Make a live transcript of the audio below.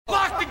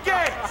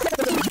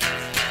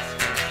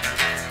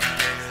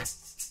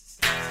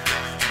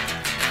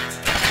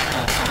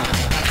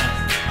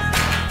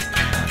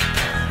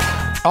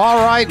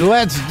All right,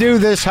 let's do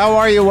this. How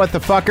are you, what the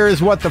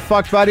fuckers, what the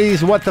fuck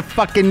buddies, what the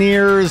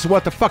fucking-ears,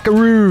 what the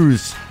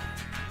fuckaroos,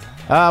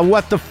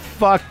 what the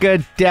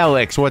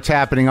fuckadelics? What's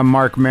happening? I'm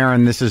Marc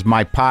Maron. This is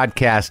my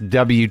podcast,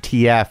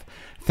 WTF.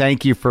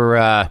 Thank you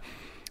for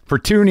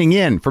tuning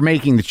in, for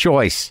making the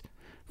choice,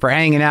 for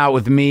hanging out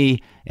with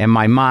me and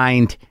my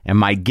mind and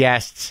my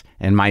guests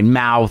and my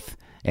mouth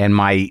and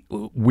my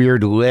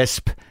weird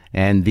lisp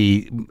and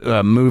the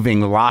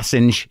moving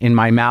lozenge in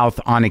my mouth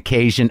on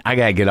occasion. I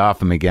gotta get off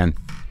them again.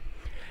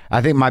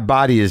 I think my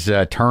body is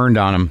turned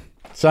on them.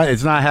 So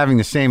it's not having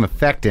the same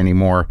effect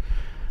anymore.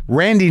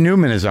 Randy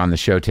Newman is on the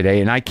show today,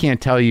 and I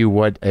can't tell you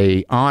what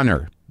a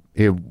honor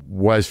it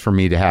was for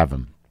me to have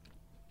him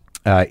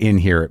in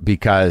here,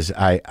 because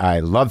I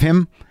love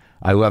him.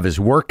 I love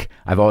his work.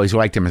 I've always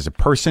liked him as a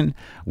person.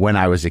 When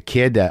I was a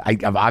kid,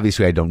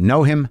 obviously I don't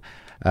know him.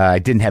 I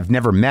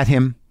never met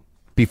him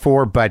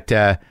before, but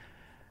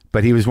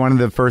he was one of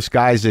the first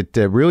guys that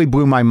really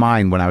blew my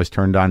mind when I was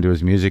turned on to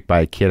his music by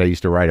a kid I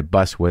used to ride a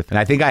bus with. And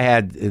I think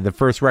the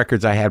first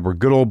records I had were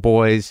Good Old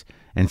Boys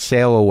and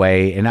Sail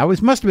Away. And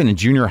must have been in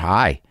junior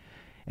high.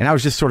 And I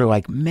was just sort of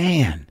like,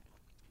 man,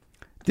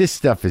 this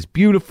stuff is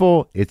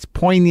beautiful. It's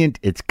poignant.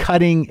 It's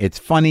cutting. It's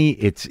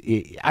funny.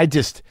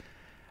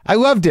 I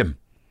loved him.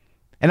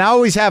 And I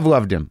always have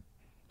loved him.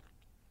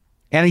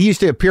 And he used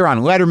to appear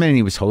on Letterman, and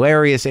he was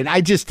hilarious. And I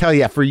just tell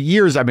you, for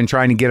years I've been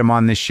trying to get him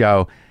on this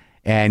show.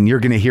 And you're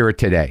going to hear it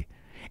today.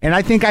 And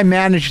I think I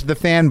managed the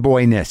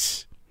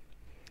fanboyness.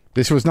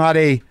 This was not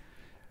an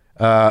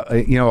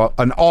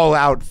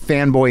all-out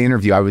fanboy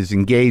interview. I was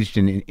engaged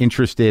and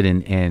interested,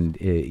 and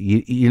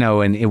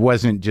it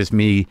wasn't just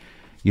me,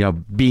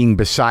 being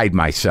beside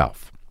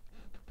myself.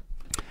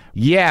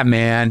 Yeah,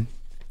 man,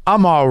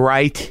 I'm all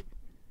right.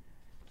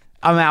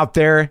 I'm out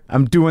there.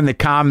 I'm doing the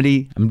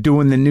comedy. I'm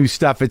doing the new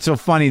stuff. It's so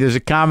funny. There's a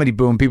comedy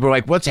boom. People are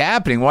like, what's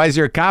happening? Why is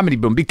there a comedy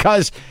boom?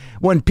 Because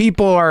when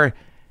people are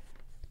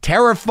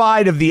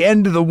terrified of the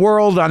end of the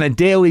world on a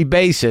daily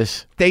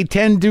basis, they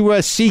tend to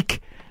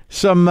seek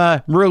some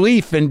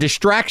relief and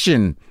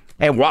distraction.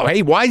 And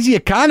why is the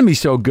economy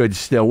so good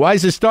still? Why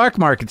is the stock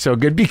market so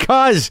good?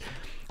 Because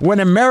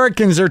when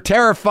Americans are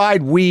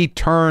terrified, we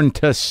turn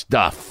to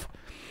stuff.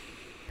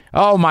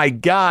 Oh my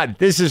God,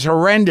 this is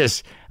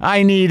horrendous.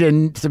 I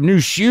need some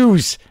new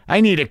shoes. I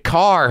need a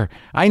car.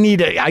 I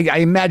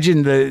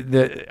imagine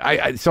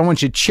someone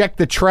should check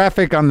the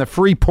traffic on the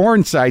free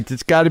porn sites.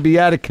 It's got to be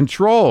out of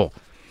control.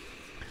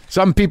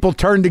 Some people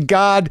turn to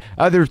God,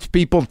 other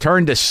people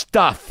turn to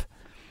stuff.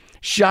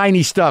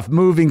 Shiny stuff,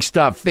 moving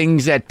stuff,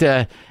 things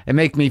that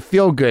make me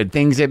feel good,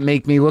 things that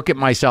make me look at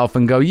myself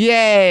and go,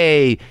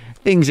 yay,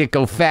 things that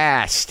go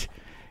fast.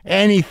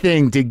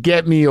 Anything to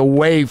get me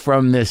away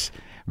from this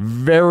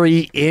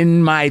very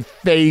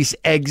in-my-face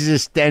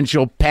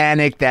existential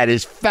panic that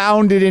is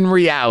founded in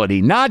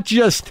reality, not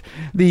just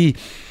the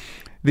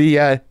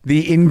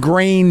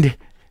ingrained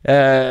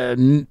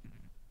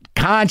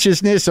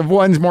consciousness of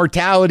one's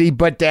mortality,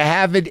 but to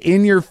have it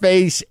in your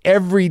face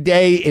every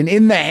day and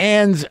in the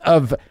hands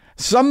of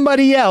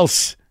somebody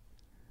else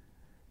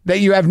that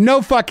you have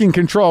no fucking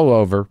control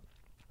over.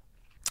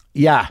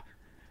 Yeah,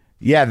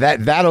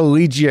 that'll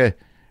lead you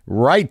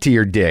right to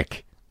your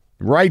dick,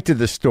 right to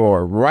the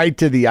store, right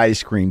to the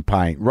ice cream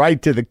pint,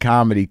 right to the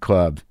comedy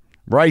club,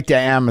 right to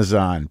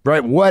Amazon,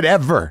 right,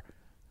 whatever.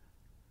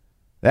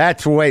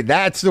 That's the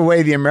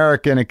way the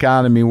American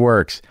economy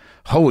works.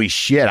 Holy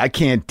shit, I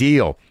can't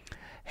deal.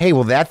 Hey,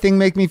 will that thing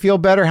make me feel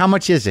better? How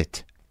much is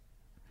it?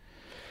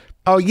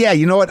 Oh, yeah,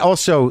 you know what?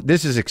 Also,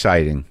 this is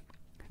exciting.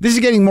 This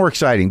is getting more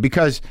exciting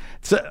because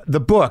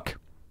the book,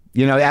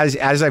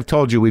 as I've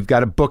told you, we've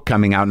got a book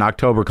coming out in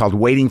October called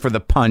Waiting for the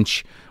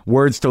Punch,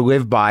 Words to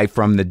Live By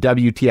from the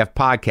WTF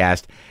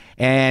podcast.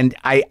 And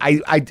I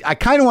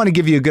kind of want to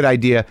give you a good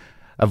idea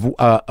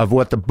of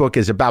what the book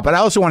is about. But I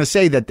also want to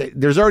say that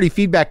there's already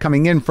feedback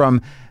coming in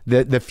from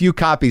the few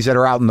copies that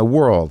are out in the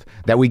world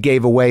that we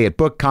gave away at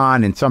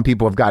BookCon, and some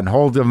people have gotten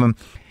hold of them.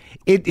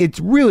 It's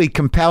really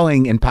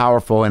compelling and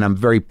powerful, and I'm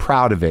very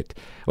proud of it.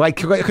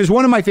 Because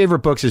one of my favorite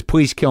books is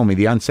Please Kill Me,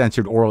 The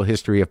Uncensored Oral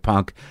History of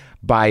Punk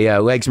by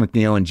Legs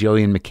McNeil and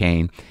Gillian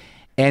McCain.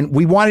 And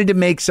we wanted to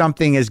make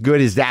something as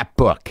good as that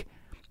book.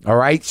 All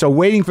right. So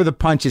Waiting for the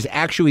Punch is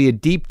actually a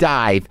deep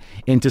dive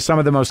into some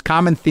of the most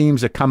common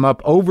themes that come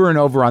up over and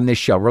over on this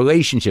show.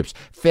 Relationships,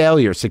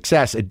 failure,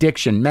 success,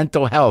 addiction,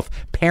 mental health,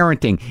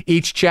 parenting.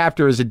 Each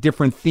chapter is a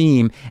different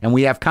theme. And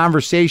we have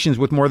conversations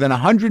with more than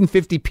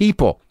 150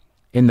 people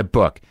in the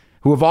book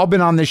who have all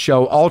been on this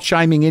show, all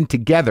chiming in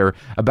together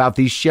about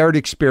these shared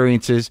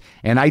experiences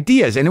and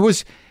ideas. And it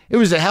was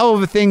a hell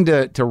of a thing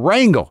to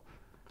wrangle.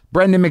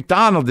 Brendan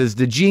McDonald is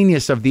the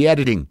genius of the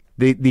editing,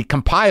 the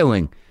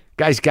compiling.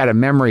 Guy's got a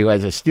memory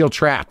as a steel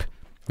trap.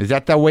 Is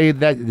that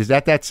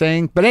that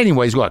saying? But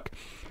anyways, look,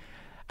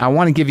 I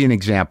want to give you an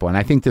example, and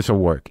I think this will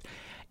work.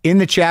 In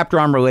the chapter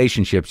on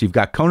relationships, you've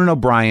got Conan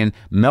O'Brien,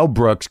 Mel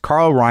Brooks,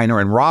 Carl Reiner,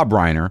 and Rob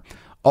Reiner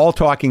all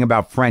talking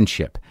about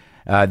friendship.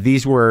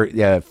 These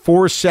were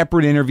 4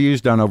 separate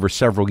interviews done over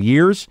several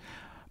years,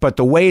 but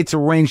the way it's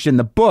arranged in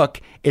the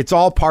book, it's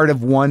all part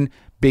of one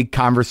big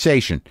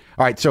conversation.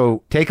 All right,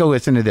 so take a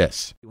listen to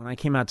this. When I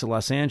came out to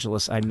Los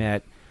Angeles, I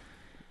met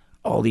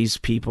all these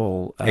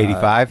people.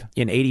 85?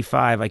 In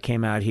 85, I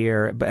came out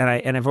here.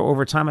 And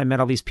over time, I met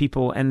all these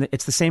people, and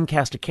it's the same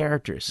cast of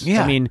characters.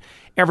 Yeah. I mean,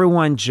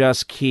 everyone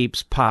just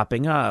keeps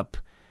popping up.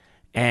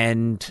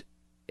 And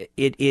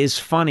it is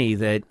funny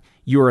that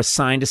you're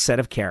assigned a set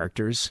of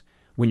characters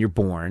when you're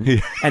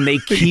born, and they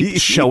keep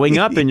showing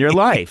up in your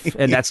life.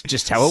 And that's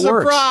just how it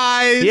works.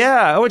 Surprise!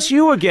 Yeah. Oh, it's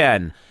you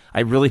again.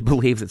 I really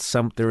believe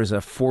that there is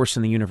a force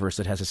in the universe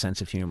that has a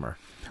sense of humor.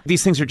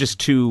 These things are just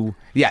too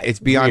it's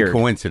beyond weird.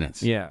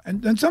 coincidence. Yeah.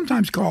 And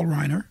sometimes Carl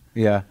Reiner.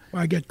 Yeah.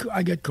 I get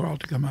Carl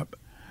to come up.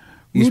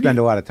 You Rudy- spend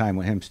a lot of time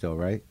with him still,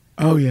 right?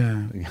 Oh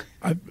yeah,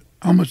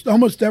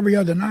 almost every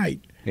other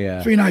night.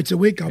 Yeah. 3 nights a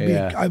week I'll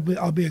Yeah.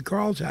 be at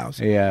Carl's house.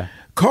 Yeah.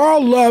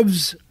 Carl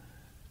loves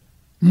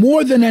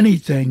more than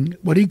anything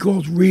what he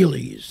calls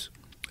reelies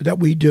that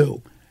we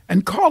do,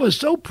 and Carl is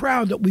so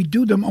proud that we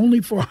do them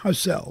only for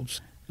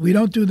ourselves. We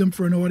don't do them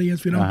for an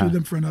audience. We don't do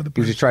them for another You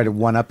person. just try to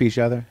one-up each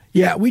other?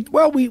 Yeah, we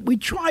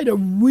try to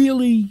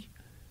really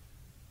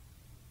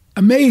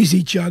amaze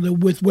each other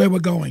with where we're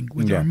going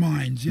with our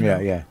minds. You know?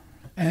 Yeah.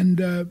 And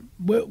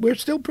we're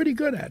still pretty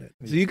good at it.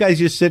 So you guys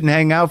just sit and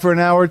hang out for an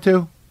hour or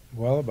two?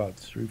 Well, about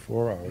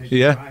 3-4 hours.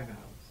 Yeah.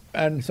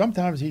 And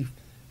sometimes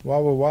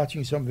while we're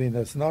watching something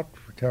that's not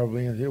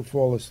terribly, he'll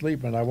fall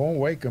asleep, and I won't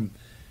wake him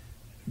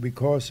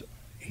because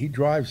he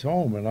drives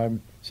home, and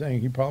I'm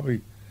saying he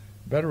probably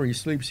better he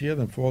sleeps here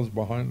than falls asleep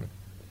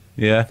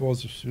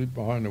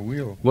behind the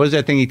wheel. What was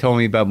that thing he told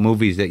me about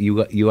movies, that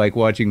you like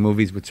watching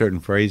movies with certain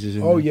phrases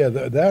in them? Yeah,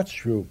 that's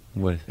true.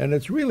 What? And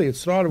it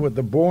started with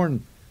the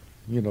Bourne,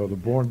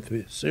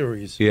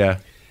 series. Yeah.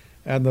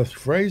 And the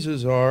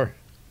phrases are,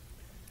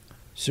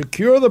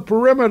 secure the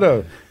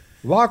perimeter,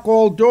 lock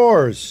all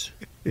doors.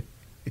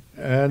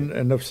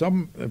 and if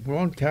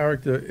one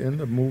character in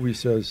the movie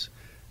says,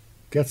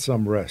 get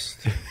some rest.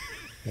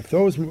 If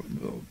those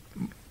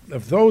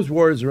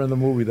words are in the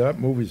movie, that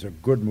movie's a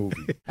good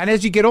movie. And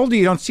as you get older,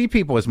 you don't see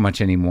people as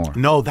much anymore.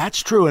 No,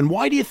 that's true. And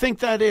why do you think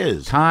that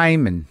is?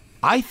 Time and...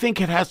 I think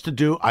it has to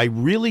do, I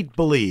really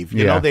believe,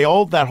 Yeah.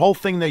 that whole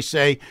thing they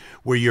say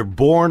where you're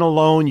born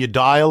alone, you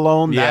die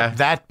alone, Yeah.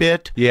 that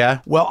bit. Yeah.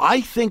 Well, I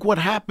think what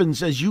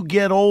happens as you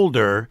get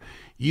older,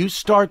 you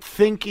start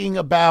thinking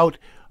about,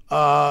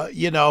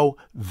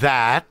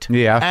 that.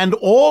 Yeah. And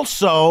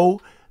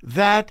also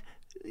that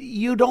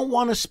you don't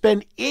want to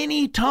spend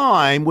any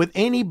time with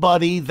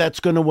anybody that's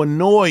going to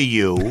annoy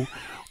you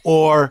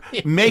or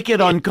make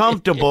it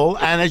uncomfortable.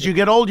 And as you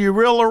get older, you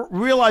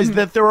realize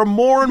that there are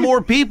more and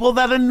more people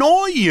that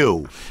annoy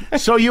you.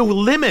 So you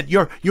limit,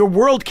 your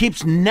world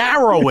keeps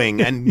narrowing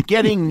and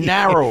getting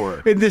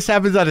narrower. And this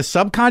happens on a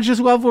subconscious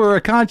level or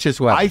a conscious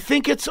level? I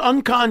think it's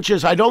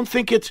unconscious. I don't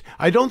think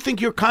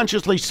you're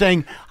consciously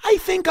saying, I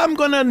think I'm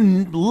going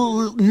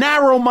to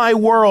narrow my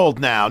world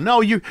now.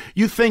 No, you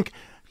think,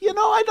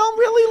 I don't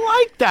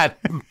really like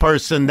that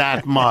person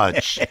that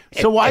much.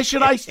 So why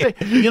should I stay?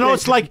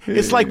 It's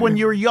like when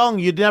you're young,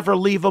 you'd never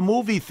leave a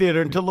movie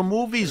theater until the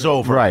movie's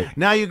over. Right.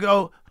 Now you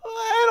go,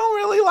 I don't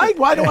really like,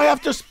 why do I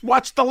have to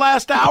watch the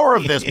last hour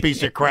of this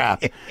piece of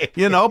crap?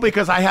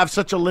 Because I have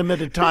such a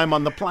limited time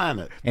on the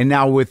planet. And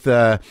now with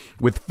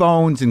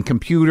phones and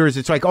computers,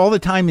 it's like all the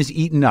time is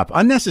eaten up,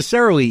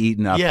 unnecessarily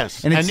eaten up.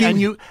 Yes, and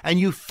you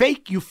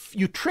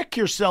trick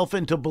yourself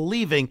into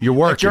believing You're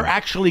working. that you're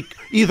actually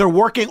either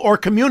working or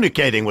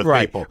communicating with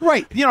Right, people.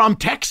 right. I'm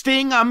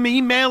texting, I'm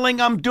emailing,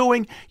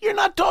 you're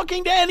not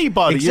talking to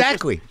anybody.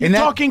 Exactly. You're And that-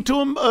 talking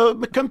to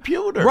a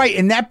computer. Right,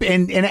 and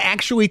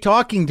actually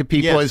talking to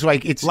people Yes. is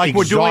like it's Like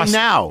we're doing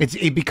now.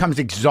 It becomes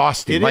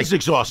exhausting. It is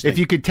exhausting. If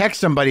you could text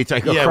somebody, it's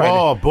like, Yeah. Christ,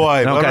 Oh boy.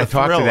 I don't What gotta a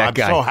talk to thrill. that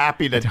guy. I'm so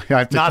happy to I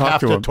have to not talk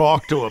have to to him.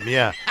 talk to him.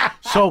 Yeah.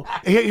 So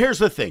here's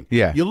the thing.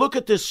 Yeah. You look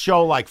at this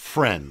show like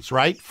Friends,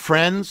 right?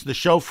 Friends, the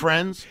show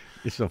Friends.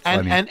 It's so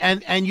funny.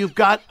 And you've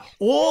got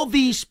all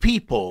these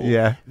people.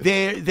 Yeah.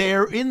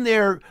 They're in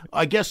their,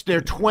 I guess,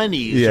 their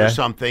 20s Yeah. or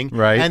something.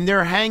 Right. And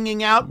they're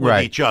hanging out with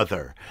Right. each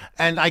other.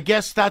 And I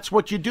guess that's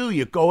what you do.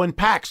 You go in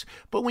packs.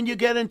 But when you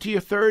get into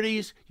your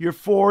 30s, your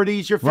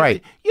 40s, your 50s,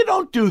 Right. you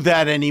don't do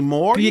that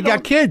anymore. You got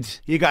don't-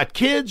 kids. You got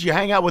kids, you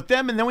hang out with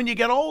them, and then when you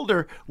get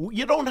older,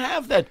 you don't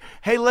have that,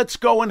 hey, let's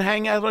go and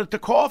hang out at the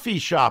coffee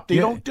shop. You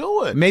don't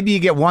do it. Maybe you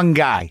get one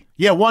guy.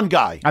 Yeah, one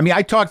guy. I mean,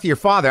 I talked to your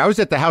father. I was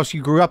at the house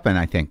you grew up in,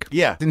 I think.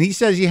 Yeah. And he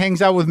says he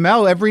hangs out with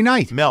Mel every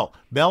night. Mel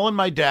and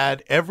my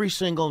dad every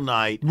single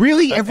night.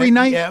 Really? Every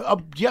night?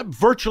 Yeah,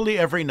 virtually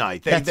every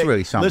night. That's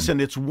really something. Listen,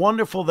 it's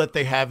wonderful that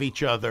they have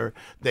each other.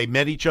 They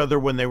met each other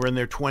when they were in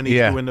their 20s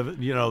Yeah. doing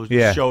the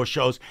Yeah.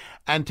 shows.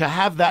 And to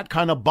have that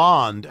kind of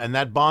bond and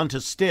that bond to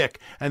stick,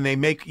 and they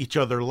make each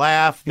other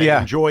laugh, they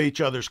Yeah. enjoy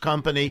each other's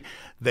company.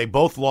 They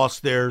both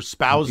lost their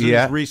spouses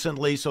Yeah.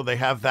 recently, so they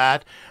have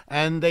that.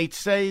 And they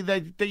say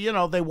that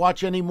they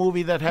watch any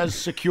movie that has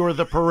Secure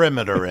the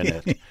Perimeter in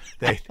it.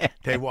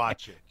 They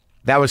watch it.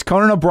 That was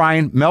Conan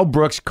O'Brien, Mel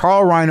Brooks,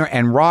 Carl Reiner,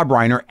 and Rob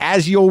Reiner,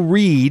 as you'll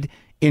read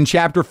in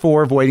Chapter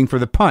 4 of Waiting for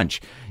the Punch.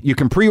 You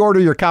can pre-order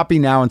your copy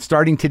now, and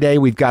starting today,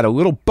 we've got a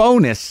little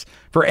bonus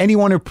for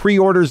anyone who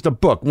pre-orders the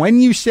book. When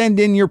you send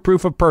in your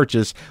proof of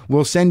purchase,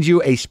 we'll send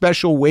you a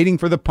special Waiting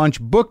for the Punch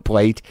book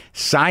plate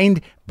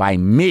signed by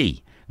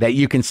me that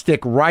you can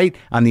stick right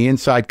on the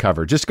inside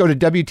cover. Just go to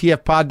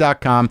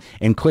WTFpod.com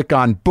and click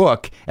on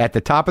book at the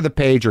top of the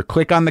page, or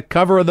click on the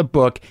cover of the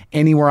book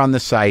anywhere on the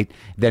site.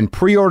 Then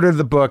pre-order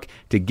the book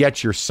to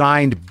get your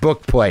signed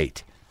book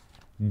plate.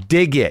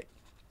 Dig it.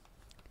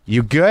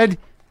 You good?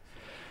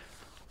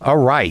 All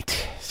right.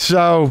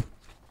 So,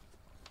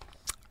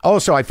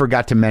 also, I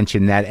forgot to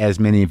mention that, as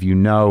many of you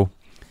know,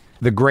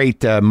 the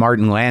great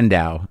Martin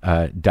Landau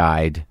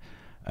died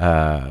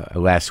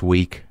last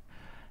week.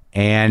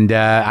 And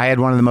I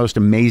had one of the most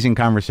amazing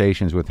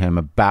conversations with him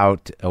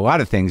about a lot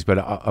of things, but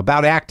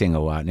about acting a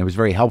lot. And it was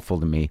very helpful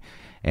to me.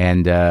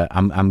 And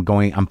I'm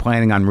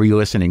planning on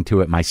re-listening to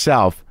it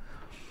myself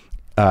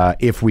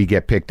if we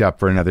get picked up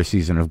for another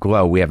season of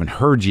Glow. We haven't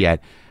heard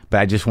yet, but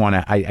I just want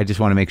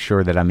to make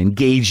sure that I'm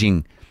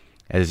engaging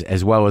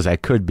as well as I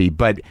could be.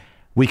 But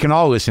we can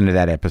all listen to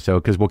that episode,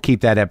 because we'll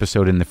keep that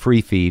episode in the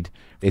free feed.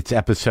 It's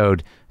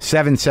episode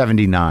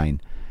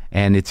 779,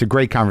 and it's a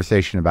great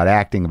conversation about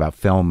acting, about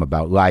film,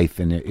 about life,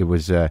 and it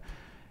was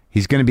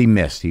he's going to be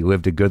missed. He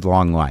lived a good,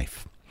 long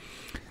life.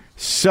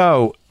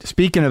 So,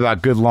 speaking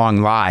about good,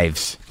 long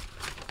lives,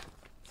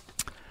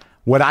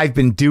 what I've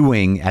been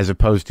doing, as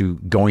opposed to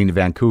going to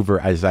Vancouver,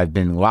 as I've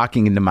been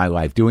locking into my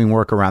life, doing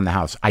work around the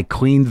house. I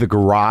cleaned the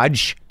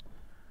garage.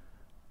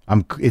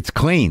 It's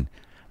clean.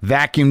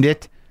 Vacuumed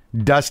it,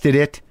 dusted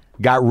it,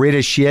 got rid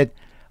of shit,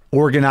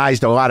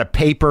 organized a lot of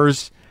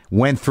papers,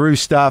 went through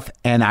stuff,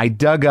 and I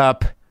dug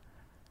up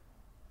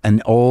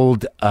an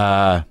old,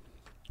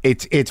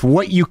 it's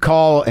what you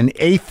call an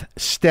 8th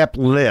step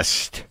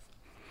list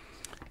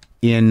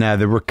in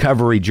the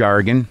recovery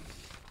jargon,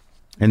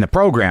 in the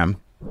program,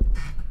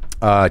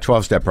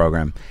 12-step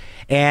program.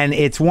 And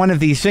it's one of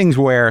these things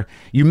where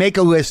you make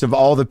a list of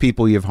all the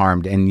people you've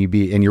harmed, and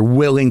you're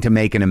willing to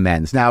make an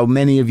amends. Now,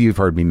 many of you have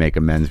heard me make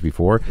amends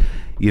before,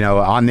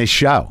 on this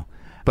show.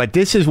 But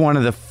this is one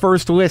of the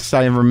first lists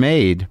I ever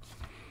made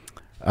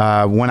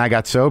when I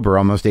got sober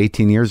almost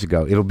 18 years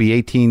ago. It'll be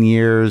 18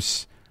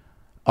 years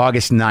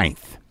August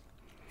 9th.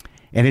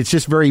 And it's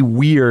just very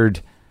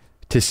weird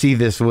to see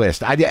this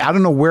list. I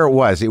don't know where it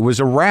was. It was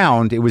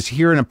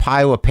here in a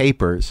pile of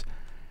papers.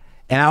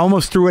 And I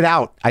almost threw it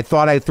out. I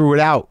thought I threw it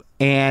out.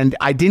 And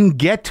I didn't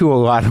get to a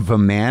lot of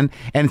them, man.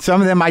 And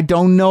some of them I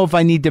don't know if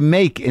I need to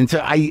make. And so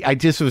I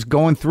just was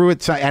going through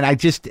it. And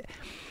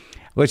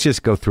let's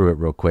just go through it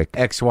real quick.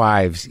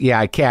 Ex-wives.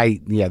 Yeah,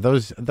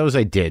 those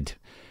I did.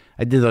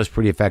 I did those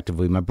pretty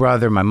effectively. My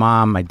brother, my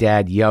mom, my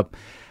dad. Yup.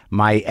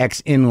 My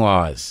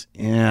ex-in-laws.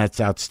 Yeah, that's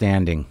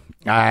outstanding.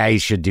 I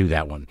should do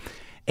that one.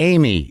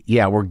 Amy,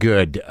 yeah, we're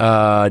good.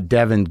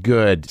 Devin,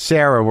 good.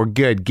 Sarah, we're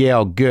good.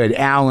 Gail, good.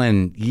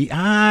 Alan,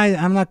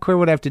 I'm not clear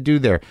what I have to do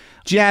there.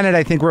 Janet,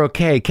 I think we're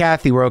okay.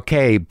 Kathy, we're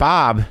okay.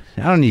 Bob,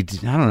 I don't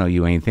know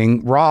you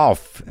anything.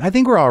 Rolf, I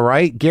think we're all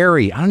right.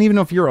 Gary, I don't even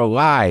know if you're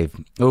alive.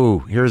 Oh,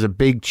 here's a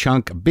big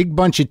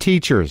bunch of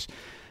teachers.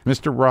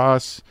 Mr.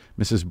 Ross,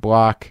 Mrs.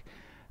 Block,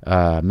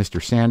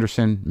 Mr.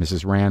 Sanderson,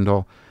 Mrs.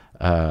 Randall,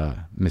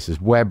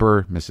 Mrs.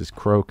 Weber, Mrs.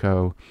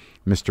 Croco,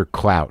 Mr.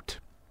 Clout.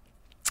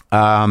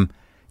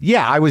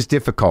 Yeah, I was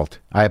difficult.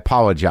 I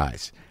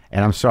apologize.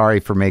 And I'm sorry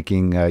for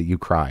making you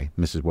cry,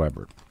 Mrs.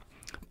 Weber.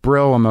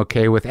 Brill, I'm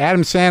okay with.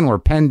 Adam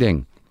Sandler,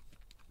 pending.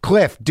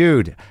 Cliff,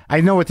 dude, I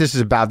know what this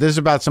is about. This is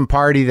about some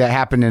party that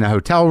happened in a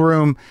hotel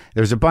room.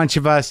 There's a bunch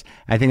of us.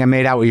 I think I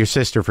made out with your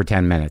sister for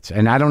 10 minutes.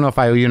 And I don't know if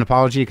I owe you an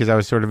apology, because I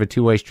was sort of a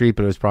two-way street,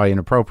 but it was probably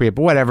inappropriate.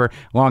 But whatever,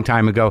 long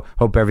time ago.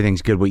 Hope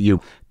everything's good with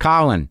you.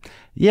 Colin,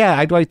 yeah,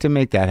 I'd like to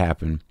make that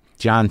happen.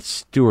 John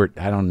Stewart,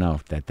 I don't know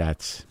if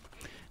that's...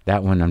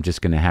 That one I'm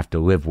just going to have to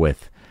live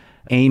with.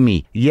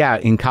 Amy, yeah,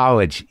 in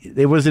college.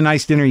 It was a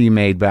nice dinner you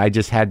made, but I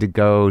just had to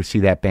go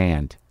see that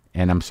band.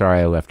 And I'm sorry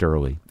I left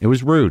early. It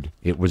was rude.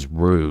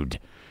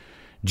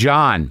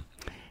 John,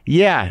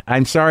 yeah,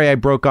 I'm sorry I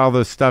broke all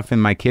the stuff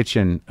in my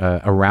kitchen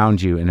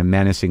around you in a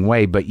menacing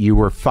way, but you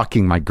were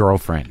fucking my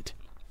girlfriend.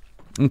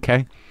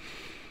 Okay.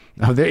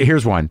 Oh,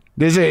 here's one.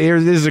 This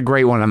is a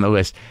great one on the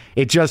list.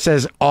 It just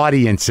says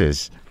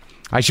audiences.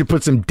 I should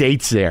put some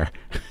dates there.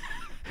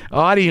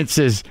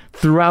 Audiences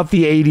throughout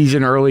the 80s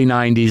and early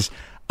 90s.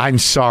 I'm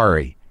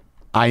sorry.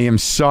 I am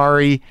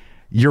sorry.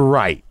 You're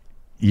right.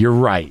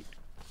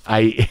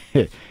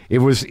 It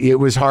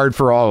was hard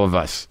for all of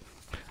us.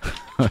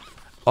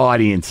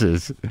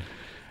 Audiences.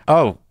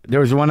 Oh,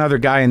 there was one other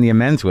guy in the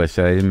amends list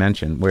that I didn't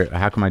mention.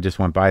 How come I just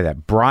went by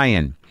that?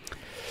 Brian,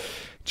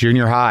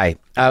 junior high.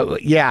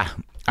 Yeah,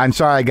 I'm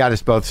sorry I got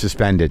us both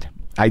suspended.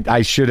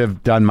 I should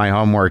have done my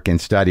homework and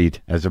studied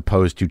as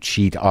opposed to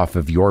cheat off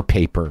of your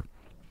paper.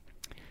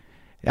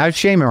 I have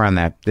shame around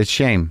that. That's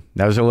shame.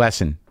 That was a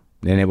lesson.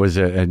 And it was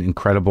an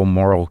incredible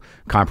moral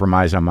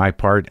compromise on my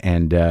part,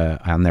 and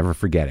I'll never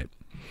forget it.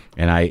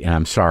 And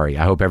I'm sorry.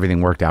 I hope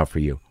everything worked out for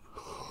you.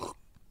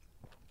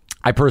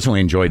 I personally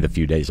enjoyed the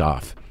few days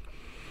off.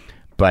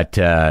 But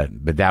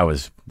that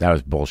was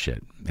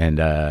bullshit. And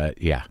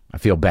yeah, I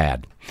feel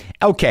bad.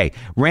 Okay,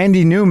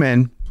 Randy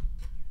Newman,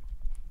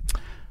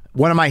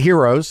 one of my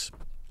heroes,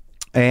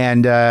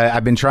 and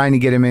I've been trying to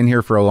get him in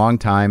here for a long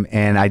time,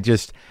 and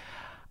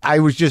I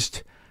was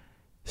just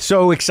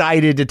so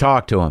excited to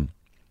talk to him.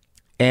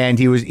 And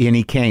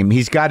he came.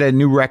 He's got a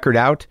new record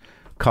out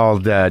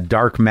called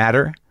Dark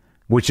Matter,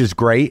 which is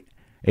great.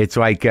 It's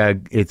like a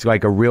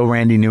real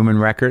Randy Newman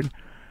record.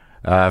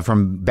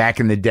 From back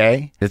in the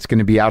day. It's going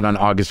to be out on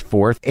August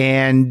 4th.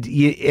 And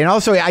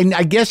also,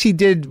 I guess he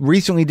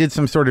recently did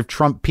some sort of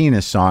Trump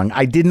penis song.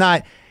 I did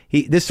not,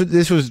 this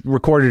was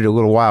recorded a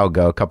little while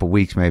ago, a couple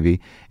weeks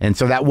maybe. And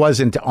so that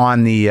wasn't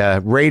on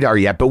the radar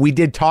yet. But we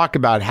did talk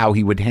about how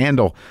he would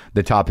handle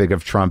the topic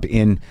of Trump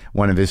in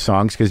one of his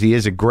songs, because he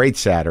is a great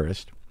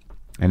satirist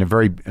and a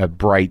very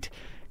bright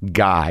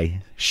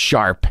guy,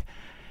 sharp.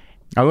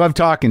 I love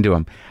talking to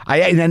him.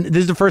 And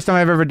this is the first time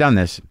I've ever done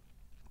this.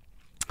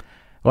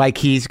 Like,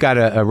 he's got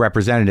a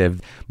representative,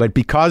 but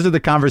because of the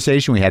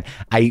conversation we had,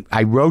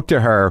 I wrote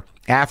to her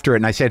after it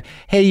and I said,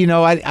 hey,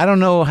 I don't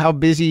know how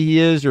busy he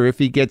is or if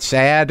he gets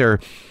sad or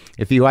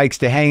if he likes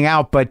to hang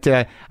out, but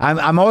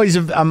I'm always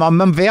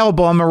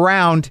available. I'm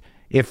around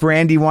if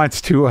Randy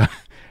wants to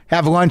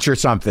have lunch or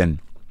something.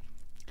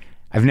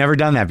 I've never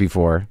done that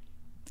before.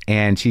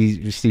 And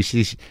she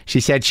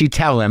said she'd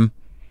tell him.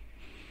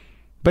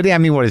 But I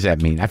mean, what does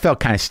that mean? I felt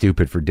kind of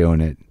stupid for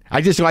doing it. I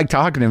just like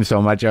talking to him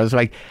so much. I was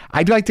like,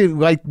 I'd like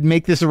to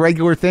make this a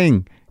regular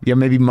thing.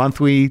 Maybe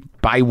monthly,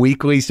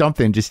 bi-weekly,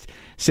 something. Just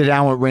sit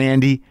down with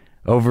Randy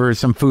over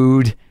some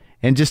food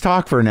and just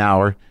talk for an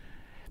hour.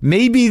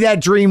 Maybe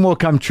that dream will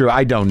come true.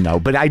 I don't know.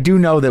 But I do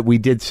know that we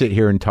did sit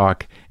here and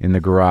talk in the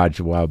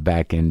garage a while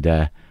back, and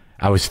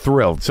I was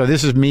thrilled. So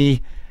this is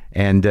me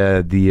and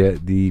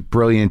the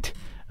brilliant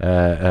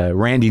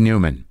Randy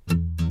Newman.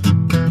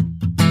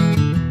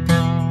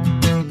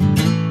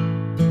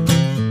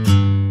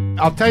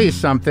 I'll tell you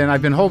something.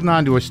 I've been holding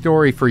on to a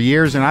story for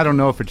years, and I don't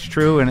know if it's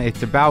true, and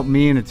it's about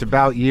me, and it's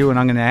about you, and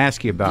I'm going to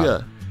ask you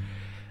about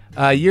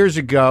it. Years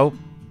ago,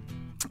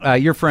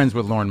 you're friends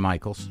with Lorne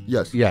Michaels.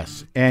 Yes.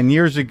 Yes. And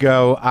years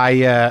ago,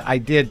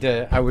 I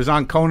was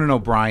on Conan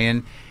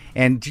O'Brien,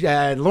 and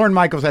Lorne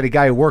Michaels had a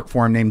guy who worked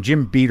for him named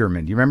Jim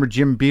Biederman. Do you remember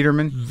Jim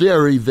Biederman?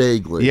 Very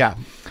vaguely. Yeah.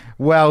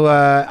 Well,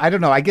 I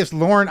don't know. I guess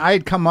Lorne, I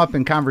had come up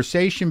in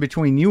conversation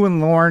between you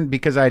and Lorne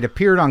because I had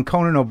appeared on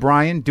Conan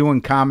O'Brien doing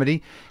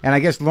comedy. And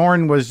I guess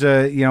Lorne was,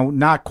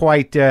 not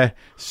quite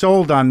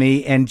sold on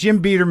me. And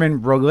Jim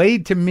Biederman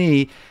relayed to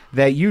me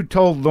that you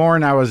told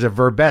Lorne I was a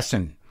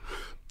verbescent.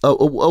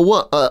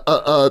 What?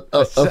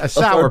 A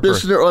sour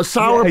person. Or a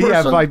sour person?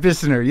 Yeah,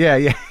 verbessener.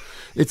 Yeah.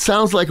 It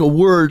sounds like a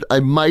word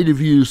I might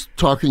have used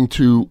talking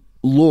to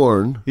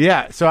Lorne.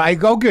 Yeah, so I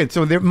go good.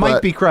 So there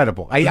might be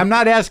credible. I'm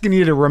not asking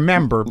you to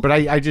remember, but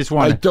I just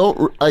want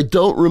to. I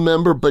don't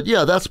remember, but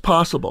yeah, that's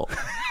possible.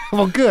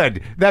 Well,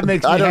 good. That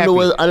makes me happy.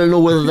 I don't know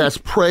whether that's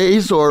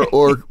praise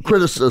or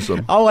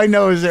criticism. All I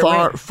know is that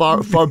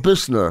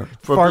Farbissner.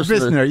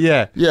 Farbissner,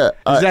 yeah. Yeah.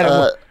 Is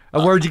that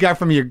a word you got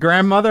from your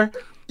grandmother?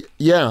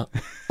 Yeah.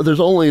 There's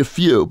only a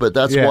few, but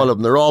that's one of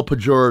them. They're all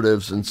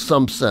pejoratives in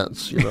some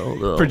sense,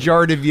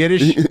 Pejorative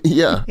Yiddish?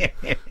 Yeah.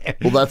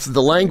 Well, that's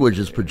the language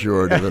is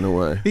pejorative in a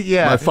way.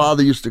 Yeah. My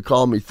father used to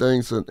call me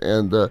things,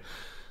 and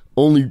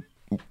only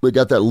we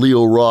got that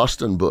Leo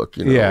Roston book,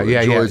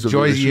 Joys of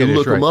Yiddish. You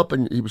look him up,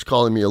 and he was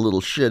calling me a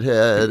little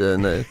shithead,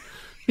 and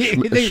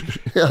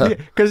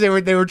because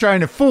they were trying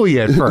to fool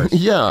you at first.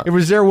 Yeah. It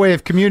was their way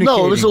of communicating.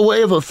 No, it was a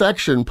way of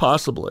affection,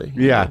 possibly.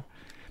 Yeah.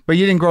 But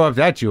you didn't grow up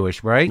that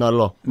Jewish, right? Not at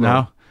all.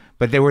 No?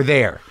 But they were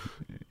there.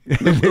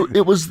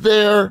 It was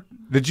there.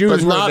 The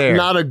Jews were there.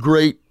 Not a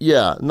great,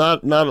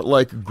 not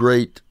like a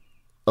great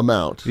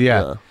amount.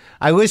 Yeah.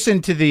 I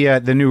listened to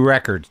the new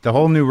record, the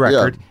whole new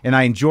record, and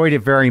I enjoyed it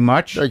very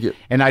much. Thank you.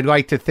 And I'd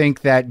like to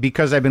think that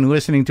because I've been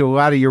listening to a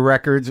lot of your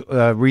records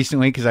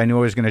recently, because I knew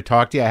I was going to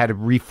talk to you, I had to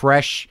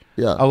refresh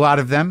a lot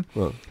of them.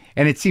 Well.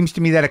 And it seems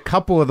to me that a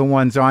couple of the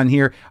ones on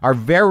here are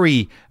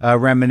very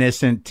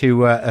reminiscent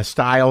to a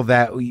style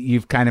that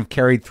you've kind of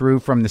carried through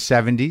from the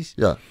 70s.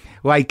 Yeah.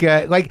 Like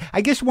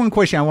I guess one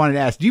question I wanted to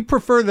ask: do you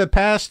prefer the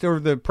past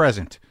or the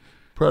present?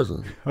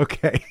 Present.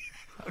 Okay.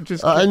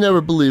 I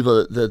never believe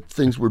that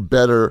things were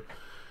better.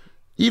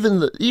 Even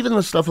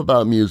the stuff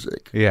about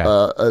music. Yeah.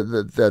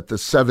 That the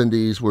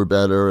 70s were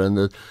better, and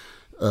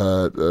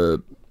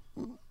the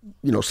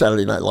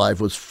Saturday Night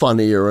Live was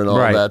funnier and all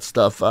that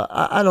stuff.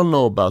 I don't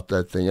know about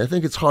that thing. I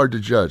think it's hard to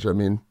judge. I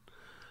mean,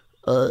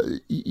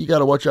 you got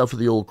to watch out for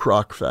the old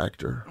crock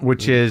factor.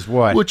 Which is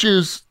what? Which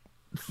is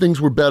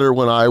things were better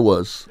when I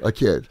was a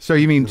kid. So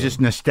you mean just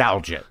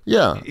nostalgia?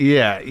 Yeah.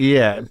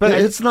 Yeah. But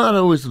it's not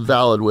always a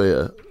valid way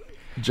of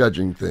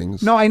judging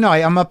things. No, I know.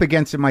 I'm up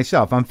against it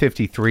myself. I'm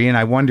 53, and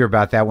I wonder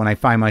about that when I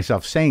find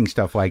myself saying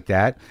stuff like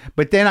that.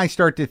 But then I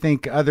start to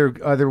think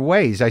other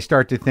ways. I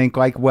start to think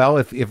like, well,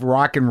 if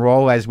rock and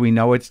roll, as we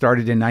know it,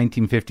 started in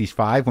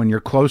 1955, when you're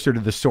closer to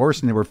the source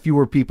and there were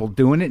fewer people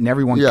doing it and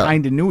everyone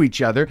kind of knew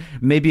each other,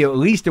 maybe at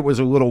least it was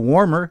a little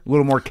warmer, a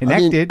little more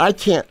connected.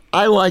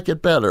 I like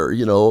it better,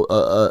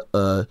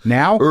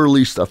 now?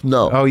 Early stuff,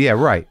 no. Oh, yeah,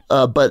 right.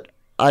 But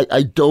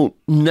I don't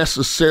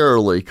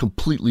necessarily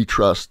completely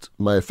trust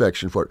my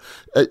affection for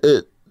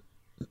it.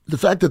 The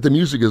fact that the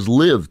music has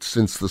lived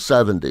since the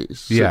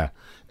 70s. Yeah.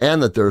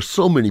 And that there are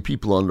so many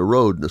people on the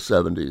road in the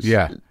 70s.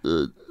 Yeah.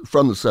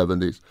 From the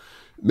 70s,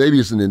 maybe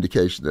is an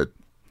indication that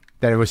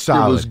it was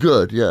solid. It was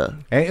good, yeah.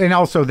 And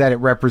also that it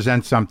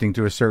represents something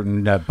to a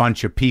certain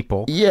bunch of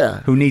people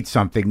who need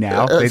something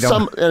now.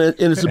 And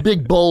it's a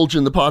big bulge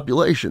in the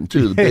population,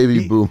 too, the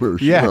baby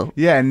boomers. Yeah,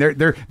 and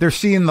they're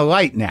seeing the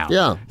light now.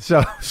 Yeah.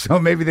 So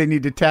maybe they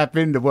need to tap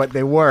into what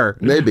they were.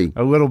 Maybe.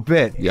 A little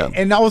bit. Yeah.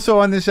 And also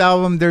on this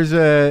album, there's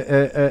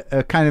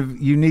a kind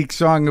of unique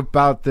song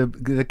about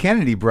the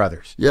Kennedy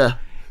brothers. Yeah.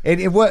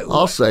 And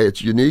I'll say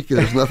it's unique.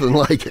 There's nothing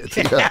like it.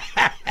 Yeah.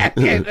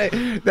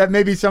 That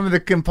maybe some of the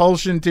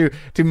compulsion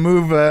to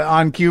move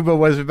on Cuba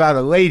was about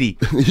a lady.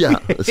 Yeah,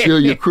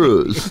 Celia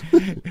Cruz.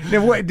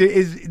 Now,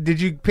 did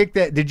you pick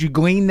that? Did you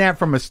glean that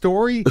from a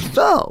story?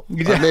 No,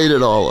 I made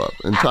it all up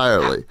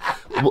entirely.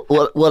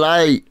 What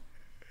I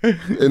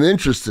am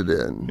interested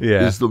in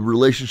is the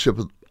relationship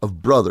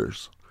of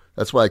brothers.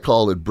 That's why I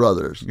called it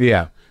Brothers.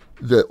 Yeah.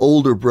 The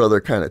older brother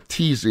kind of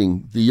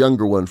teasing the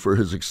younger one for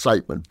his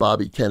excitement.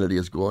 Bobby Kennedy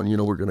is going,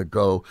 we're going to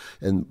go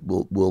and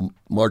we'll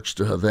march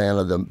to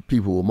Havana. The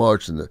people will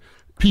march and the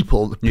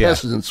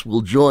peasants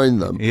will join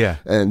them. Yeah.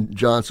 And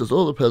John says,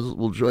 the peasants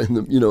will join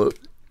them.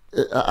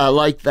 I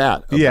like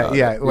that.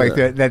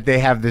 That they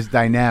have this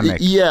dynamic.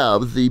 Yeah,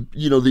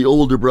 the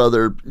older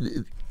brother,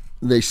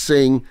 they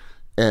sing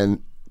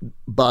and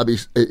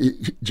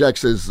Jack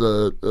says,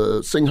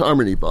 sing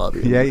harmony,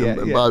 Bobby.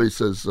 And Bobby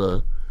says,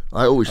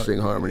 I always sing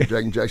harmony.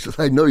 Jack says,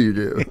 I know you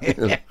do.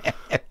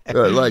 I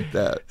like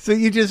that. So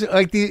you just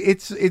like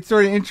it's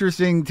sort of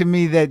interesting to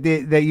me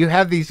that you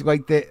have these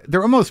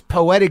they're almost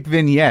poetic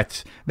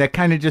vignettes that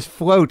kind of just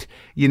float,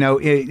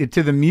 to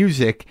the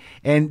music,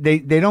 and they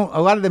don't.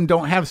 A lot of them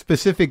don't have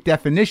specific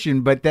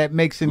definition, but that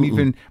makes them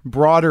even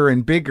broader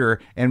and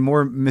bigger and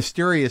more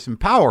mysterious and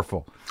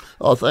powerful.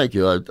 Oh, thank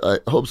you. I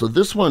hope so.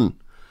 This one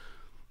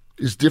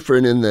is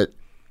different in that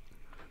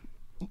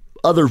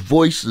other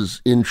voices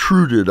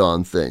intruded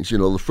on things.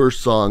 The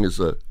first song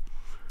is a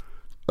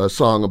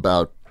song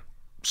about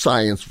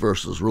science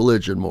versus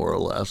religion, more or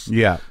less.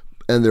 Yeah.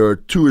 And there are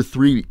 2 or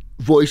 3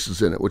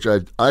 voices in it, which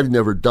I've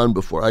never done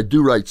before. I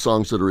do write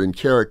songs that are in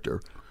character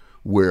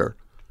where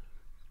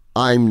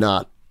I'm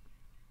not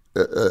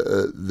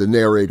the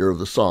narrator of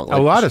the song. A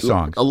lot of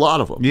songs. A lot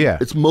of them. Yeah.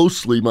 It's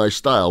mostly my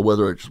style,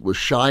 whether it was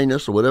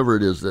shyness or whatever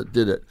it is that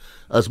did it.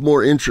 I was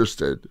more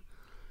interested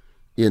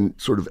in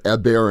sort of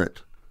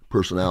aberrant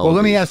personality. Well,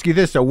 let me ask you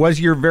this, though.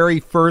 Was your very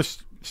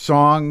first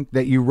song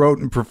that you wrote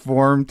and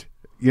performed,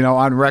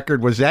 on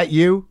record, was that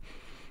you?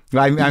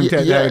 That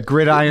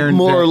Gridiron.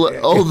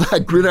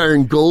 That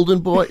Gridiron Golden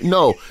Boy?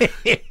 No.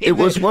 It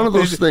was one of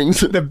those things.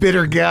 The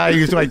bitter guy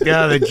who's like,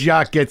 the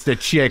jock gets the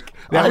chick.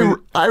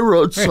 I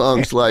wrote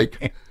songs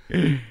like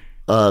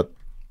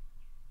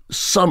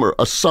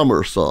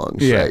summer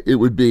songs. Yeah. It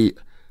would be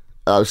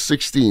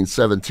 16,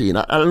 17.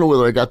 I don't know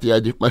whether I got the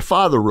idea. My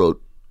father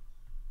wrote.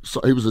 So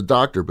he was a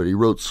doctor, but he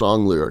wrote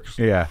song lyrics.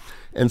 Yeah.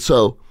 And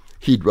so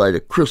he'd write a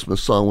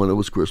Christmas song when it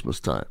was Christmas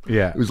time.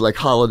 Yeah. It was like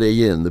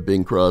Holiday Inn, the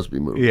Bing Crosby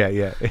movie.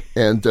 Yeah.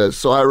 And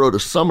so I wrote a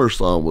summer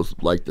song, was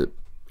like the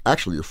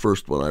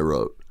first one I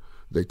wrote.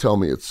 They tell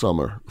me it's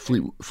summer.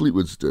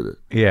 Fleetwoods did it.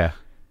 Yeah.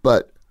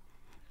 But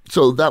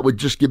so that would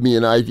just give me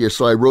an idea.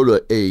 So I wrote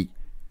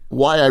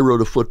why I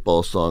wrote a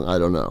football song, I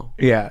don't know.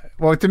 Yeah.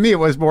 Well, to me, it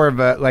was more of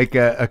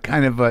a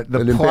kind of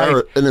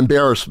an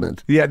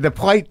embarrassment. Yeah. The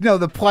plight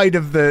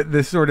of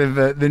the sort of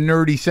the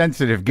nerdy,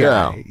 sensitive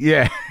guy.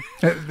 Yeah.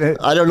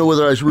 I don't know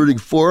whether I was rooting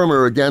for him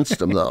or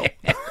against him, though.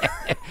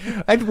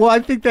 I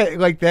think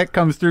that that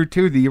comes through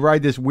too. That you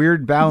ride this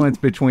weird balance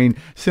between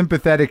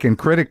sympathetic and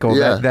critical.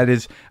 Yeah. That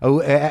is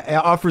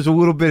offers a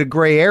little bit of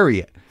gray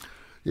area.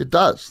 It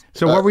does.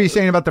 So what were you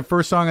saying about the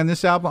first song on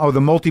this album? Oh,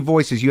 the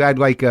multi-voices. You had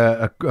like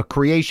a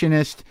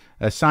creationist,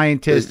 a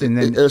scientist, and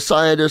then... A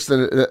scientist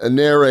and a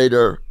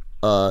narrator.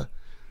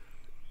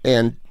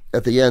 And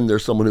at the end,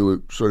 there's someone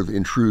who sort of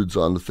intrudes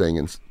on the thing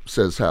and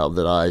says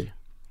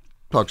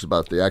talks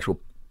about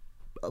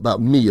about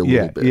me a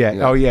little bit. Yeah.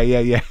 Oh,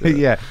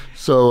 yeah.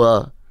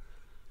 So...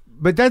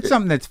 but that's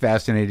something that's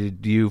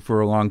fascinated you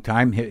for a long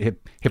time,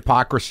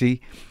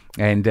 hypocrisy.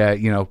 And,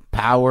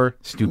 power,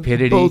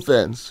 stupidity. Both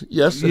ends.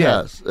 Yes, it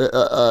has.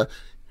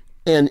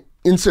 And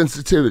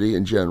insensitivity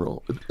in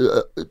general.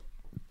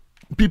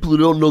 People who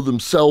don't know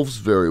themselves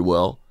very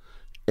well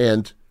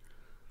and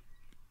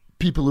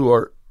people who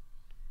are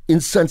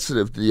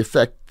insensitive to the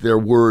effect their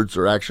words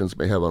or actions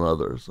may have on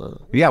others.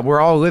 Yeah, we're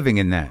all living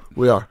in that.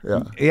 We are,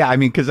 yeah. Yeah, I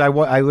mean, because I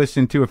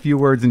listened to A Few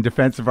Words in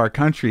Defense of Our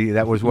Country.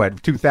 That was,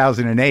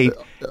 2008?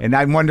 And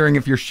I'm wondering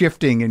if you're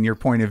shifting in your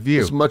point of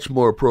view. It's much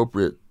more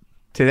appropriate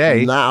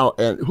today. Now,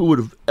 and who would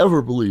have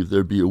ever believed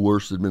there'd be a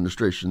worse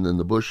administration than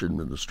the Bush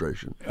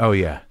administration? Oh,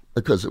 yeah.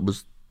 Because it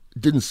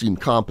didn't seem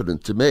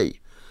competent to me.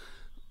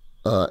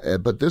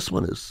 But this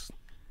one is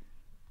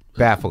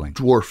baffling.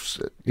 Dwarfs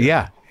it.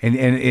 Yeah.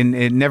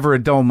 And never a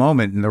dull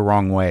moment in the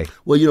wrong way.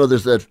 Well,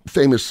 there's that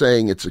famous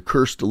saying, it's a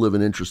curse to live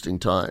in interesting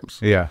times.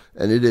 Yeah.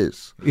 And it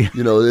is.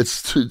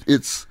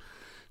 It's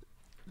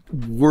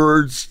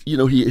words,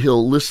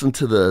 he'll listen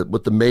to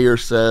what the mayor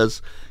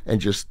says and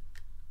just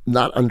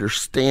not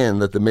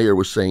understand that the mayor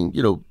was saying,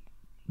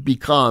 be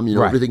calm,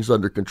 right. Everything's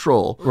under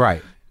control.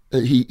 Right.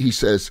 He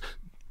says,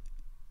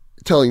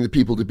 telling the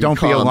people to be calm.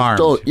 Don't be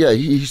alarmed.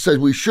 He said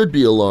we should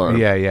be alarmed.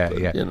 Yeah.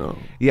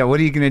 Yeah, what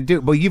are you going to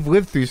do? Well, you've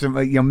lived through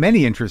some,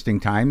 many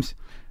interesting times,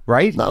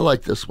 right? Not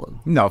like this one.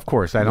 No, of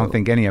course. I don't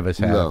think any of us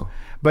have. No.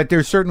 But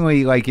there's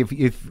certainly, like, if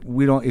you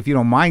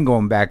don't mind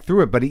going back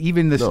through it, but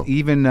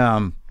even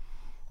on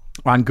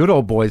Good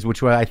Old Boys,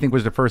 which I think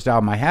was the first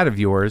album I had of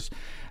yours,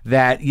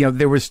 that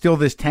there was still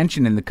this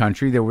tension in the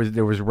country. There was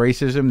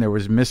racism. There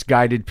was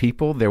misguided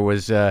people. There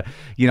was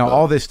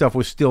all this stuff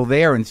was still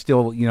there and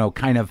still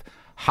kind of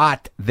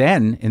hot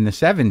then in the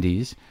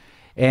 70s,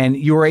 and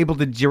you were able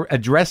to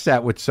address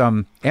that with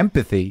some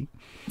empathy.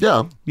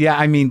 Yeah. Yeah.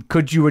 I mean,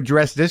 could you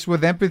address this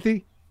with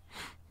empathy?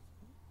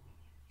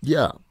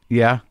 Yeah.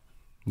 Yeah.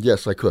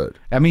 Yes, I could.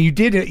 I mean, you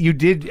did.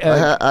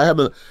 I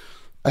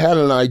had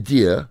an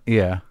idea.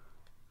 Yeah.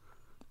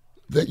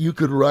 That you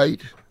could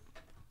write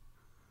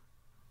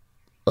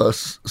a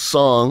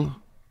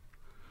song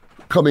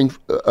coming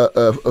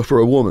for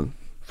a woman,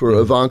 for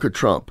Ivanka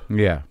Trump.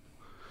 Yeah.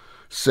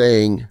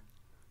 Saying,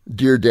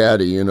 "Dear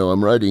Daddy,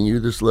 I'm writing you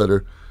this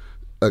letter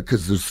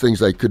because there's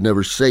things I could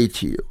never say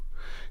to you."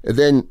 And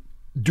then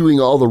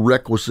doing all the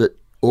requisite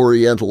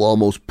Oriental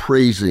almost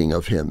praising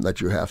of him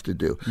that you have to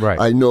do. Right.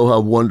 I know how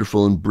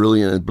wonderful and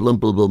brilliant and blum,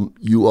 blum, blum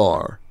you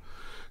are.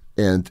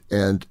 And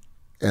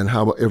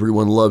how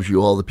everyone loves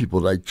you, all the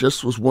people that I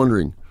just was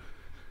wondering.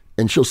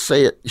 And she'll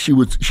say it, she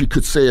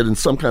could say it in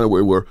some kind of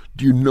way where,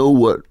 do you know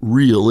what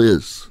real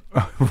is?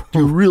 Do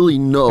you really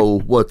know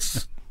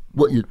what's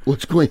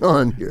going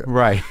on here?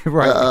 Right.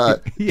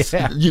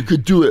 Yeah. You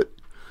could do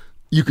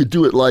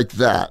it like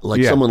that,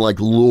 like someone like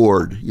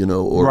Lord,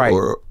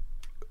 or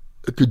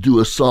it could do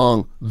a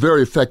song,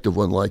 very effective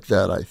one like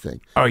that, I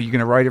think. Are you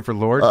going to write it for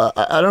Lord?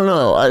 I don't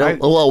know.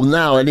 Well,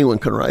 now anyone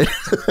can write,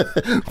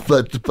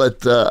 but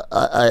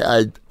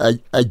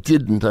I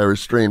didn't. I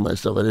restrained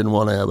myself. I didn't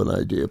want to have an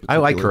idea. I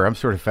like her. I'm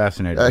sort of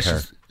fascinated with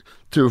her.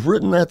 To have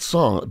written that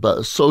song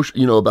about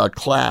social, about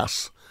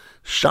class,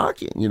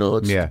 shocking.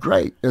 It's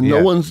great, and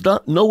no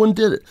one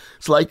did it.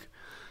 It's like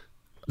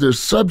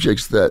there's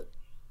subjects that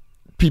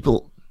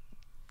people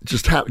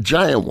just have,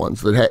 giant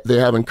ones that they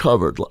haven't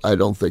covered. I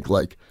don't think,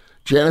 like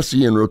Janice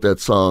Ian wrote that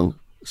song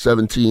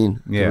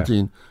 17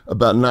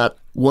 about not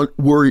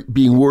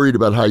being worried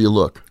about how you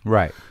look,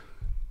 right?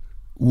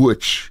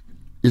 Which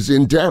is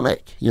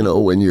endemic,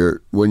 when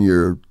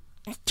you're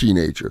a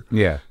teenager.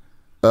 Yeah.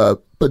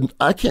 But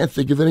I can't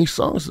think of any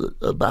songs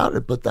about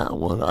it but that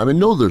one. I mean,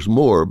 no, there's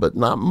more, but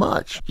not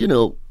much.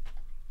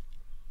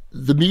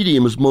 The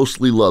medium is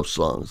mostly love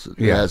songs.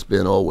 It has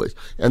been always.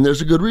 And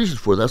there's a good reason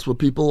for it. That's what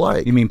people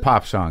like. You mean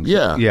pop songs?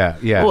 Yeah.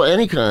 Yeah. Well,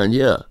 any kind,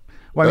 yeah.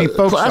 Well, I mean,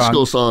 folk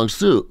classical songs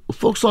too.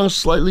 Folk songs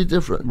slightly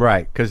different.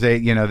 Right, because they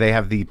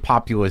have the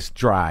populist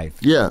drive.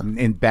 Yeah.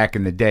 Back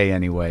in the day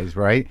anyways,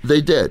 right?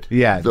 They did.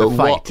 Yeah, the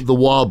fight. The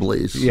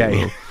Wobblies.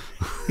 Yeah.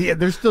 Yeah,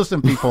 there's still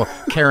some people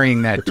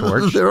carrying that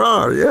torch. There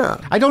are, yeah.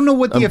 I don't know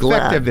what the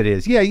effect of it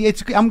is. Yeah,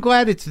 I'm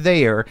glad it's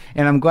there,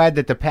 and I'm glad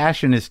that the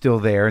passion is still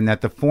there and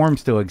that the form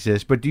still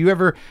exists. But do you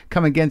ever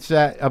come up against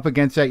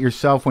that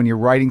yourself when you're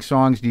writing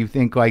songs? Do you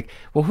think like,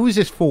 well, who's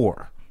this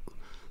for?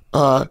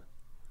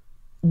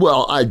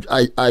 Well,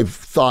 I've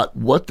thought,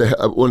 what the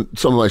hell? When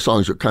some of my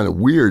songs are kind of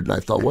weird, and I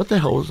thought, what the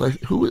hell is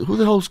who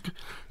the hell's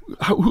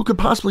who could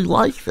possibly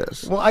like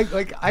this? Well,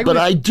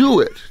 I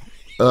do it.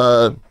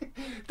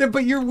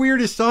 But your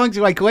weirdest songs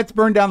are like "Let's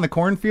Burn Down the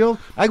Cornfield."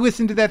 I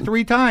listened to that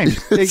 3 times.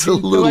 It's a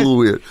little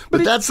weird,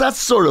 but that's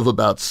sort of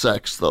about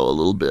sex, though, a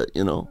little bit,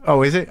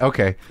 Oh, is it?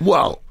 Okay.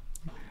 Well,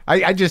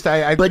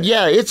 but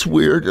yeah, it's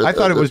weird. I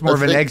thought it was more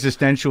of an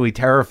existentially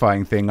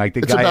terrifying thing, like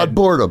the guy. It's about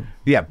boredom.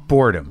 Yeah,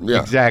 boredom.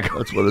 Yeah, exactly.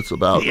 That's what it's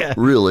about. Yeah.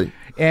 Really.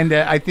 And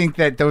I think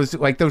that those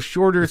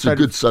shorter. It's a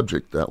good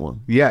subject, that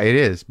one. Yeah, it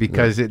is,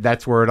 because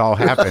that's where it all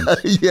happens.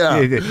 Yeah.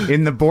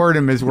 In the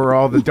boredom is where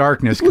all the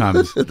darkness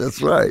comes.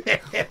 That's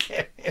right.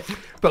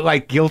 But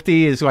like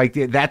 "Guilty" is like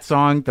that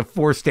song, the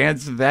 4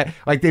 stanzas of that,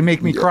 like they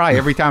make me cry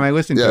every time I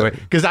listen to it,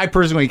 because I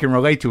personally can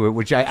relate to it,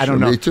 which I don't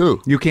know. Me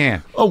too. You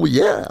can. Oh, well,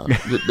 yeah.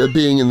 The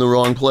being in the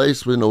wrong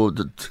place, we know.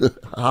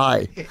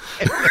 Hi.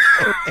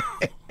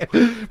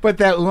 But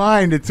that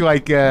line, it's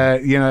like,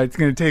 it's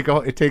going to take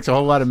it takes a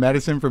whole lot of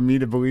medicine for me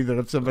to believe that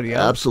I'm somebody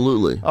else.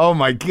 Absolutely. Oh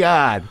my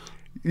God.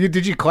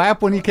 Did you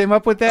clap when you came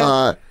up with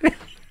that?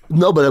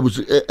 No, but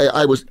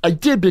I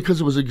did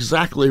because it was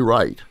exactly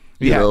right.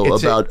 You know,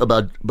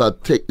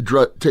 about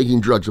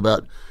taking drugs.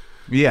 About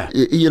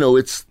you know,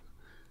 it's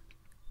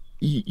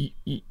you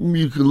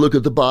can look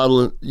at the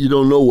bottle and you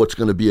don't know what's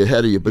going to be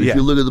ahead of you. But if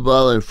you look at the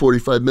bottle in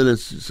 45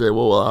 minutes, you say,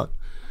 well,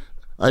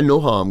 I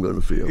know how I'm going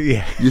to feel.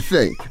 Yeah. You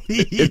think.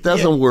 It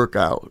doesn't work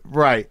out.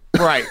 Right.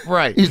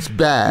 It's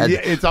bad.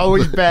 Yeah, it's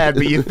always bad,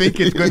 but you think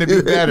it's going to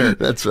be better.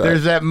 That's right.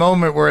 There's that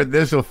moment where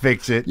this will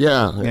fix it.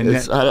 Yeah. And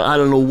I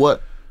don't know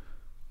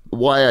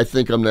why I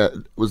think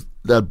was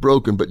that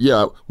broken, but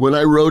yeah, when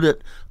I wrote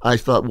it, I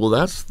thought, well,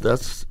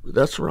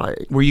 that's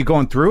right. Were you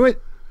going through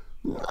it?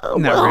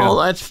 Well,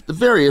 that's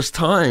various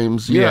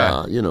times.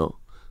 Yeah. You know.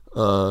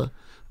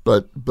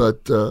 But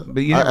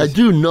I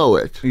do know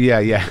it.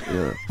 Yeah.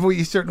 Well,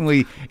 you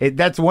certainly.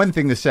 That's one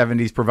thing the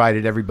 '70s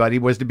provided everybody,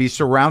 was to be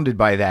surrounded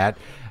by that.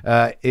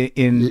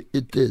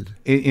 It did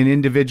in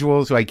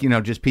individuals, like, you know,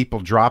 just people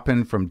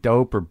dropping from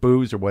dope or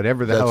booze or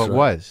whatever the hell it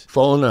was,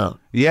 falling out.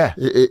 Yeah.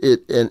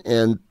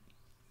 And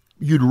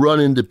you'd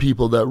run into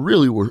people that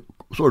really were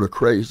sort of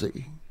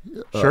crazy.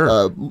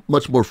 Sure.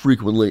 Much more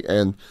frequently,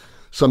 and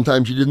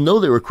sometimes you didn't know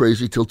they were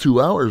crazy till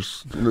 2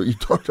 hours. You know, you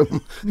talked to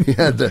them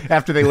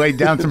after they laid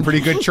down some pretty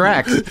good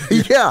tracks.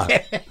 Yeah.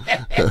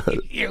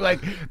 You're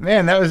like,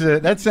 man,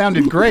 that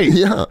sounded great.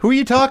 Yeah. Who are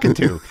you talking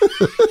to?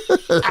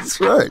 That's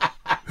right.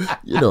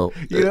 You know,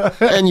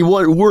 and you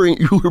weren't worrying.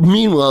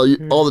 Meanwhile,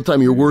 all the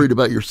time you're worried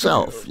about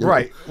yourself. You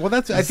right. know? Well,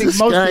 I think this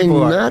most guy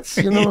people are. Nuts,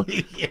 you know.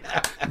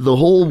 The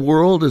whole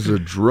world is a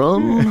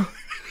drum.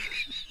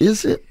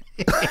 Is it?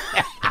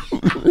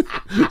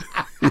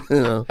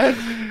 You know.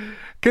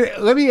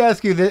 Let me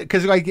ask you this,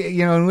 because, like,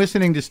 you know, in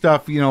listening to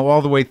stuff, you know,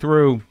 all the way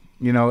through,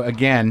 you know,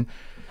 again,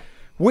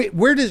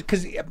 where does,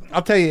 because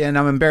I'll tell you, and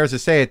I'm embarrassed to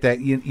say it, that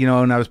you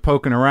know, and I was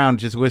poking around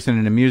just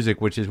listening to music,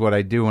 which is what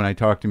I do when I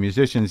talk to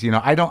musicians. You know,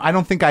 I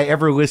don't think I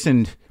ever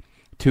listened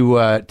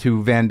to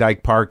Van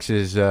Dyke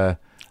Parks'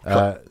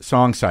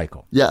 song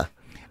cycle. Yeah.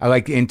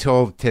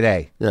 Until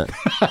today. Yeah.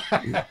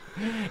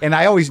 And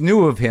I always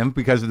knew of him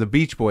because of the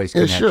Beach Boys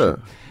connection. Yeah, sure.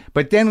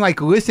 But then, like,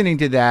 listening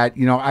to that,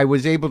 you know, I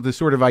was able to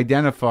sort of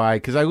identify,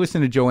 because I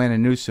listened to Joanna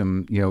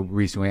Newsom, you know,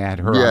 recently. I had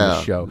her on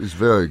the show. It's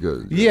very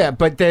good. Yeah,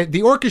 but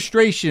the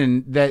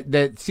orchestration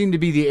that seemed to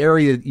be the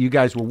area you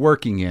guys were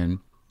working in,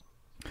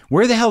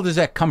 where the hell does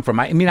that come from?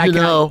 I mean,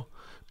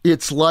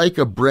 it's like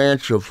a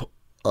branch of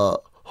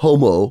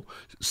Homo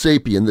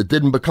sapien that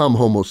didn't become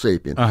Homo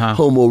sapien.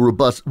 Homo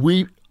robust.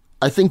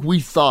 I think we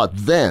thought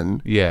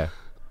then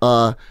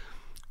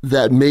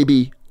that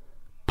maybe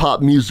pop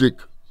music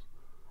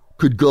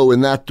could go in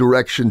that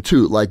direction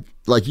too, like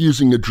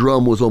using a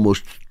drum was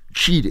almost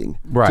cheating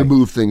to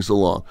move things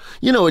along.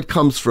 You know, it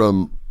comes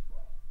from,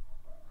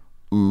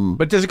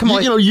 but does it come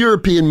you know,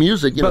 European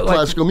music, you know,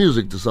 classical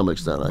music to some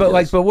extent.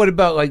 But what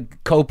about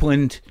like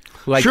Copeland?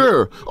 Like,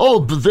 sure.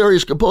 The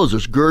various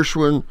composers,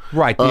 Gershwin.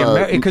 Right,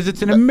 because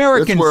it's an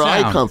American that's where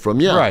sound. I come from.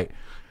 Yeah, right.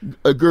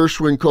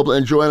 Gershwin, Copeland,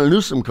 and Joanna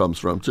Newsom comes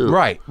from too.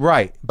 Right.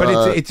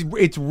 But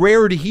it's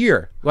rare to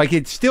hear. Like,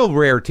 it's still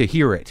rare to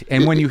hear it,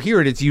 and when you hear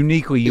it, it's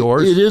uniquely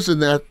yours. It is in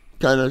that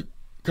kind of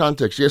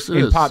context. Yes, it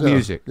is. In pop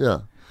music.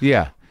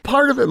 Yeah.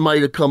 Part of it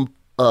might have come,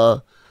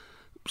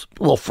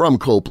 from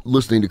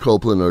listening to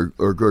Copeland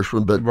or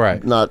Gershwin, but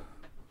not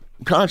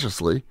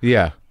consciously.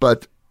 Yeah.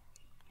 But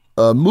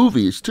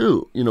movies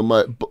too. You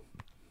know,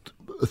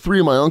 three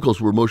of my uncles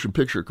were motion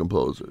picture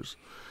composers,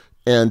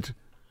 and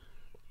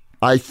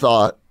I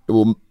thought,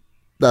 well,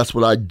 that's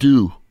what I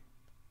do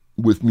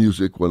with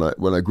music when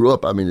I grew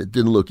up. I mean, it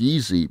didn't look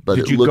easy, but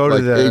Did it you looked go to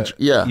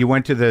like You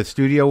went to the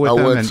studio with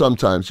them? I went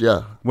sometimes,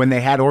 yeah. When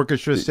they had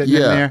orchestras sitting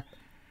in there,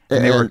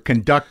 and they were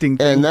conducting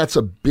things? And that's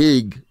a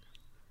big.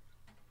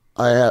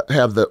 I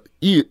have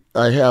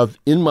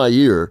in my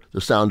ear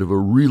the sound of a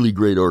really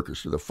great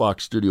orchestra, the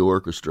Fox Studio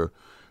Orchestra.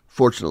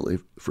 Fortunately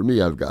for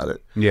me, I've got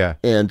it. Yeah,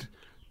 and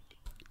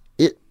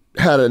it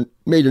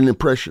made an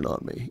impression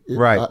on me.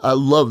 I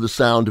love the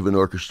sound of an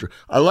orchestra.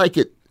 I like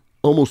it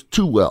almost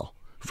too well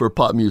for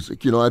pop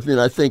music. You know, I mean,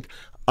 I think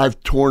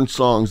I've torn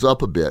songs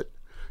up a bit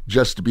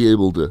just to be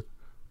able to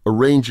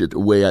arrange it the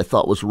way I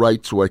thought was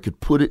right, so I could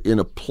put it in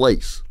a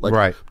place.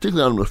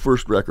 Particularly on the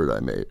first record I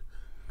made.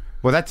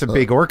 Well, that's a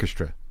big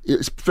orchestra.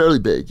 It's fairly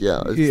big,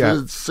 yeah. It's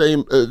the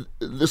same.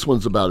 This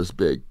one's about as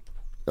big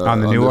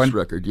on the new one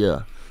record.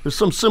 Yeah. There's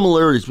some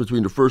similarities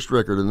between the first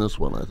record and this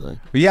one, I think.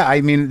 Yeah,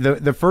 I mean,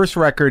 the first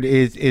record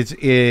is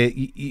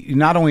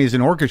not only is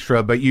an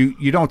orchestra, but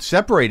you don't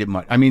separate it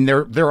much. I mean,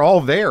 they're all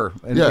there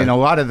in a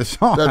lot of the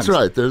songs. That's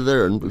right, they're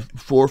there, and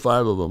 4 or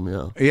 5 of them.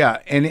 Yeah. Yeah,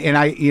 and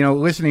I, you know,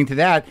 listening to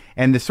that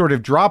and the sort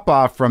of drop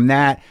off from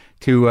that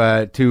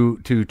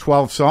to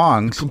 12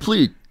 songs,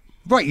 complete.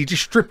 Right, you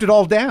just stripped it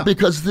all down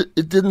because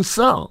it didn't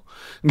sell,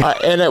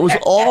 and it was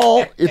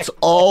all. It's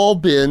all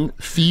been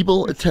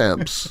feeble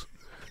attempts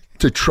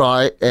to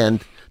try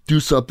and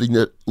do something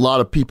that a lot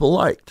of people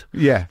liked.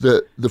 Yeah.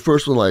 The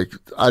first one, like,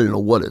 I don't know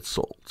what it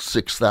sold,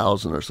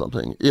 6,000 or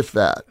something, if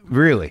that.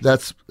 Really?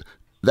 That's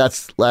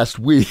That's last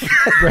week.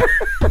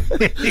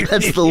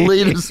 That's the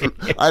latest.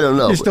 I don't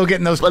know. You're still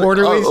getting those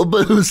quarterlies?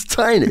 But it was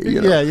tiny.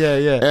 You know?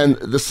 Yeah. And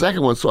the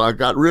second one, so I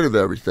got rid of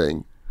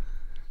everything.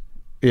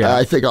 Yeah.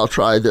 I think I'll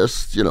try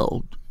this,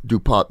 do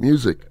pop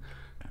music.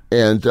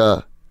 And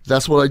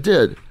that's what I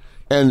did.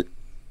 And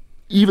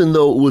even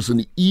though it was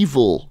an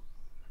evil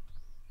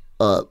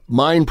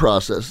mind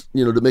process,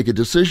 to make a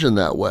decision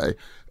that way,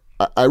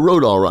 I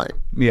wrote all right.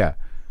 Yeah.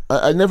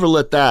 I never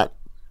let that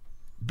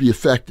be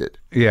affected.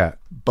 Yeah.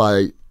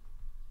 By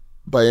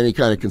any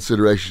kind of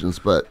considerations,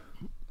 but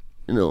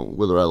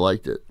whether I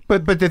liked it.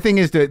 But the thing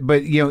is that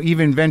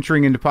even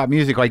venturing into pop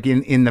music, like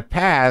in the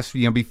past,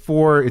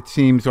 before it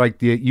seems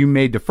like you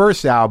made the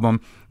first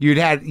album, you'd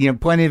had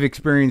plenty of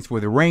experience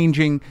with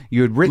arranging.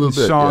 You had written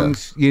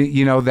songs,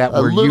 yeah. That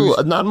were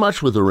used. Not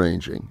much with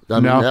arranging. I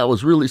mean, that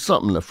was really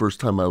something the first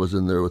time I was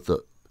in there with the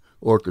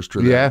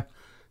orchestra. Yeah,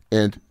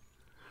 and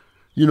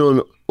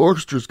an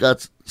orchestra's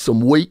got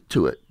some weight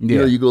to it.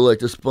 Yeah. You go like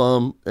this,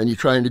 bum, and you're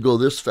trying to go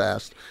this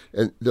fast,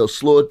 and they'll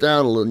slow it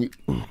down a little.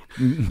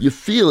 And you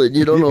feel it, and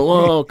you don't know.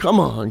 Oh, come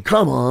on.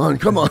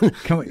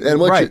 And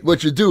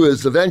what you do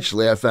is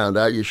eventually, I found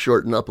out, you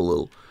shorten up a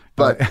little,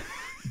 but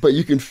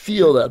you can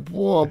feel that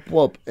whomp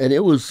whomp. And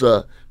it was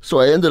so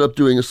I ended up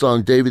doing a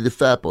song, Davy the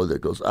Fat Boy, that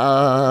goes,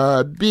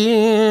 I've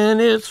been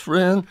his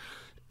friend,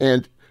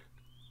 and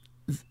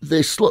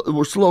they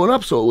were slowing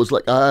up, so it was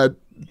like I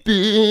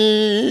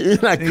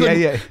couldn't.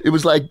 Yeah. It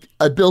was like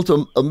I built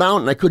a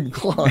mountain I couldn't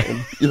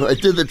climb. I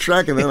did the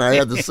track and then I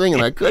had to sing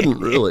and I couldn't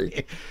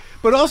really.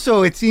 But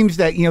also, it seems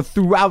that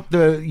throughout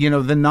the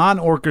the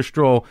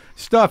non-orchestral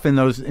stuff in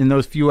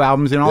those few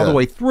albums and all the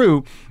way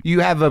through,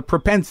 you have a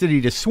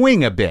propensity to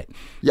swing a bit.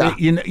 Yeah,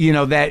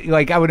 that,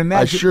 like, I would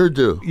imagine. I sure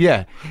do.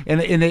 Yeah, and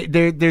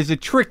there's a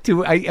trick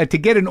to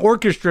get an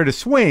orchestra to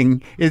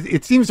swing.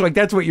 It seems like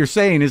that's what you're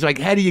saying is like,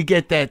 how do you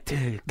get that?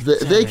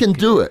 They can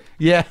do it.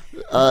 Yeah.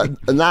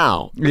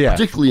 Now,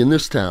 particularly in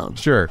this town.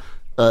 Sure.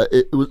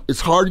 It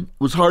was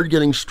hard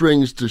getting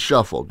strings to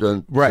shuffle.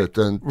 Right.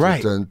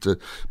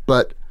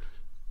 But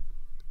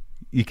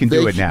you can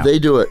do it now. They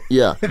do it,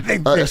 yeah.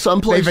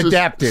 Some places, they've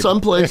adapted. Some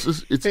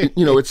places, it's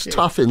it's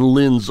tough in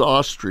Linz,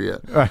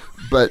 Austria,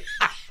 but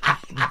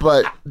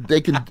they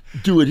can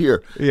do it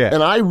here. Yeah.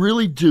 And I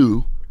really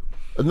do.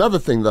 Another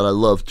thing that I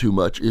love too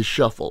much is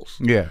shuffles.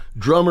 Yeah.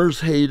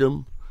 Drummers hate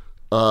them.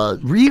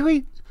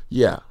 Really?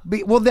 Yeah.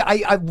 Well,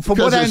 from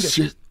what I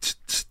understand,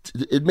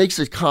 it makes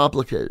it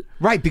complicated.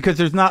 Right, because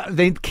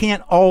they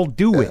can't all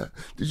do it.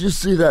 Did you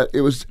see that?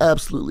 It was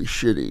absolutely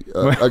shitty.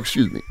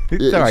 Excuse me.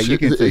 It's all right, you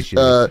can say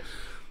shitty.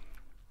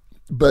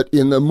 But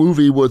in the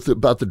movie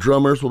about the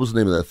drummers, what was the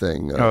name of that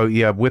thing?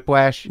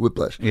 Whiplash?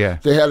 Whiplash. Yeah.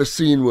 They had a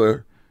scene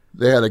where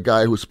they had a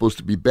guy who was supposed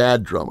to be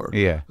bad drummer.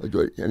 Yeah.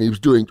 And he was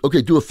doing,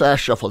 do a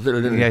fast shuffle.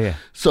 Yeah.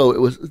 So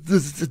it was,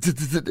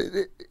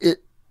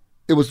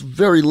 it was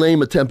very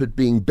lame attempt at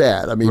being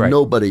bad. I mean,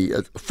 nobody,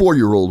 a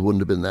 4-year-old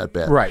wouldn't have been that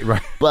bad. Right.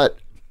 But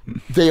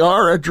they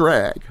are a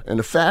drag.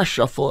 And a fast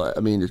shuffle, I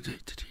mean,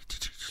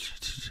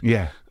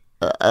 yeah.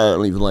 I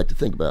don't even like to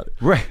think about it.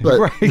 Right.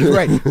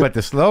 But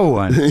the slow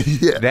one,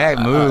 that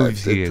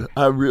moves you.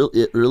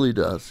 It really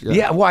does. Yeah.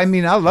 Yeah. Well, I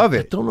mean, I love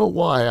it. I don't know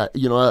why. I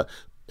spent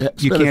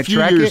can't a few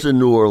track years it? in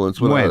New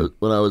Orleans when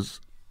When? I was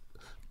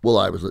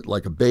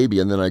like a baby,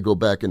 and then I go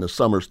back in the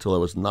summers till I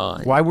was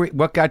 9.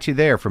 What got you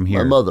there from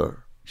here? My mother.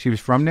 She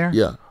was from there?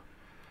 Yeah.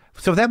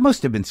 So that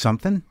must have been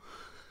something.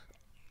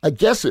 I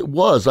guess it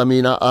was. I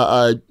mean,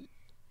 I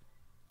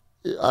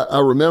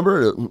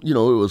remember it. It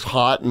was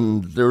hot,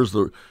 and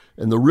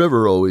the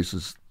river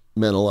always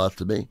meant a lot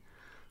to me.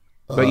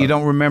 But you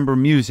don't remember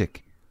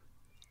music.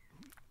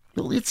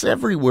 Well, it's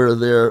everywhere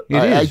there.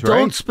 I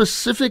don't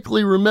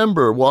specifically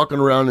remember walking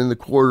around in the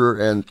quarter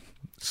and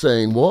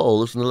saying, "Whoa,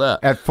 listen to that."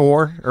 At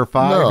 4 or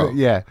 5? No.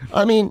 Yeah.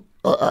 I mean,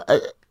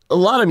 a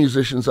lot of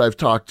musicians I've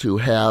talked to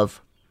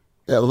have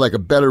like a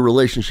better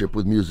relationship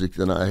with music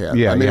than I have.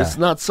 Yeah, I mean, it's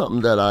not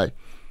something that I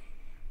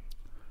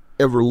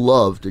ever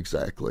loved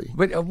exactly.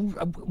 But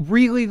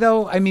really,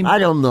 though, I mean, I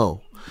don't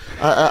know.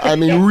 I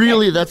mean,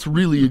 really, that's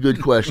really a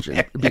good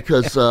question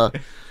because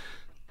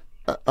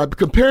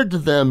compared to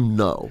them,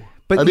 no.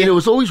 But I mean, it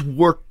was always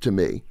work to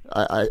me.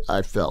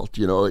 I felt,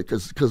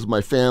 because of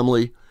my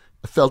family,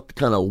 I felt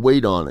kind of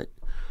weight on it.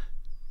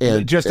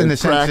 And just in the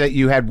sense that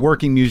you had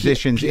working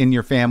musicians in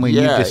your family,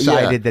 and you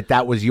decided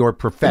that was your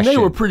profession. And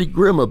they were pretty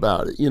grim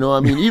about it. I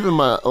mean, even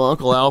my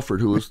Uncle Alfred,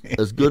 who was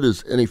as good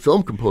as any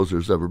film composer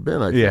has ever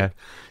been, I think.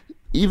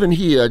 Even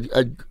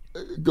I'd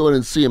go in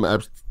and see him. I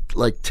was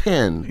like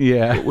 10.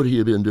 Yeah. What would he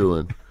have been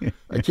doing?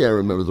 I can't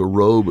remember, The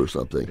Robe or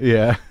something.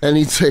 Yeah. And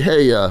he'd say,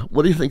 "Hey,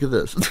 what do you think of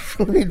this?"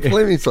 He'd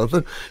play me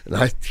something, and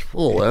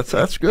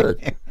that's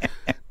good.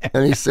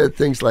 And he said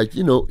things like,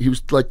 he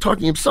was like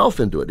talking himself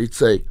into it. He'd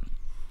say,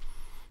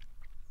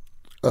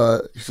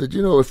 he said,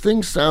 if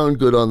things sound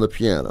good on the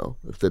piano,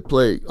 if they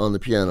play on the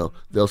piano,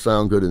 they'll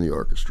sound good in the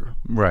orchestra.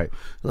 Right.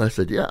 And I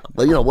said, yeah.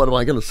 Well, what am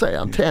I going to say?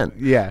 I'm 10.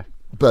 Yeah.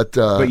 But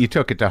you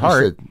took it to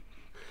heart. He said,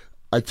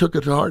 I took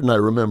it to heart and I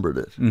remembered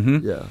it.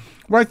 Mm-hmm. Yeah.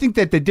 Well, I think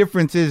that the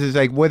difference is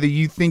like whether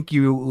you think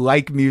you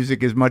like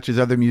music as much as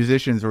other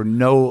musicians or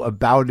know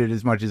about it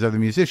as much as other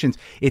musicians.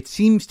 It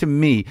seems to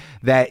me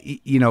that,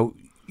 you know,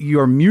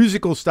 your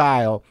musical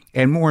style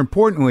and more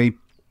importantly,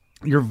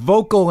 your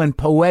vocal and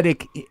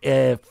poetic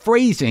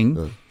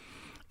phrasing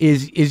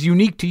is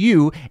unique to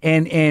you,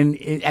 and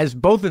as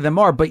both of them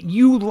are. But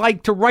you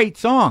like to write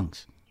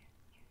songs.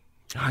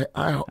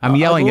 I'm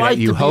yelling at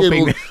you,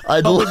 hoping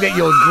that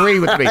you'll agree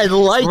with me.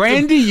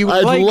 Randy,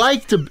 I'd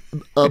like to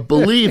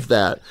believe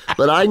that,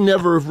 but I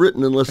never have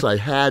written unless I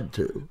had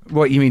to.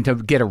 What, you mean to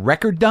get a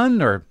record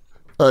done, or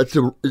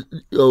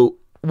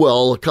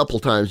well, a couple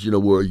times, you know,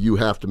 where you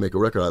have to make a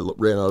record. I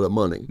ran out of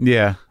money.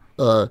 Yeah.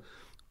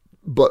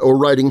 Or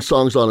writing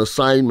songs on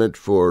assignment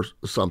for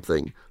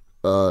something,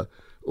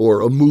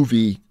 or a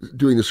movie,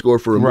 doing the score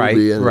for a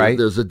movie, and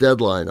there's a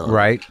deadline on it.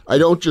 Right. I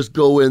don't just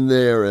go in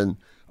there and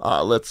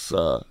let's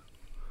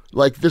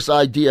like this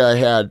idea I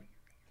had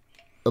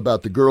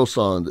about the girl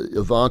song,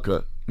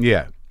 Ivanka.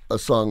 Yeah. A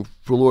song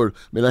for Lord. I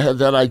mean, I had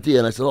that idea,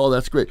 and I said, "Oh,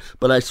 that's great,"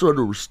 but I sort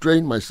of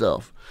restrained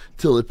myself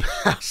till it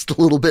passed a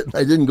little bit, and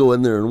I didn't go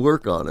in there and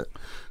work on it.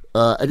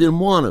 I didn't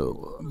want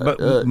to.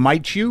 But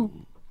might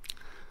you?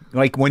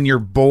 Like when you're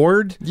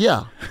bored?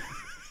 Yeah.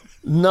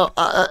 No,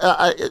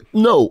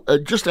 no.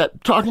 Just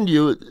that talking to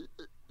you,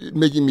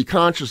 making me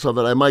conscious of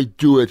it. I might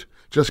do it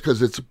just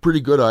because it's a pretty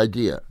good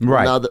idea.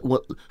 Right. Now that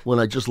when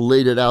I just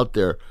laid it out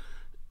there,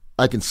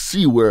 I can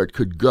see where it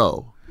could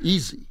go.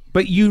 Easy.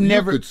 But you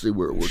never could see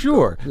where it would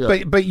sure. go.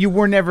 Yeah. But you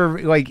were never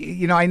like,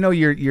 you know, I know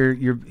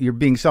you're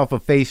being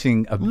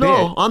self-effacing a bit.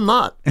 No, I'm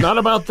not. Not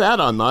about that.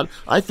 I'm not.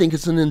 I think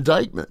it's an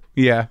indictment.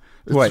 Yeah.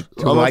 What?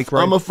 I'm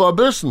a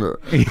Farbissner.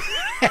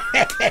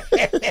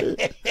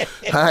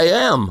 I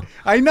am.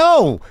 I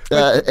know.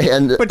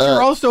 But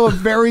you're also a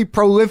very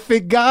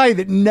prolific guy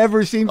that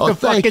never seems to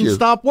fucking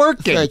stop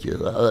working. Thank you.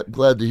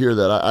 Glad to hear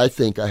that. I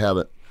think I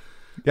haven't.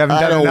 You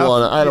haven't done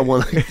enough? I don't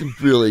want to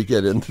really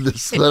get into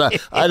this,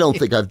 but I don't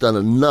think I've done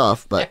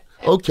enough. But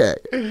okay,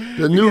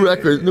 the new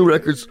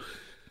records.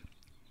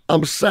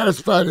 I'm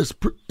satisfied.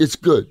 It's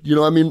good. You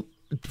know, I mean,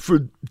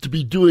 to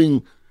be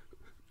doing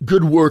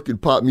good work in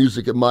pop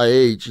music at my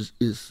age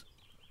is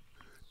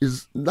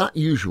not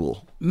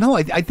usual. No,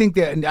 I think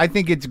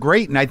it's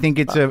great, and I think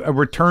it's a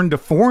return to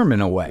form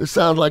in a way. It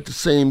sounds like the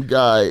same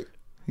guy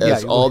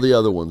as all the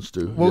other ones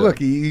do. Well, look,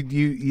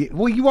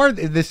 you are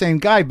the same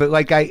guy, but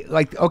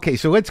okay,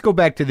 so let's go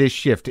back to this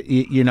shift.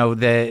 You know,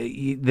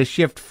 the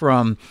shift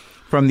from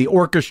the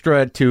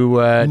orchestra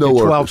to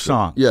 12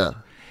 songs. Yeah.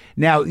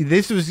 Now,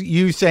 this was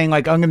you saying,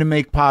 like, I'm going to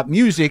make pop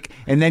music,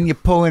 and then you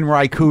pull in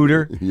Ry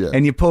Cooder,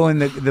 and you pull in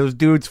those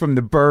dudes from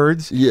the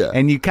Byrds,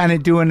 and you kind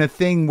of doing a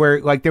thing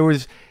where, like, there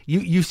was,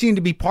 you seem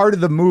to be part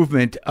of the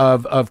movement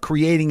of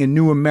creating a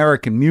new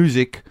American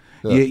music,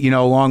 you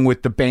know, along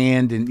with the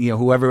band and, you know,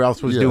 whoever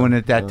else was doing it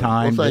at that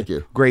time. Well, thank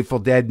you. Grateful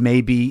Dead,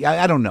 maybe.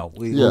 I don't know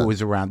who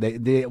was around. They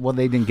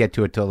didn't get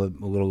to it till a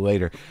little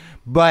later.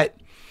 But,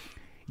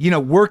 you know,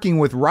 working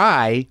with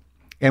Ry,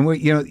 and,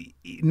 you know,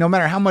 no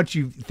matter how much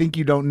you think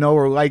you don't know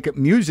or like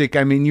music,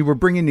 I mean, you were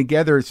bringing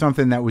together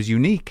something that was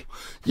unique.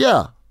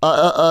 Yeah,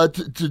 to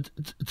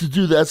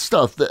do that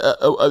stuff.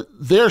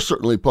 They're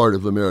certainly part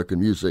of American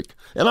music,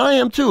 and I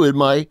am too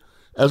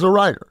as a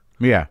writer.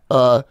 Yeah.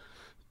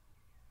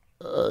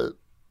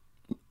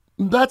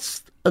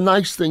 That's a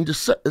nice thing to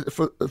say.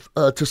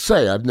 To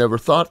say, I've never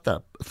thought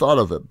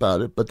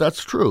about it, but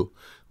that's true.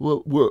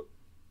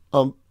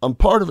 I'm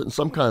part of it in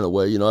some kind of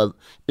way. You know, I've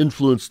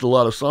influenced a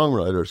lot of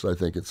songwriters, I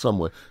think, in some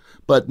way,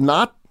 but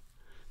not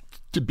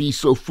to be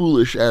so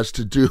foolish as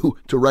to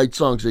write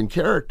songs in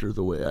character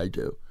the way I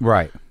do.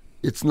 Right.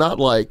 It's not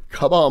like,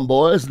 come on,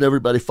 boys, and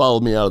everybody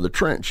followed me out of the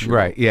trench.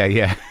 Right. Know?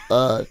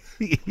 Yeah.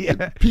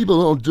 Yeah.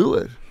 People don't do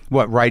it.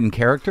 What, write in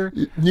character?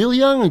 Neil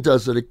Young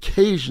does it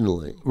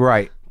occasionally.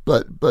 Right.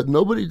 But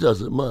nobody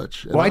does it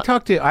much. And well,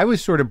 I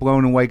was sort of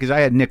blown away because I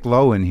had Nick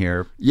Lowe in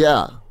here.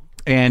 Yeah.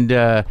 And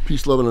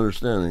Peace, Love, and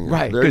Understanding.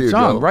 Right, there good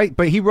song, go. right?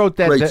 But he wrote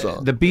that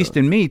the Beast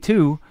in Me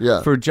too,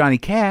 for Johnny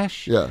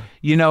Cash. Yeah,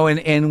 you know,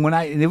 and when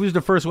it was the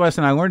first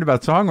lesson I learned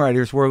about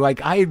songwriters, where like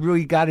I had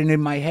really gotten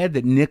in my head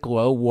that Nick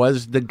Lowe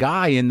was the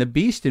guy in the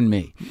Beast in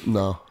Me.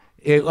 No.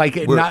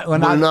 We're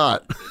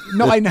not.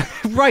 No, I know.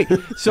 Right.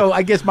 So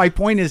I guess my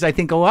point is, I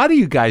think a lot of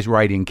you guys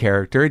write in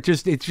character.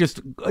 It's just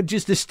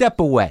a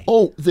step away.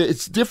 Oh,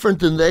 it's different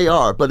than they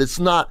are, but it's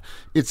not.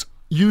 It's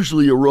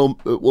usually well,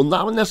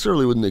 not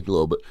necessarily with Nick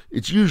Lowe, but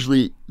it's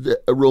usually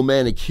a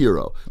romantic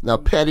hero. Now,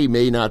 Petty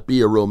may not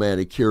be a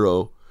romantic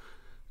hero.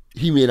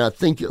 He may not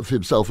think of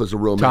himself as a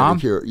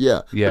romantic hero.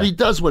 Yeah. But he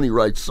does when he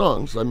writes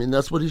songs. I mean,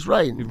 that's what he's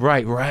writing.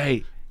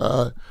 Right.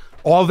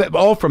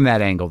 All from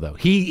that angle, though.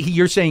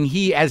 You're saying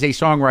he, as a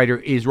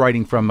songwriter, is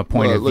writing from a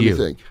point of view. Let me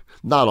think.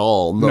 Not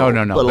all, no.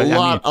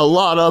 But a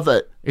lot of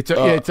it.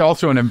 It's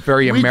also in a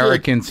very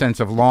American sense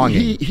of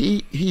longing.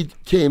 He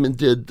came and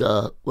did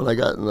when I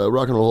got in the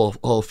Rock and Roll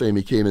Hall of Fame.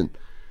 He came in.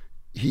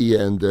 He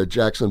and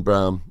Jackson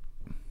Browne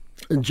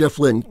and Jeff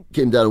Lynne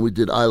came down and we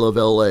did "I Love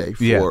L.A."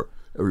 for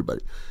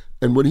everybody.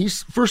 And when he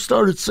first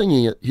started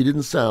singing it, he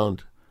didn't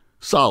sound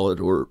solid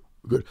or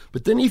good.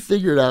 But then he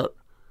figured out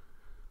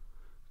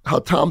how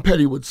Tom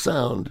Petty would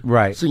sound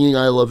singing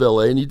 "I Love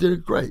L.A." and he did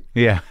it great.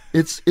 Yeah,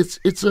 it's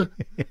it's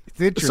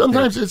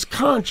sometimes it's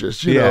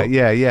conscious. You know?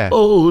 Yeah.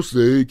 Oh,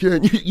 say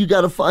can you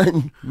got to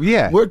find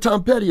where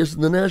Tom Petty is in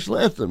the national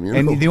anthem. You know?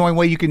 And the only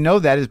way you can know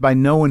that is by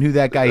knowing who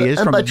that guy is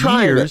and from by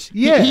trying years. It.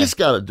 Yeah, he's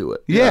got to do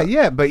it.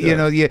 Yeah. But you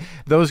know,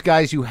 those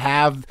guys who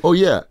have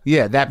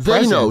that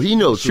they know he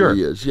knows sure. who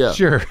he is. Yeah,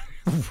 sure,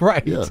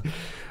 right. Yeah.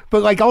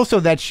 But like also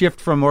that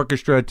shift from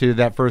orchestra to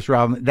that first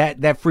album,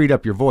 that freed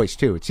up your voice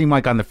too. It seemed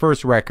like on the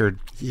first record.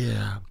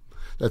 Yeah,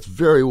 that's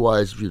very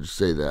wise of you to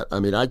say that. I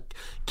mean, I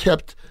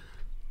kept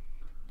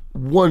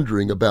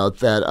wondering about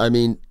that. I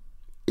mean,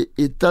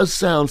 it does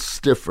sound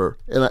stiffer.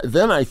 And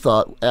then I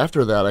thought,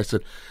 after that, I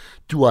said,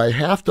 do I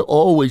have to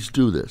always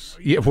do this?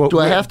 Yeah, well, do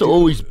I have to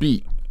always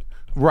beat?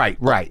 Right.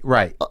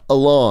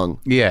 Along.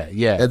 Yeah.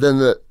 And then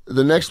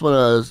the next one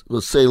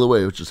was Sail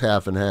Away, which is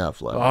half and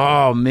half. Like,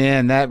 oh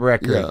man, that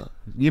record. Yeah.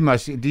 You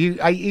must. You're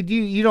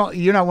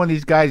not one of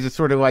these guys that's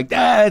sort of like,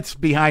 it's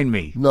behind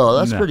me. No,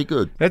 that's pretty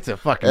good. That's a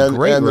fucking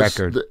great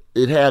record.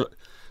 It had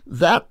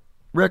that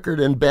record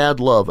and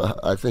Bad Love,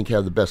 I think,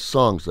 have the best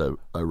songs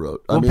I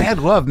wrote. Well, Bad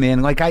Love,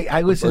 man. Like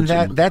I listened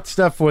to that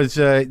stuff was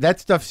that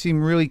stuff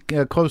seemed really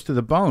close to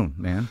the bone,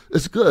 man.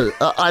 It's good.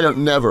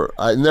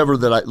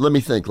 Let me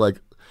think.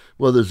 Like,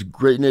 well, there's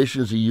Great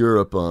Nations of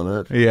Europe on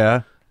it.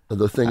 Yeah.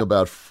 The thing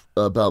about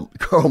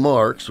Karl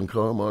Marx, when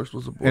Karl Marx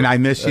was a boy. And I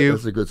Miss You.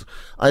 That's a good.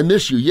 I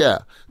Miss You. Yeah,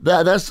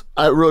 that's.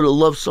 I wrote a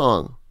love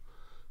song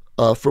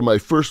for my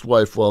first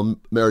wife while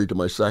married to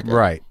my second.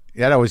 Right.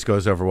 That always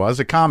goes over well. As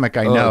a comic,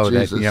 I know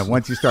that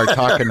once you start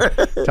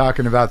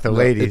talking about the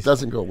ladies, it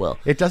doesn't go well.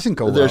 It doesn't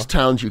go well. There's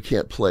towns you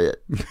can't play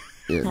it.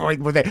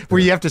 Where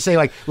you have to say,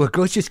 like, look,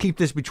 let's just keep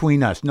this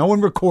between us. No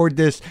one record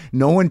this.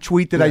 No one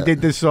tweet that I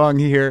did this song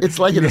here. It's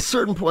like at a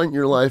certain point in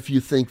your life, you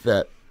think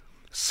that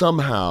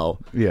somehow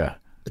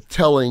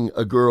telling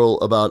a girl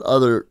about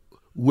other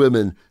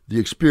women the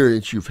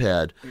experience you've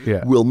had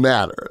will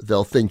matter.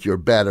 They'll think you're a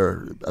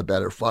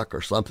better fuck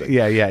or something.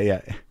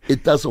 Yeah.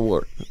 It doesn't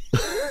work.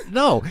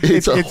 No,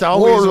 it's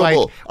always like,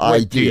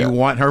 idea. Do you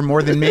want her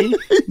more than me?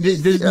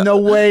 There's no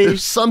way.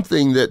 There's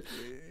something that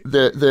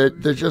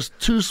they're just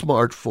too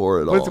smart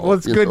for it all. Well,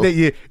 it's good that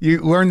you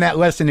learned that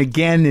lesson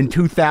again in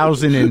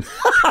 2000 and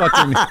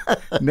fucking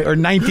or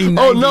 1999.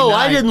 Oh no,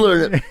 I didn't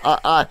learn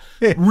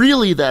it.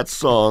 Really, that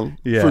song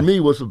for me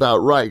was about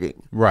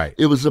writing. Right.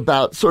 It was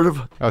about sort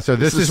of. Oh, so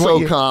this is so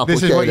what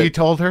complicated. This is what you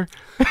told her.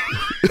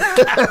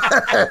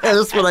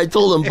 That's what I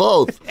told them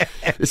both.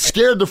 It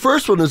scared the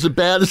first one as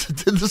bad as it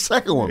did the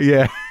second one.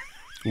 Yeah.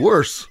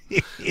 Worse.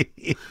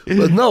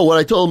 But no, what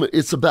I told them,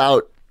 it's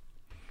about.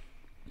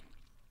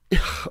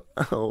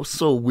 Oh,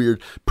 so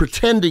weird.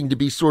 Pretending to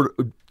be sort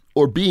of,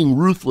 or being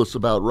ruthless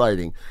about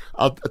writing.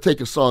 I'll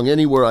take a song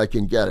anywhere I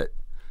can get it.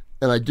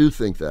 And I do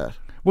think that.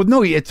 Well,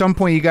 no, at some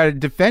point you got to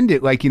defend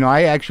it. Like,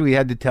 I actually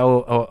had to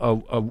tell,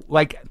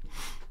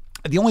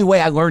 the only way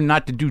I learned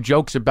not to do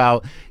jokes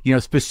about,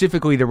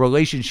 specifically the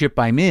relationship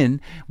I'm in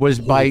was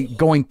by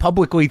going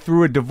publicly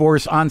through a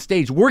divorce on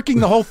stage, working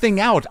the whole thing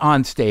out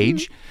on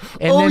stage.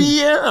 And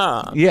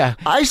Yeah.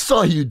 I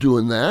saw you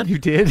doing that. You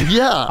did?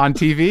 Yeah. On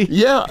TV?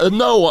 Yeah.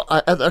 No,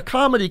 at a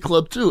comedy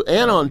club too,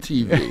 and on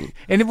TV.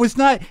 And it was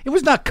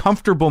not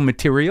comfortable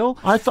material.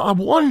 I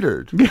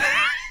wondered.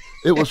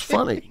 It was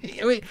funny.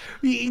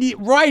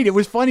 Right. It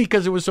was funny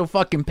because it was so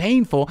fucking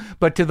painful.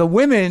 But to the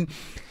women,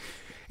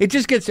 it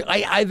just gets.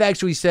 I've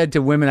actually said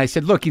to women, I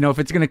said, look, if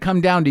it's going to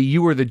come down to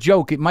you or the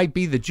joke, it might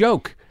be the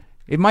joke.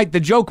 The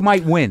joke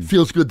might win.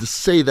 Feels good to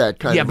say that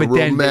kind of a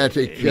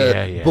romantic,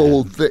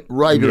 bold,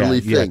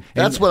 writerly thing.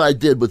 That's what I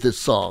did with this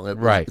song.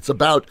 It's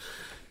about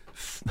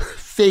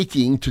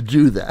faking to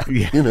do that.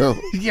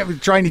 Yeah,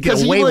 trying to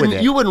get away with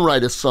it. You wouldn't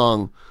write a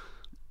song.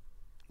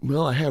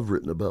 Well, I have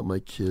written about my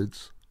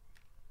kids.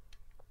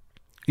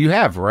 You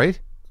have, right?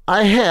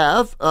 I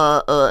have,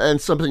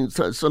 and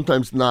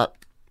sometimes not.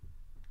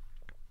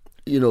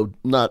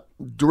 Not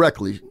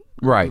directly.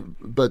 Right.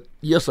 But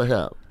yes, I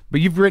have.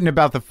 But you've written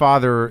about the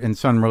father and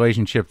son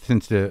relationship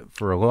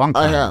for a long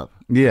time. I have.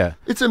 Yeah.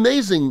 It's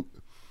amazing.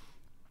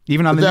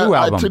 Even on the new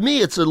album. To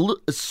me, it's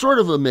sort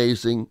of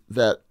amazing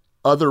that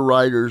other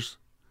writers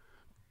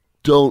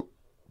don't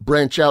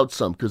branch out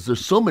some, because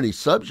there's so many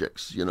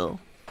subjects, Well,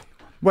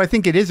 I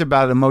think it is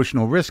about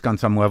emotional risk on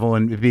some level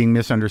and being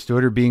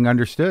misunderstood or being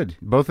understood.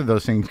 Both of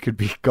those things could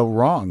go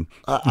wrong.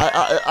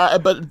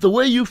 But the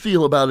way you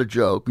feel about a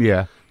joke,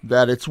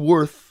 that it's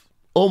worth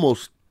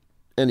almost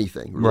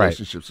anything,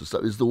 relationships and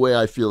stuff, is the way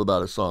I feel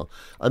about a song.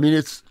 I mean,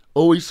 it's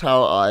always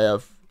how I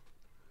have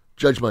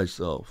judged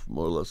myself,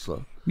 more or less.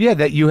 Yeah,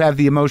 that you have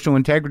the emotional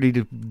integrity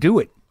to do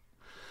it.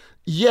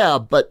 Yeah,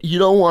 but you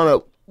don't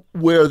want to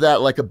wear that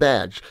like a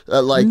badge.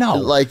 No,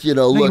 look, you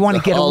want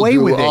to get away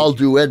with it. I'll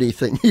do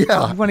anything.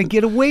 Yeah. You want to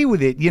get away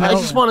with it, I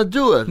just want to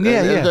do it.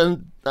 Yeah, and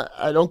then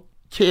I don't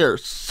care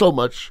so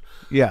much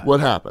Yeah. What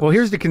happened? Well,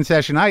 here's the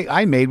concession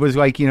I made was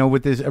like,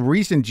 with this a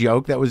recent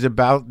joke that was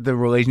about the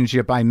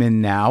relationship I'm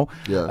in now,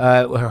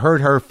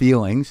 hurt her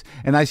feelings.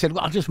 And I said,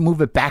 well, I'll just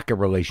move it back a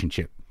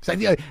relationship. So,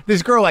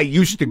 this girl I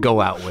used to go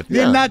out with,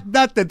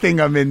 not the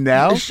thing I'm in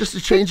now. It's just a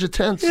change of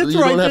tense. It's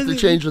you right. don't have to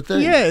change the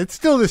thing. Yeah, it's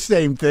still the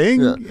same thing.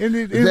 Yeah. And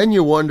then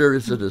you wonder,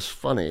 is it as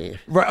funny?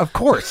 Right, of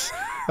course.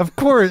 Of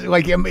course,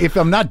 like if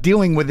I'm not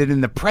dealing with it in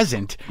the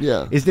present,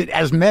 is it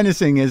as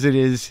menacing as it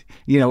is,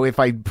 if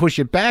I push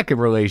it back a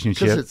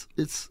relationship? Because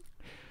it's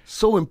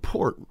so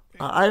important.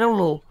 I don't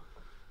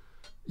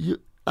know.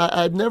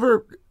 I've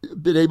never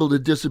been able to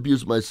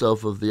disabuse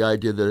myself of the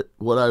idea that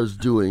what I was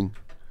doing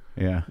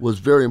was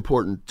very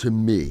important to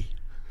me,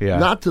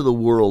 not to the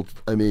world.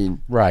 I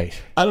mean, right.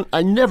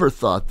 I never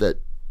thought that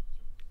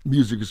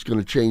music is going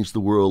to change the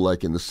world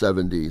like in the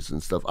 70s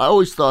and stuff. I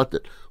always thought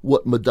that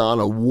what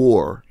Madonna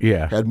wore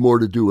had more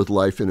to do with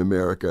life in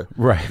America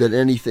than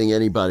anything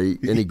any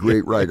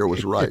great writer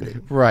was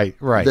writing. Right.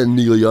 Than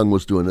Neil Young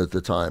was doing at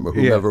the time, or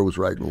whoever was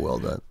writing well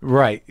then.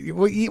 Right.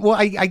 Well,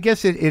 I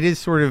guess it is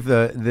sort of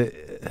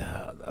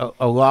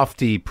a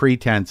lofty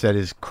pretense that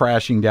is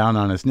crashing down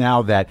on us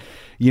now that,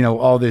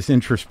 all this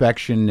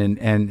introspection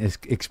and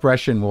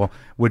expression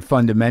would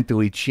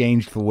fundamentally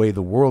change the way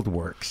the world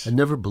works. I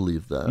never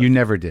believed that. You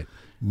never did?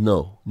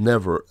 No,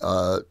 never.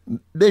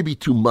 Maybe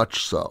too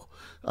much so.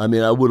 I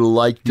mean, I would have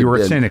liked to, you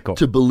were cynical.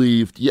 To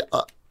believe. Yeah,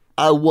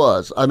 I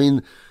was. I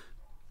mean,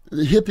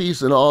 the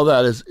hippies and all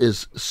that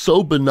is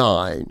so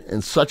benign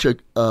and such a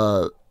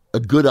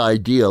good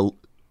idea.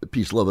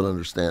 Peace, love, and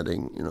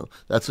understanding.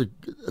 That's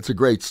a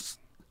great,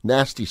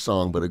 nasty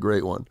song, but a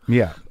great one.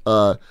 Yeah.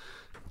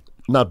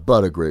 Not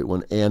but a great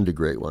one, and a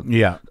great one.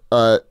 Yeah.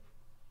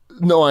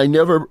 No, I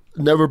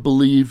never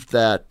believed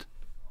that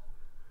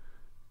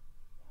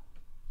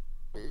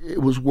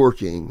it was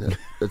working,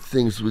 that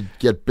things would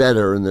get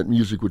better and that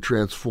music would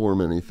transform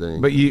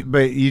anything. But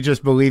you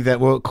just believe that,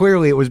 well,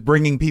 clearly it was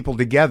bringing people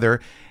together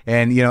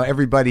and,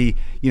 everybody,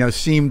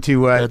 seemed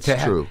to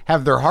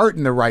have their heart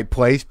in the right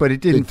place, but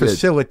it didn't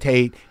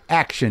facilitate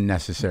action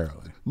necessarily.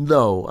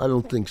 No, I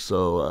don't think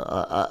so.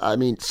 I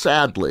mean,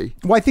 sadly.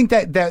 Well, I think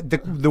that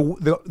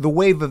the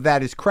wave of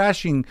that is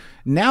crashing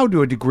now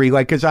to a degree.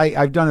 Like, because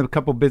I've done a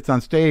couple bits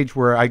on stage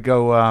where I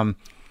go,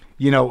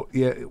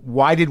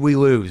 why did we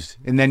lose?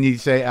 And then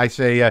I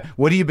say,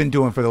 what have you been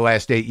doing for the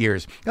last 8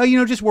 years?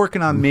 Oh, just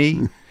working on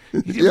me.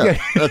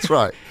 Yeah, that's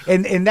right.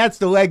 and that's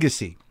the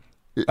legacy.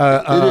 It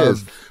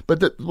is.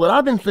 But what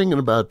I've been thinking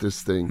about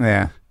this thing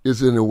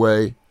is, in a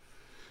way,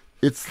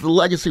 it's the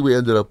legacy we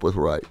ended up with,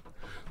 right?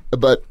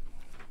 But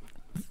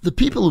the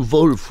people who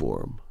voted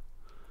for him,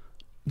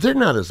 they're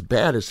not as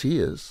bad as he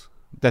is.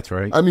 That's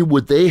right. I mean,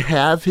 would they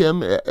have him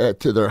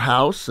to their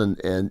house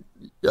and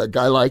a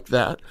guy like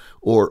that,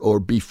 or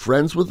be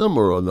friends with him,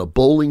 or on a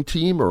bowling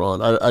team, or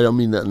on, I don't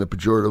mean that in a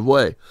pejorative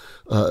way,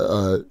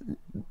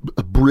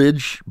 a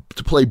bridge,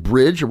 to play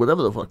bridge or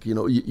whatever the fuck,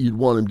 you'd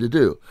want him to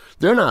do.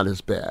 They're not as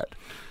bad.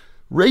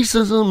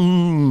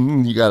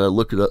 Racism, you got to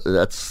look at it.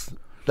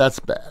 That's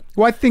bad.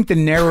 Well, I think the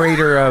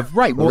narrator of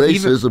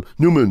racism.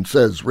 Newman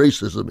says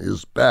racism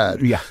is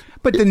bad. Yeah,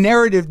 but the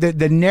narrative,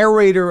 the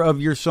narrator of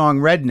your song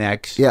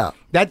 "Rednecks,"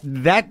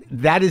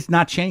 that is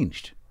not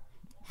changed.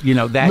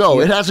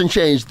 It hasn't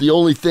changed. The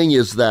only thing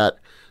is that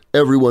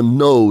everyone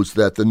knows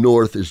that the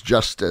North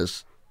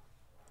is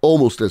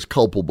almost as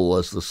culpable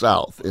as the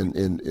South in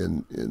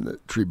the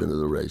treatment of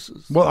the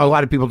races. Well, a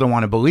lot of people don't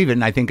want to believe it,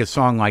 and I think a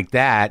song like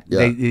that,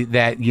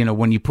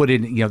 when you put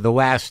in, the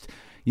last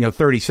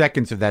 30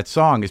 seconds of that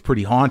song is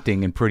pretty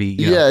haunting and pretty,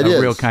 it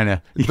is. Real kind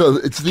of.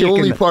 It's the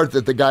only part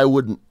that the guy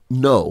wouldn't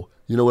know.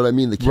 You know what I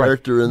mean? The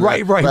character in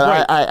that. Right.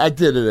 But I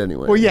did it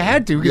anyway. Well, you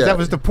had to, because that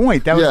was the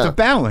point. That was the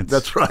balance.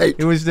 That's right.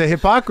 It was the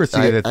hypocrisy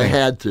of the thing. I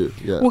had to.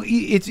 Yeah. Well,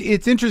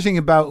 it's interesting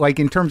about, like,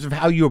 in terms of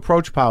how you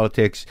approach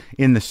politics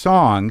in the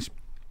songs.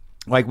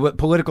 Like what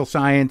political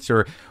science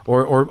or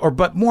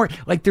but more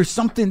like there's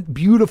something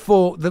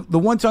beautiful. The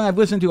one song I've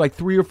listened to like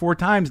 3 or 4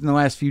 times in the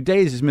last few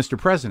days is Mr.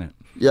 President.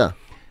 Yeah.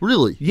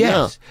 Really?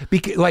 Yes. Yeah.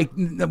 Because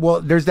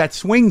there's that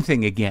swing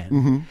thing again.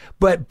 Mm-hmm.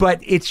 But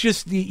it's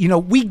just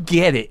we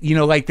get it.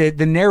 Like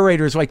the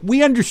narrator's like,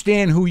 we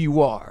understand who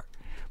you are,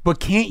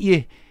 but can't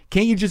you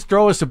just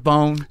throw us a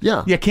bone?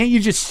 Yeah. Yeah. Can't you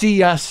just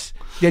see us?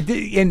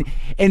 And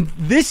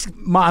this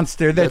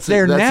monster that's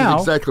there now.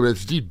 Exactly.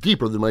 It's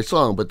deeper than my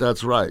song, but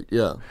that's right.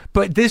 Yeah.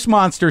 But this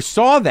monster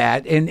saw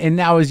that and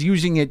now is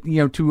using it,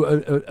 to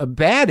a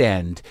bad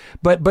end.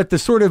 But the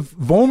sort of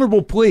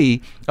vulnerable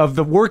plea of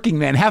the working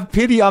man, have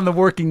pity on the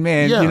working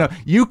man. Yeah.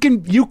 You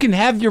can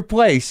have your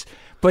place,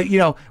 but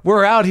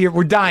we're out here,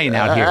 we're dying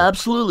out here.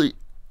 Absolutely.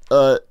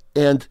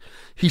 And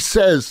he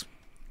says,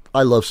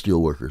 "I love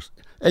steelworkers."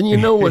 And you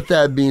know what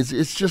that means?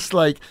 It's just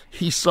like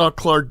he saw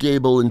Clark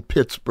Gable in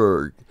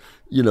Pittsburgh,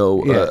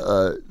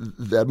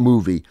 that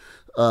movie.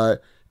 I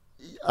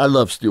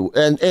love Steel.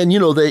 And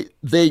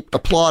they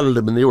applauded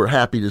him and they were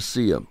happy to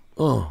see him.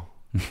 Oh.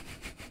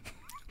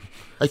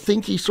 I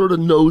think he sort of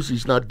knows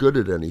he's not good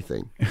at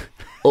anything.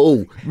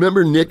 Oh,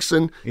 remember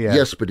Nixon? Yeah.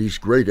 Yes, but he's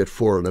great at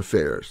foreign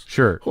affairs.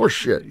 Sure. Horse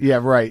shit. Yeah,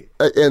 right.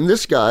 And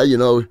this guy,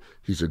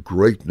 he's a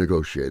great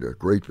negotiator,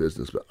 great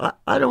businessman.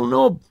 I don't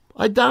know.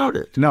 I doubt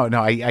it. No,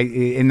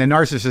 and the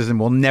narcissism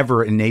will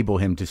never enable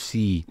him to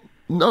see.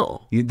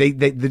 No.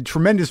 The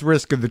tremendous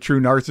risk of the true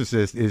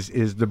narcissist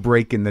is the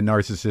break in the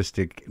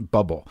narcissistic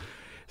bubble.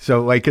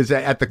 So, like, because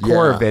at the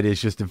core of it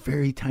is just a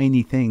very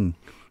tiny thing,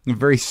 a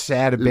very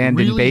sad,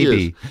 abandoned really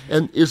baby. Is.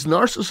 And is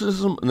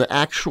narcissism an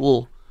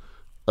actual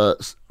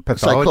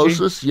Pathology?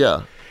 psychosis?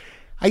 Yeah.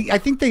 I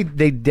think they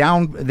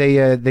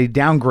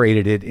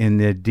downgraded it in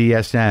the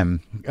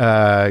DSM,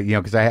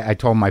 because I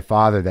told my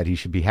father that he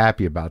should be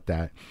happy about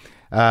that.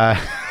 But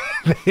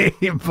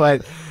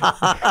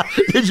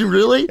did you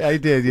really? I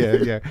did,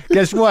 yeah.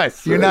 Guess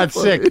what? You're not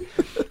funny. sick.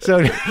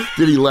 So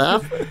did he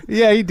laugh?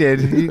 Yeah, he did.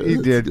 He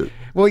did. Good.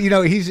 Well,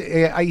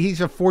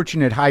 he's a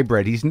fortunate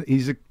hybrid.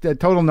 He's a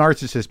total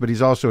narcissist, but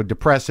he's also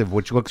depressive,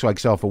 which looks like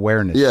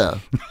self-awareness. Yeah.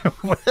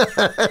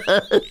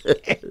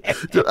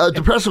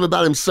 Depressive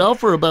about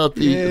himself or about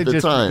the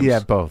times? Yeah,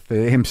 both.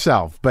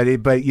 Himself, but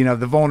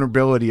the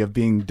vulnerability of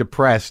being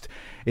depressed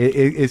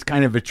is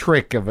kind of a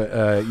trick of if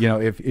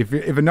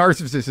a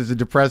narcissist is a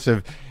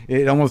depressive,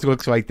 it almost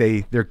looks like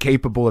they're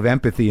capable of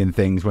empathy and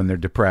things when they're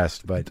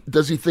depressed. But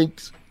does he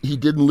think he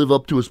didn't live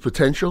up to his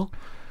potential?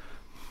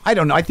 I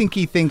don't know. I think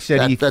he thinks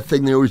that that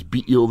thing they always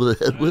beat you over the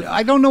head with.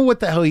 I don't know what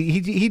the hell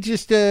he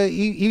just not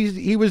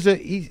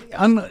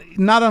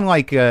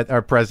unlike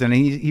our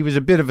president. He was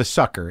a bit of a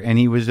sucker, and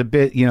he was a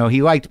bit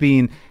he liked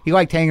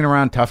hanging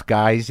around tough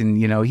guys, and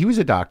he was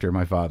a doctor,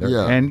 my father,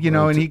 yeah, and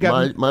and he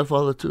got my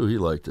father too. He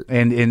liked it,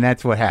 and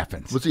that's what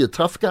happens. Was he a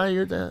tough guy,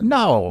 your dad?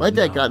 No, my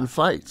dad got in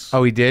fights.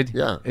 Oh, he did?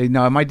 Yeah.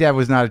 No, my dad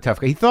was not a tough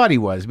guy. He thought he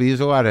was, but he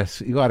was a lot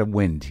of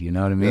wind. You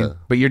know what I mean? Yeah.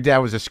 But your dad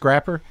was a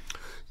scrapper.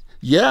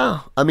 Yeah,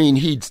 I mean,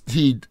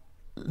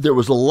 there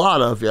was a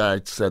lot of,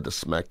 I said to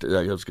smack,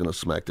 I was going to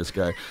smack this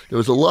guy. There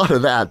was a lot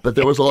of that, but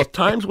there was a lot of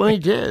times when he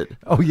did.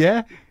 Oh,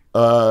 yeah?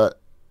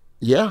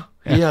 Yeah,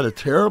 he had a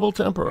terrible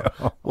temper.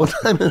 One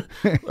time,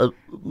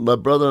 my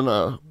brother and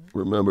I,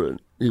 remember,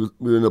 we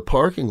were in a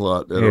parking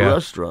lot at a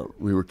restaurant.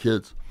 We were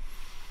kids.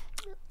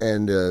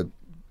 And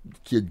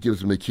kid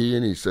gives him a key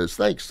and he says,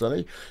 "Thanks,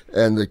 Sonny."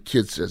 And the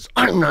kid says,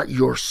 "I'm not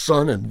your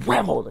son," and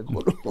whammo.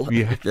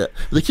 Like that.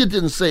 The kid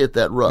didn't say it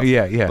that rough.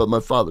 Yeah. But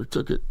my father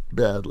took it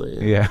badly.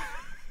 Yeah.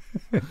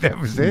 That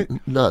was it?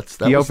 Nuts.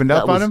 He opened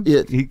up on him?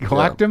 It. He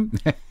clocked him?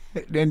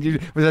 And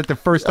was that the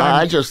first time?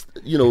 I just,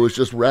 was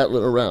just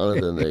rattling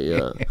around, and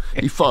then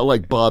he fought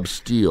like Bob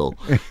Steele.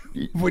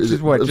 Which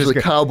is what? It was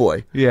a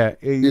cowboy. Yeah.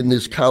 In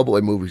his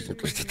cowboy movies.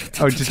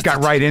 Oh, just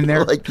got right in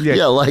there? Like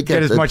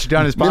get as much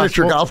done as possible.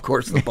 Miniature golf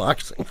course, the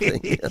boxing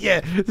thing.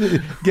 Yeah.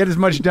 Get as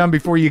much done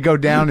before you go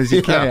down as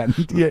you can.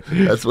 Yeah.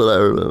 That's what I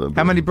remember.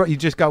 How many you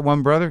just got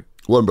one brother?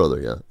 One brother,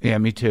 yeah. Yeah,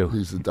 me too.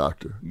 He's a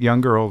doctor.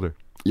 Younger or older?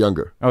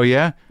 Younger. Oh,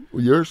 yeah?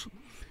 Yours?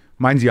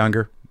 Mine's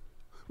younger.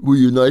 Were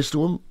you nice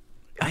to him?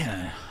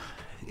 I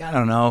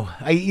don't know.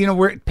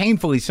 We're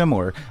painfully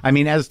similar. I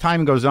mean, as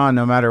time goes on,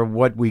 no matter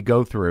what we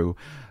go through,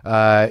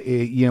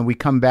 we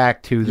come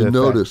back to the. You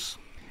notice.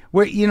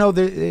 What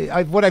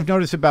I've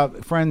noticed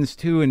about friends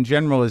too in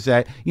general is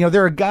that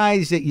there are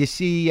guys that you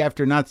see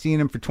after not seeing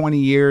them for 20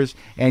 years,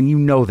 and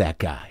that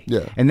guy.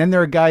 Yeah. And then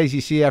there are guys you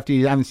see after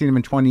you haven't seen them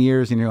in 20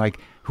 years, and you're like,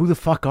 who the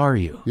fuck are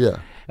you? Yeah.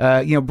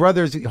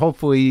 Brothers,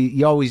 hopefully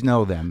you always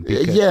know them.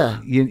 Because,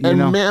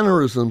 and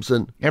mannerisms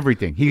and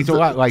everything. He's a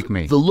lot like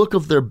me. The look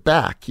of their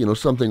back,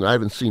 something I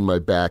haven't seen my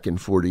back in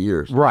 40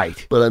 years.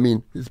 Right. But I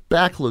mean, his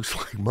back looks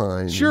like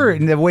mine. Sure,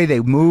 and the way they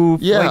move,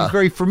 it's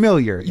very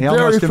familiar.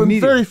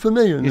 Very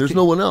familiar, and there's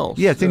no one else.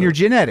 Yeah, it's in your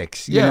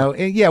genetics.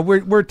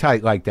 We're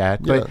tight like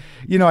that. But,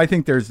 I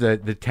think there's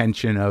the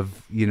tension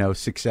of,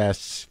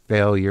 success,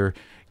 failure,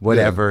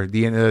 whatever.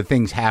 The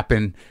things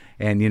happen.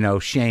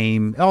 And,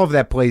 shame, all of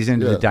that plays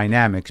into the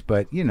dynamics.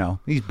 But,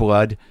 he's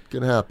blood.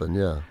 Can happen,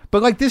 yeah.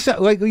 But like this,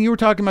 like you were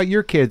talking about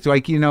your kids,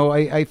 like,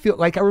 I feel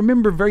like I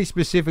remember very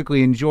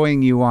specifically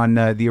enjoying you on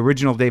the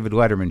original David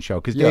Letterman show.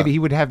 Because David, he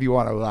would have you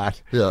on a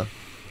lot. Yeah.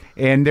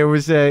 And there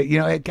was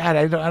God,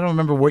 I don't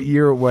remember what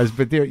year it was,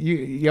 but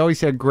you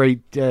always had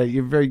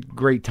you very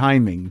great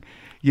timing.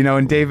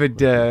 And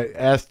David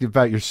asked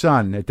about your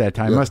son at that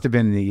time. Must have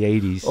been in the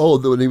 80s. Oh,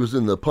 when he was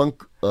in the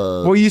punk.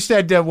 Well, you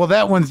said,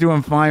 that one's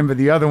doing fine, but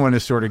the other one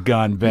has sort of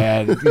gone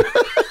bad.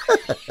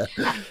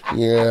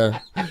 Yeah,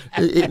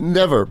 it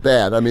never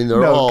bad. I mean,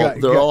 they're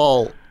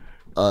all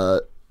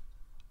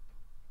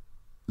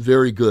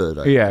very good.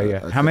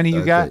 How many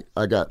you got?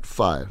 I got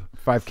 5.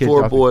 5 kids.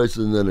 4 boys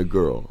and then a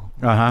girl.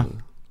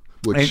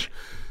 Which.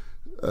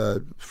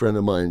 A friend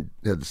of mine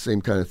had the same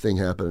kind of thing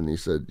happen, and he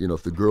said,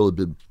 if the girl had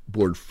been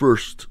born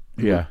first,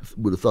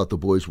 would have thought the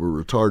boys were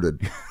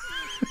retarded,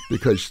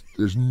 because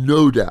there's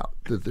no doubt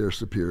that they're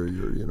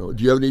superior. Do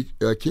you have any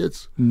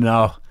kids?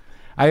 No,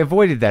 I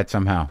avoided that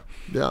somehow.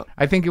 Yeah,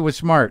 I think it was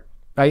smart.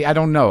 I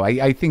don't know.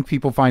 I think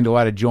people find a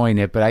lot of joy in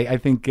it, but I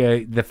think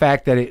the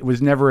fact that it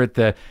was never at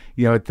the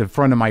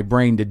front of my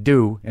brain to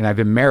do, and I've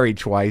been married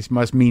twice,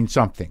 must mean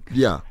something.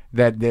 Yeah.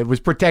 That it was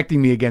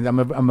protecting me against.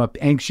 I'm a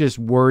anxious,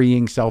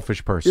 worrying,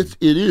 selfish person.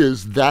 It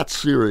is that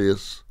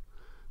serious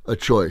a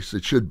choice.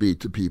 It should be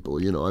to people.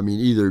 I mean,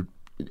 either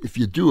if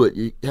you do it,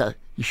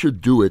 you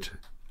should do it.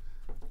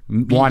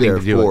 Wanting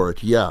to do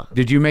it. Yeah.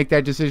 Did you make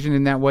that decision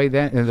in that way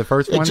then, in the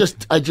first one?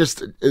 I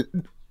just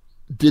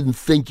didn't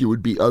think it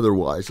would be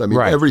otherwise. I mean,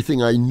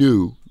 everything I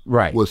knew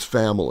was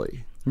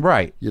family.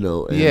 Right.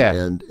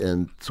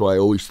 And so I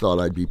always thought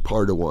I'd be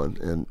part of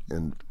one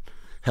and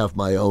have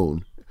my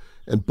own.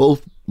 And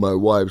both my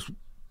wives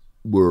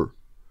were,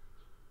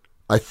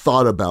 I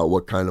thought about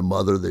what kind of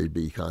mother they'd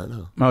be, kind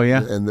of. Oh,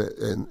 yeah? And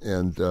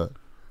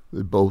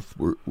they both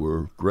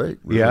were great.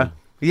 Really. Yeah.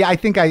 Yeah, I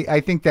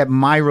think that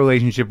my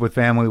relationship with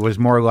family was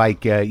more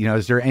like,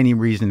 is there any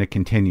reason to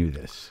continue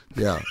this?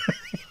 Yeah.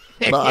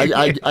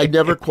 But I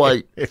never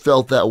quite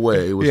felt that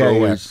way. It was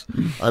always,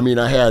 I mean,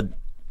 I had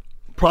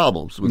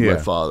problems with my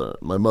father,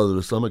 my mother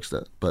to some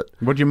extent. But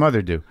what'd your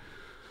mother do?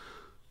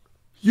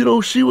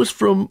 She was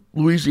from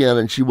Louisiana,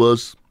 and she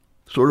was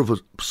sort of a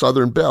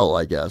Southern belle,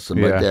 I guess. And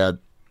my dad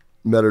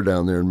met her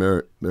down there and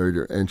married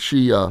her. And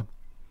she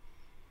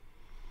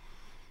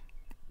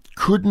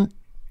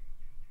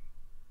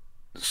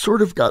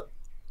sort of got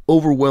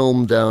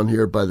overwhelmed down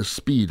here by the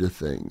speed of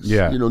things.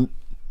 Yeah.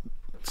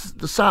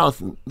 The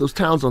South, those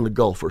towns on the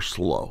Gulf are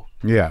slow.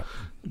 Yeah.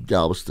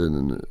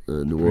 Galveston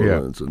and New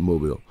Orleans and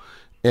Mobile.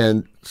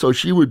 And so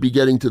she would be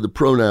getting to the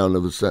pronoun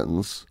of a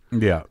sentence.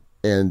 Yeah.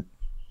 And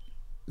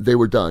they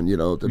were done,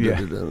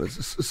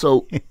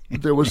 So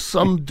there was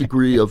some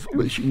degree of,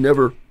 she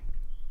never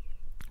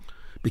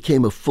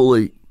became a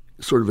fully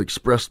sort of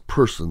expressed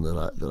person that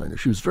I knew.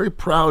 She was very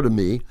proud of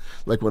me.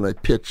 Like when I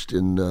pitched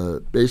in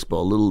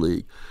baseball, Little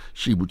League,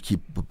 she would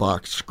keep a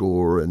box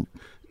score, and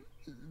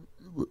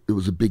it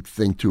was a big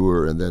thing to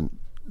her. And then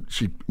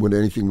when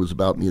anything was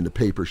about me in the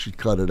paper, she'd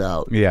cut it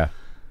out. Yeah.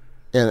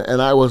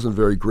 And I wasn't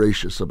very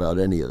gracious about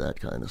any of that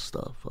kind of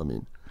stuff. I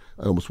mean,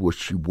 I almost wished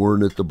she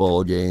weren't at the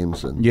ball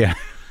games, and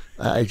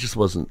I just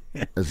wasn't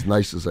as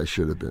nice as I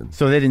should have been.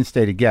 So they didn't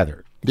stay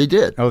together. They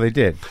did. Oh, they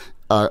did.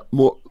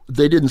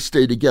 They didn't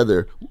stay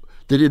together.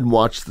 They didn't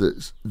watch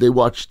this. They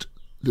watched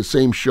the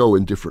same show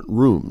in different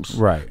rooms.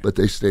 Right. But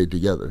they stayed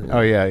together.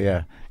 Oh,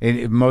 yeah.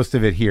 And most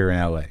of it here in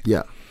L.A.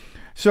 Yeah.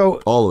 So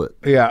all of it.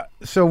 Yeah.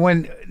 So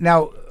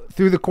now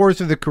through the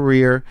course of the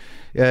career,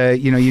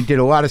 you did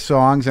a lot of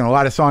songs, and a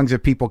lot of songs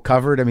that people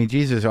covered. I mean,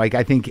 Jesus, like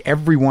I think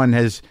everyone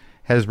has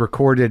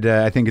recorded.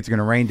 I think It's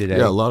Gonna Rain Today.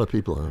 Yeah, a lot of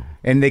people have.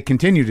 And they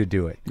continue to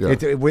do it. Yeah.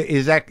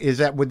 Is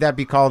that would that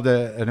be called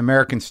an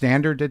American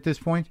standard at this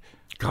point?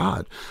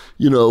 God,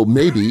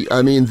 maybe.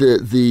 I mean,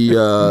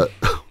 the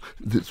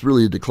it's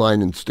really a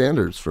decline in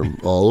standards from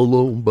All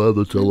Alone by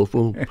the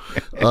Telephone.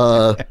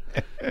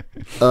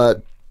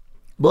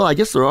 Well, I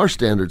guess there are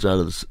standards out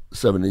of the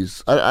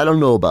 70s. I don't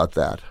know about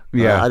that.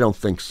 Yeah. I don't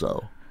think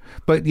so.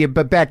 But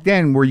back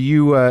then, were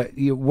you?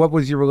 What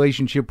was your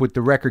relationship with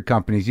the record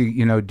companies? Do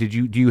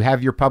you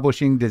have your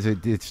publishing? Does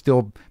it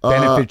still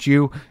benefit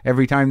you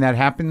every time that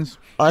happens?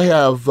 I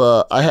have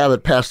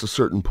it past a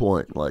certain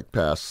point, like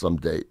past some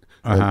date.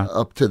 And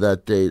up to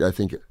that date, I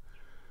think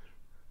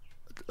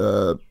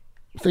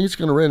It's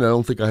Gonna Rain. I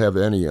don't think I have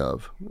any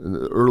of. In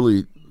the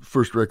early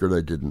first record,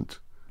 I didn't.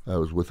 I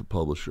was with a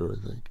publisher,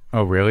 I think.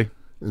 Oh, really?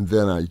 And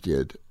then I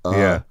did.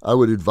 Yeah. I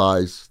would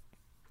advise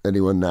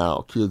anyone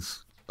now,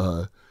 kids,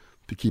 to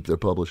keep their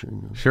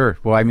publishing. Sure.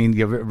 Well, I mean,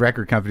 the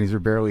record companies are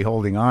barely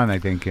holding on, I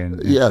think, in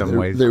some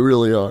ways. They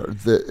really are.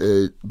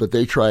 But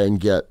they try and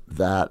get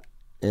that,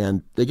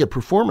 and they get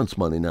performance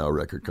money now,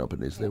 record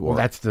companies. Well,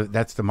 that's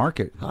the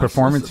market.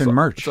 Performance and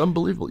merch. It's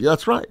unbelievable. Yeah,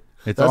 that's right.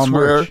 That's all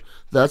merch.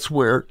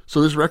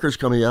 So this record's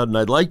coming out, and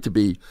I'd like to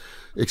be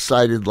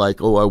excited,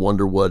 like, oh, I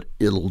wonder what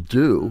it'll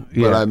do.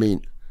 Yeah. But I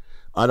mean,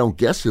 I don't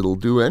guess it'll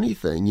do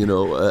anything,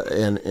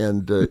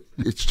 and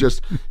it's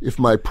just if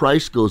my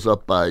price goes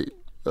up by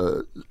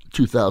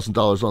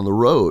 $2,000 on the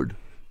road,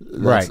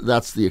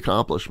 that's the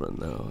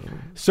accomplishment now.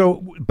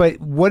 So,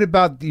 but what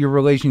about your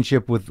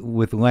relationship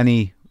with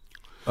Lenny?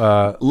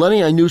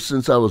 Lenny, I knew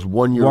since I was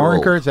 1 year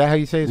old. Waronker, is that how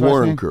you say his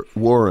last name?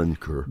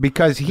 Waronker.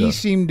 Because he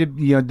seemed to,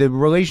 the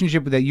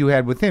relationship that you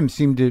had with him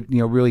seemed to,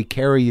 really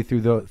carry you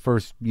through the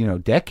first,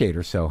 decade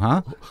or so,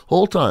 huh?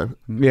 Whole time.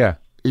 Yeah.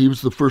 He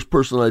was the first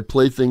person I'd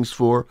play things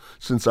for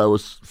since I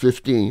was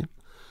 15.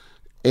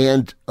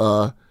 And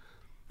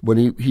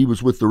when he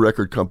was with the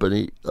record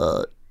company,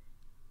 I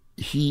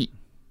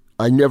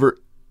never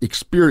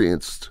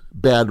experienced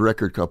bad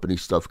record company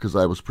stuff because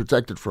I was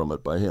protected from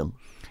it by him.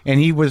 And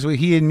he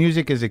in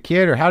music as a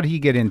kid, or how did he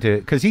get into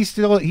it? Because he's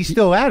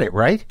still at it,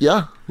 right?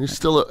 Yeah, he's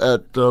still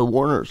at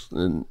Warner's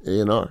in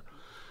A&R.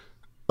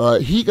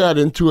 He got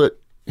into it.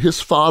 His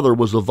father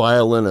was a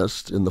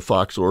violinist in the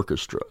Fox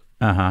Orchestra.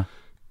 Uh-huh.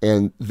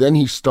 And then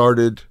he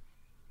started.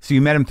 So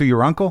you met him through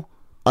your uncle?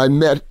 I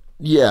met,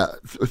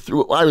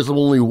 through. I was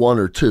only one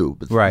or two,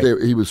 but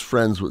he was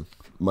friends with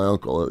my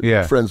uncle.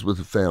 Friends with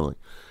the family,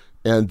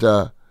 and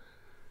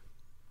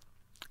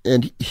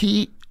and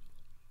he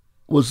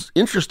was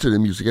interested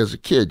in music as a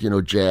kid,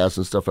 jazz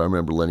and stuff. I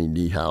remember Lenny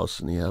Niehaus,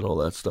 and he had all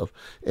that stuff.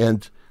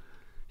 And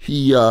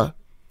his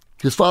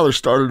father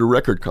started a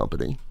record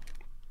company,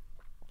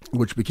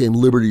 which became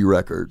Liberty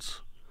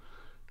Records.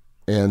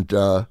 And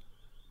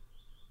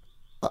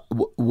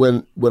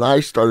when I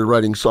started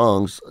writing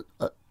songs,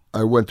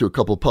 I went to a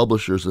couple of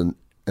publishers, and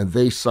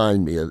they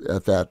signed me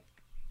at that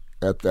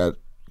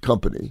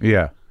company.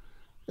 Yeah.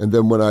 And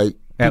then when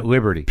at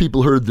Liberty,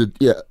 people heard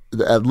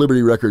at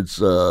Liberty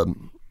Records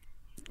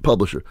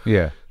publisher.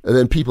 Yeah. And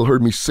then people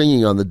heard me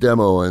singing on the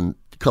demo, and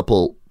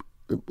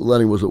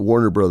Lenny was at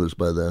Warner Brothers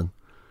by then,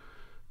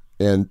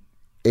 and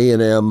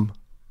A&M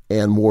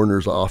and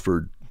Warner's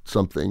offered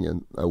something,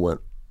 and I went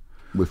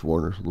with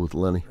Warner, with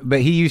Lenny.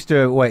 But he used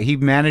to, he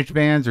managed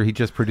bands, or he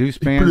just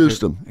produced bands? He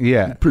produced them.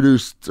 Yeah. He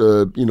produced,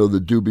 the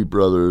Doobie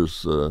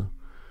Brothers,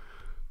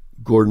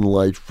 Gordon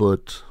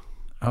Lightfoot.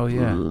 Oh,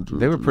 yeah.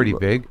 They were pretty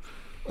big.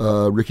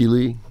 Ricky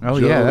Lee. Oh,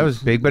 yeah, that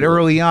was big. But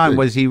early on, big.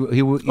 was he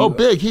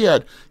big. He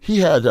had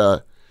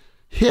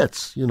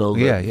hits,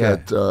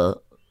 that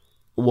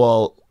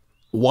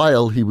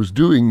while he was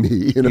doing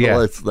me,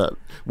 that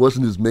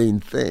wasn't his main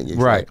thing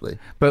exactly.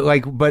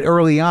 Right. But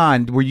early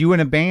on, were you in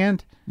a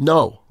band?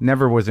 No.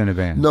 Never was in a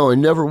band. No, I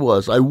never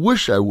was. I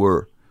wish I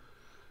were.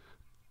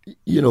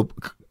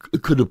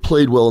 Could have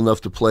played well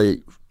enough to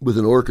play with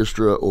an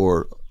orchestra,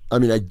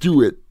 I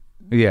do it.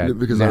 Yeah.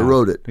 Because I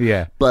wrote it.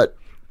 Yeah. But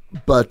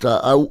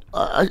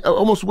I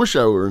almost wish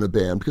I were in a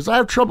band, because I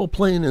have trouble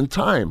playing in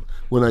time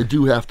when I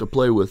do have to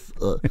play with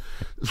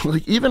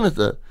even at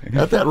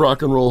that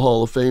Rock and Roll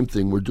Hall of Fame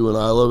thing we're doing,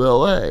 I Love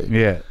L.A.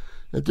 Yeah.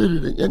 I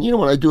did it, and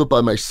when I do it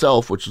by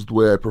myself, which is the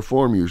way I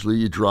perform usually,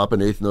 you drop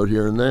an eighth note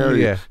here and there.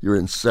 Yeah. You're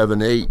in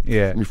 7/8.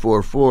 Yeah.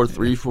 4/4,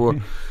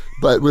 3/4.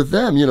 But with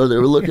them, they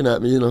were looking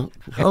at me,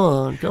 come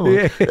on.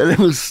 Yeah. And it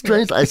was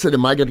strange. I said,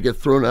 am I going to get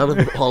thrown out of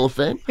the Hall of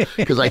Fame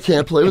because I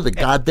can't play with a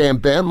goddamn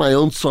band my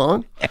own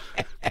song?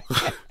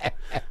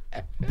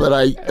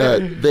 But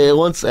they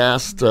once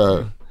asked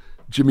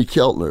Jimmy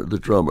Keltner, the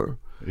drummer.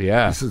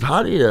 Yeah. He says,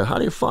 how do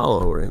you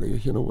follow Randy?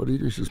 What do you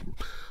do? He says,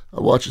 I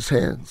watch his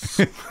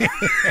hands.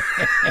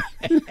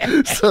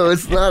 So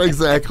it's not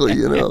exactly,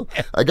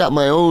 I got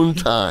my own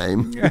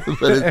time,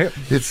 but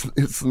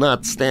it's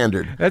not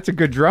standard. That's a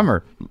good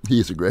drummer.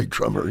 He's a great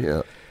drummer,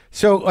 yeah.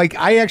 So I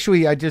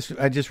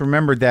just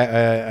remembered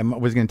that I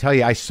was going to tell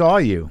you, I saw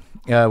you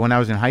when I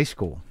was in high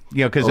school.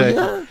 Because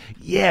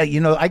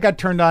I got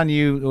turned on to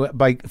you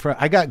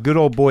I got Good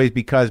Old Boys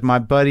because my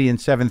buddy in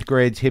 7th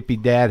grade's hippie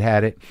dad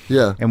had it.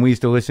 Yeah. And we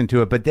used to listen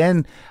to it. But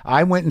then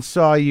I went and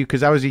saw you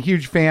because I was a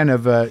huge fan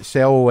of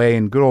Sail Away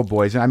and Good Old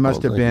Boys, and I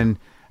must have been.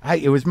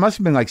 Must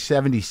have been like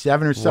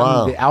 77 or something.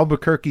 Wow. The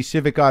Albuquerque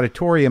Civic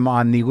Auditorium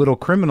on the Little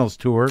Criminals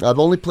tour. I've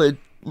only played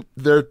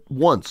there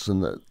once,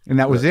 and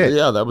that was it.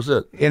 Yeah, that was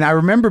it. And I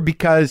remember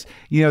because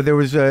there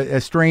was a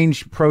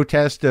strange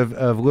protest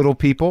of little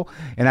people,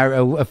 and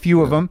a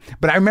few of them.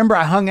 But I remember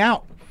I hung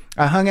out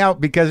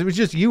because it was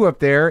just you up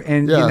there,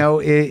 and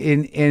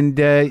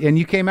and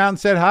you came out and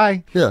said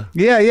hi. Yeah.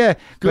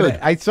 Good. But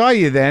I saw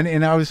you then,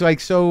 and I was like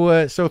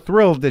so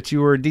thrilled that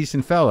you were a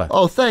decent fella.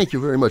 Oh, thank you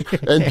very much.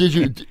 And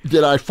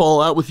did I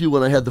fall out with you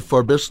when I had the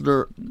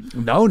Farbissner?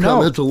 No.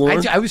 To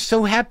Lauren? I was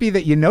so happy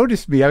that you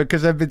noticed me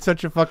because I've been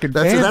such a fucking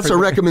fan. That's a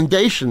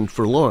recommendation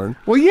for Lauren.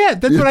 Well, yeah,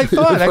 that's what I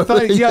thought. I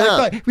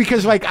thought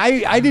because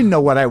I didn't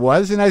know what I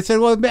was, and I said,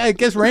 well, I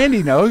guess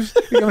Randy knows.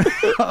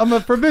 I'm a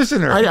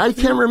Farbissner. I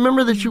can't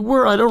remember that you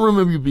were. I don't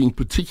remember you being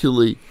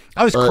particularly.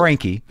 I was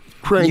cranky.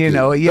 Cranky.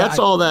 Yeah. That's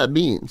all that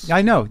means.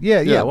 I know.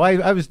 Yeah.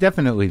 Well, I was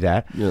definitely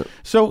that. Yeah.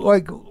 So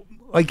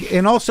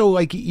and also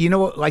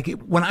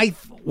when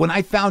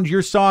I found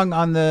your song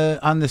on the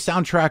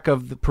soundtrack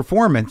of the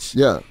performance.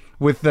 Yeah.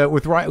 With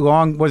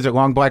Long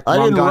Black? I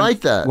didn't write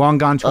that. Long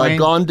Gone Train?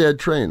 Gone Dead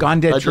Train. Gone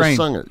Dead Train. I just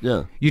sung it,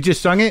 yeah. You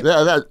just sung it?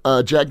 Yeah,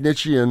 that Jack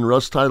Nitzsche and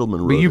Russ Titleman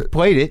wrote it. But you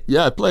played it?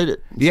 Yeah, I played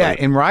it. Yeah,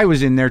 and Rye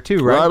was in there too,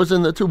 right? Rye was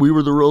in there too. We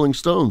were the Rolling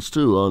Stones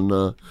too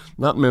on,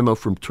 not Memo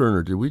from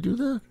Turner. Did we do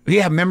that?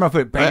 Yeah, Memo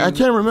from Turner. I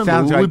can't remember.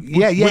 Sounds right.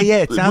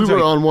 It sounds we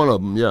were right. on one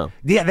of them, yeah.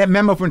 Yeah, that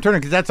Memo from Turner,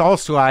 because that's all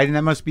slide, and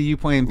that must be you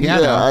playing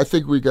piano. Yeah, I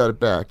think we got it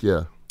back,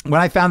 yeah. When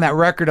I found that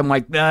record, I'm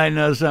like, I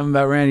know something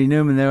about Randy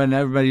Newman there, and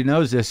everybody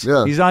knows this.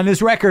 Yeah. He's on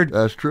this record.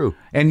 That's true.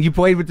 And you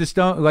played with the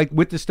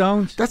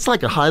Stones? That's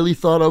like a highly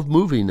thought of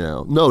movie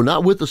now. No,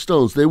 not with the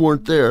Stones. They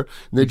weren't there.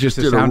 They just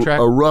did a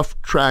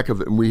rough track of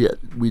it,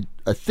 and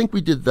I think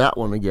we did that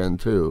one again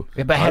too.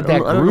 Yeah, but had that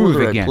groove I don't know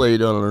whether again. I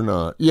played on it or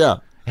not. Yeah,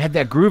 it had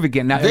that groove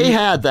again. Now, they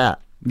had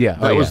that. Yeah,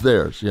 that was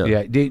theirs. Yeah.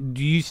 Yeah.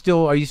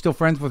 Are you still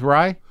friends with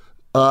Rye?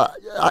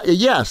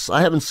 Yes,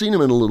 I haven't seen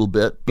him in a little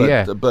bit,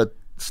 but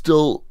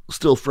still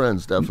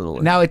friends,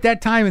 definitely. Now, at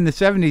that time in the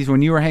 70s,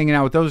 when you were hanging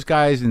out with those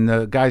guys and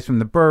the guys from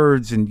the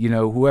Byrds and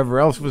whoever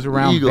else was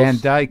around, Van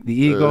Dyke, the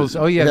Eagles,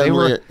 they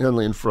were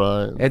Henley and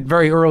Fry.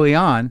 Very early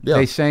on,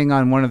 they sang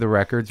on one of the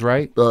records,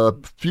 right? A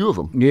few of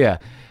them. Yeah.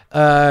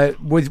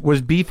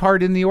 Was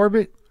Beefheart in the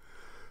orbit?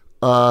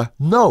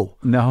 No.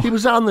 No. He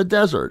was out in the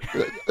desert.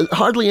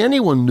 Hardly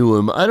anyone knew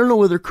him. I don't know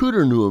whether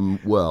Cooter knew him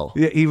well.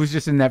 Yeah, he was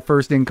just in that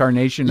first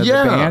incarnation of the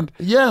band.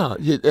 Yeah,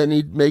 and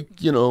he'd make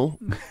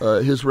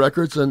his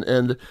records,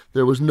 and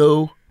there was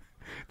no.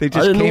 They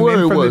just came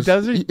in from the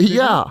desert.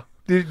 Yeah.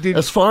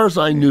 As far as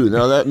I knew,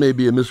 now that may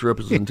be a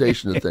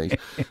misrepresentation of things,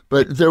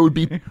 but there would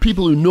be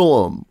people who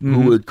know him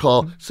who would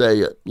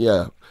say,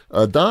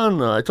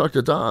 Don, I talked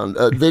to Don.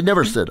 They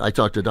never said, I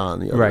talked to Don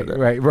the other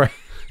day. Right.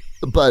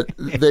 But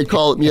they'd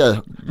call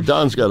him,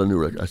 Don's got a new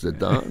record. I said,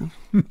 Don?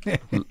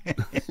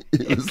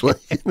 It was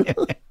like,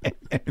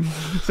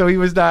 So he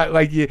was not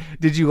like you.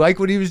 Did you like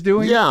what he was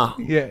doing? Yeah.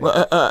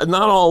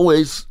 Not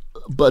always,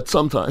 but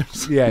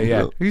sometimes.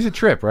 Yeah. He's a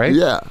trip, right?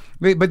 Yeah.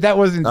 But that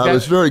wasn't. I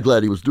was very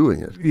glad he was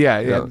doing it.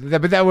 Yeah.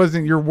 But that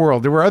wasn't your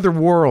world. There were other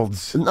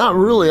worlds. Not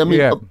really. I mean,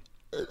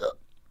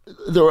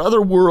 there were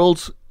other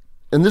worlds,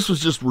 and this was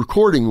just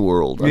recording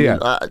world. I mean,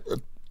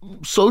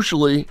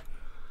 socially,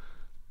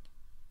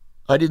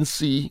 I didn't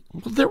see.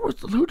 Well,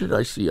 who did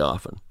I see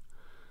often?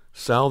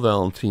 Sal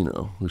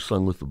Valentino, who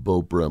sung with the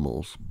Beau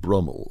Brummels.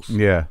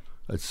 Yeah.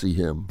 I'd see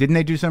him. Didn't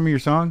they do some of your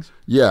songs?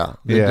 Yeah,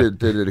 they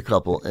did a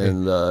couple,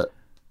 and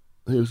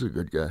he was a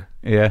good guy.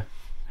 Yeah.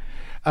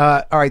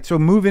 All right, so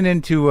moving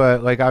into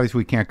obviously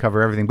we can't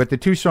cover everything, but the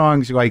two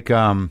songs like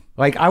I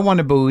Want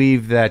to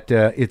Believe That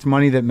It's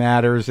Money That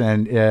Matters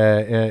and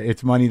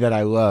It's Money That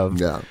I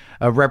Love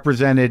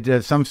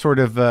represented some sort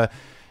of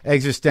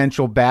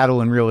existential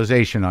battle and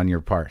realization on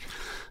your part.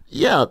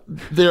 Yeah,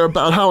 they're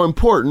about how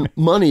important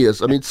money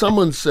is. I mean,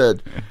 someone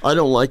said, I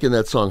don't like in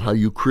that song how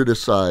you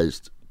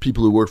criticized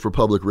people who work for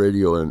public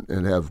radio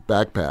and have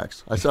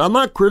backpacks. I said, I'm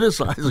not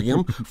criticizing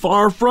him.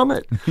 Far from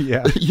it.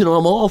 Yeah.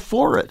 I'm all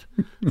for it,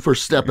 for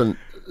stepping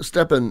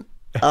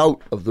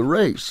out of the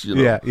race.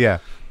 Yeah.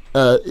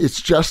 It's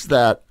just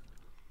that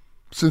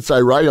since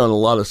I write on a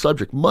lot of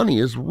subjects, money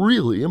is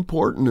really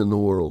important in the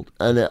world.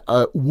 And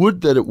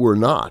would that it were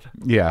not.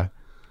 Yeah.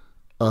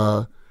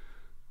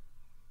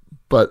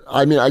 But,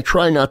 I mean, I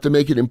try not to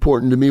make it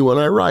important to me when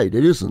I write.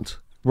 It isn't.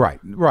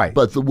 Right.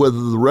 But whether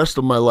the rest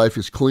of my life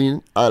is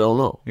clean, I don't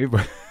know.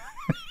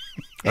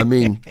 I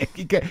mean,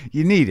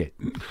 you need it.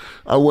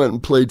 I went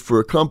and played for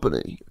a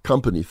company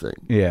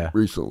thing.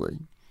 Recently.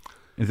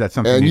 Is that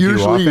something? And you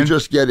usually do you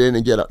just get in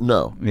and get out.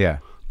 No. Yeah.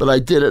 But I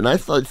did it, and I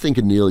think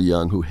of Neil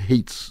Young, who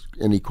hates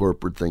any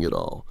corporate thing at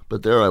all.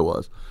 But there I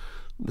was.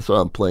 So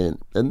I'm playing,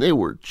 and they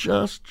were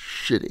just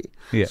shitty.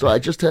 Yeah. So I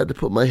just had to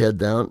put my head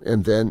down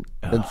and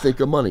think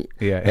of money.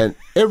 Yeah. And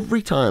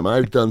every time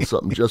I've done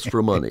something just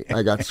for money,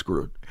 I got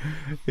screwed.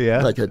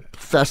 Yeah. Like a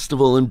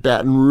festival in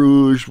Baton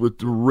Rouge with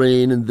the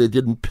rain and they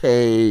didn't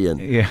pay. And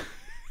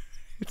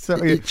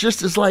it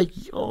just is like,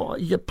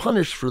 you get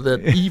punished for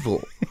that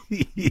evil.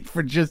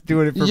 For just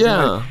doing it for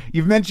money.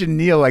 You've mentioned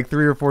Neil like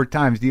 3 or 4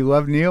 times. Do you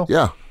love Neil?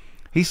 Yeah.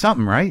 He's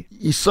something, right?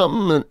 He's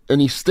something, and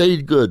he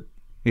stayed good.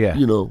 Yeah.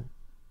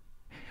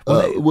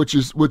 Which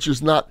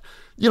is not,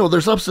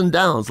 there's ups and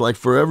downs like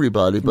for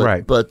everybody,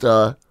 but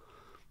but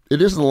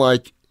it isn't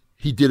like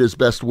he did his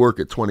best work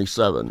at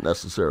 27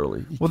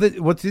 necessarily. Well,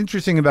 what's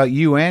interesting about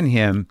you and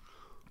him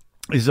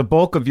is the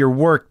bulk of your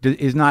work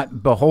is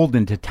not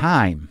beholden to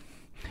time.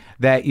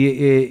 That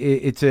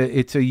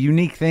it's a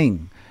unique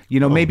thing.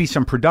 Maybe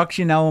some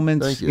production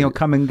elements,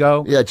 come and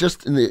go. Yeah,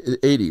 just in the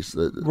 80s,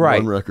 the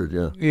one record,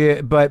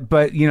 Yeah,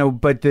 but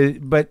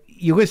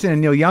you listen to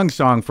Neil Young's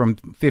song from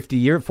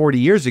 40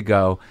 years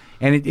ago,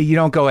 and you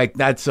don't go like,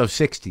 that's so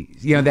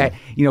 60s.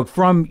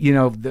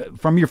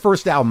 From your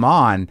first album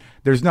on,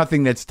 there's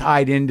nothing that's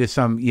tied into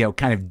some,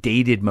 kind of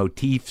dated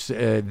motifs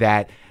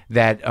that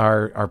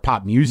are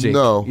pop music.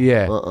 No.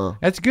 Yeah.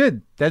 That's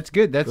good.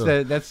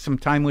 That's some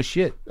timeless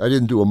shit. I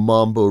didn't do a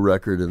mambo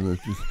record in the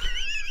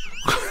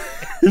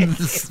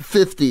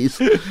 50s.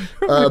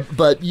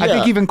 But yeah. I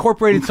think you've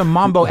incorporated some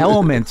mambo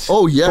elements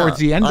towards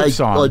the end of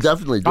songs. I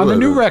definitely do. On the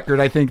new record,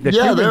 I think, the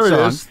Cuban there song,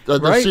 it is. The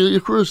right? Celia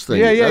Cruz thing.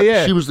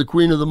 Yeah. She was the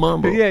queen of the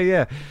mambo.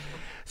 Yeah.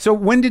 So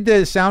when did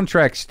the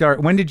soundtrack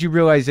start? When did you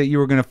realize that you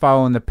were going to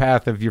follow in the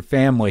path of your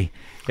family,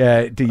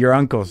 to your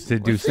uncles, to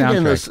do soundtracks?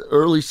 In the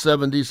early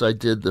 70s, I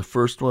did the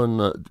first one,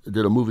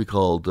 did a movie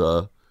called,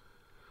 what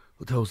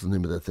the hell was the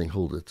name of that thing?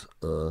 Hold it.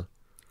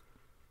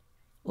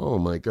 Oh,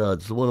 my God.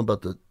 It's the one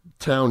about the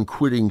town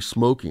quitting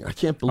smoking. I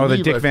can't believe the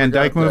Dick Van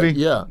Dyke movie?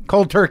 Yeah.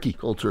 Cold Turkey,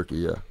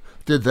 yeah.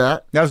 Did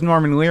that. That was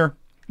Norman Lear?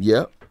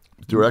 Yeah.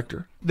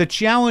 Director. The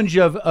challenge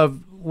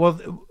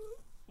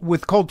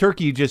with Cold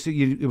Turkey,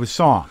 it was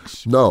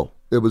songs. No,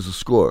 it was a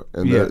score.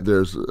 And there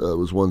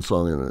was one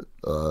song in it.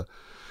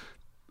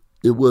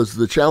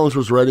 The challenge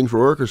was writing for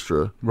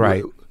orchestra.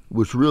 Right.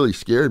 Which really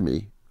scared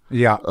me.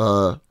 Yeah.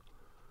 I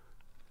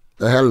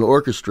had an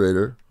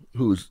orchestrator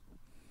who was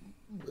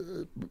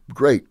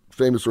great,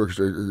 famous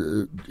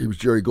orchestrator. He was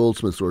Jerry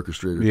Goldsmith's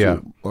orchestrator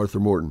too, Arthur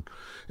Morton.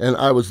 And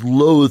I was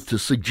loath to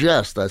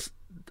suggest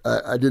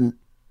I'd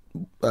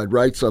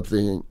write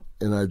something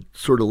and I'd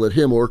sort of let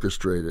him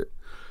orchestrate it.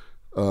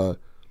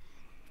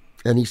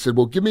 And he said,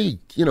 well, give me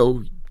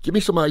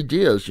some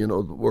ideas, the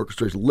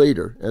orchestration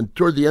later. And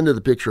toward the end of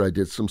the picture, I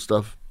did some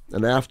stuff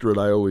And after it,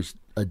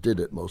 I did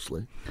it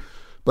mostly.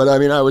 But I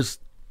mean,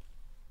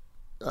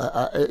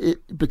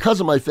 because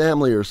of my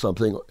family or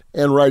something,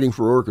 and writing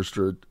for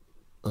orchestra,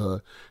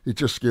 it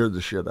just scared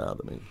the shit out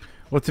of me.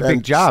 Well, it's a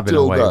big job in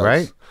a way,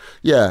 right?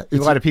 Yeah.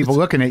 There's a lot of people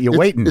looking at you,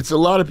 waiting. It's a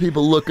lot of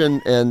people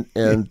looking, and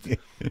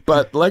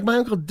but like my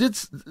uncle did,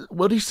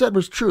 what he said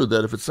was true,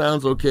 that if it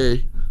sounds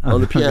okay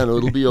on the piano,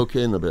 it'll be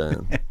okay in the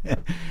band.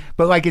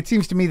 But like, it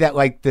seems to me that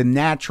like the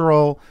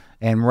natural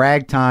and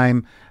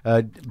ragtime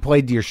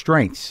played to your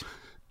strengths.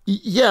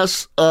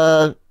 Yes,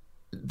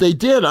 they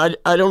did. I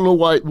don't know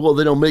why. Well,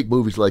 they don't make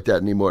movies like that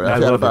anymore.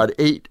 I've had about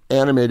 8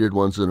 animated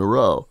ones in a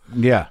row.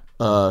 Yeah.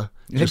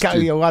 It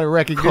got you a lot of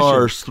recognition.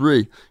 Cars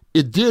 3.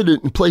 It did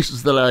it in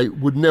places that I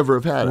would never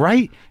have had it.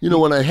 Right. You know,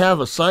 when I have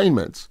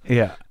assignments,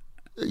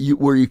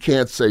 where you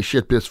can't say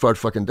shit, piss, fart,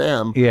 fucking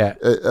damn. Yeah.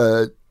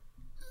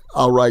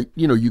 I'll write,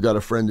 you got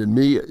a friend in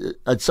me.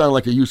 I'd sound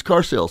like a used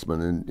car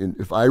salesman and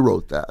if I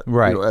wrote that,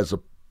 right. As a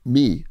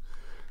me.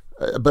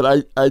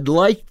 But I'd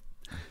like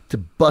to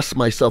bust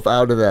myself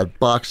out of that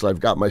box I've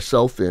got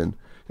myself in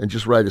and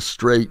just write a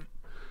straight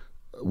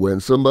 "When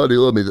Somebody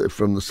Loved Me"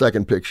 from the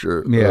second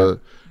picture. Yeah.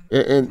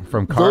 And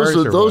from Cars,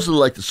 those are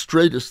like the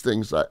straightest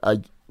things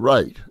I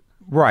write.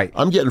 Right.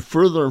 I'm getting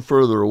further and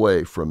further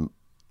away from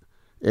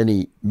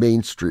any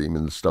mainstream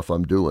in the stuff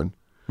I'm doing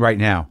right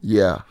now.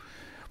 Yeah.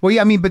 Well,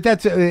 yeah, I mean, but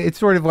that's it's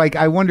sort of like,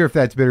 I wonder if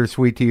that's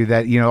bittersweet to you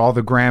that all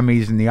the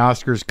Grammys and the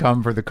Oscars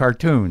come for the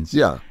cartoons.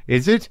 Yeah.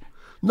 Is it?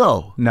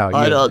 No.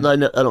 I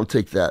don't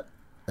take that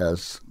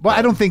as. Well,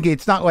 I don't think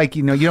it's not like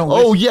you don't.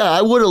 Oh yeah,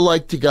 I would have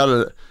liked to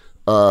got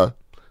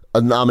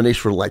a nomination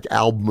for like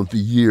Album of the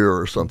Year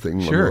or something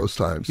one of those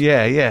times.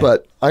 Yeah, yeah.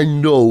 But I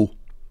knew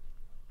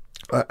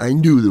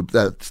that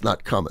that's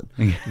not coming.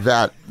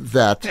 that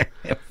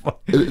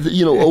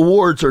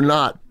awards are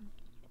not.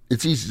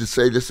 It's easy to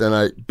say this,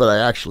 but I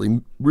actually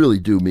really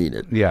do mean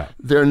it. Yeah,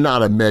 they're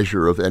not a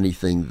measure of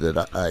anything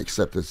that I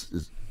accept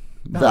as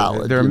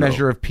valid. They're a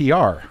measure of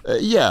PR.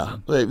 Yeah,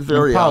 they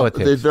very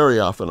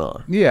often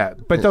are. Yeah,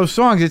 but those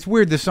songs, it's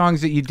weird. The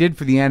songs that you did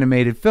for the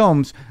animated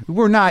films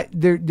were not.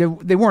 They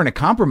weren't a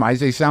compromise.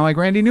 They sound like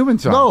Randy Newman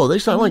songs. No, they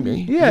sound like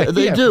me. Yeah,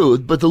 they do.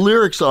 But the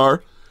lyrics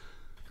are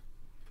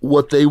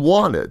what they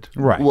wanted.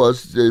 Right.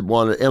 Was they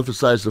wanted to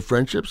emphasize the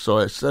friendship, so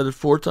I said it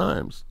 4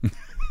 times.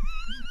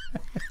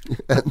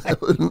 and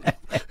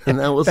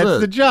that was That's it.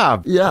 the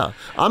job. Yeah,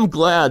 I'm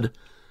glad.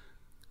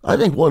 I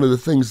think one of the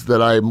things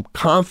that I'm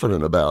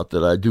confident about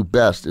that I do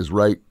best is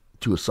write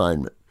to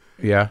assignment.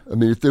 Yeah. I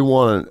mean, if they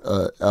want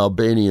an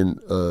Albanian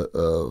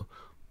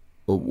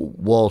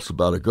waltz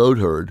about a goat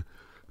herd,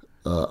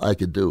 I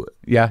could do it.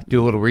 Yeah,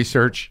 do a little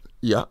research.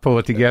 Yeah, pull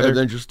it together, and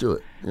then just do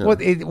it. Yeah.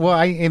 Well,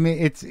 I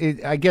mean,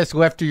 I guess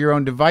left to your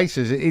own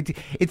devices,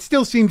 it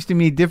still seems to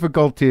me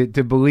difficult to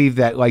believe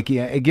that, like,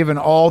 given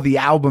all the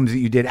albums that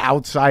you did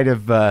outside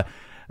of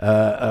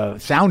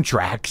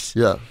soundtracks,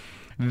 yeah,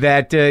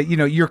 that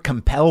you're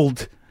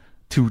compelled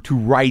to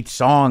write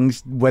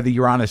songs whether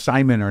you're on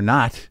assignment or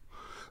not.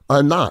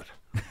 I'm not.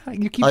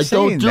 You keep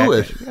saying don't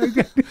do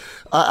that. it.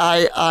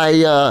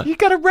 I you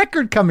got a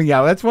record coming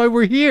out. That's why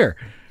we're here.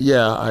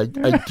 Yeah, I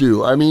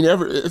do. I mean,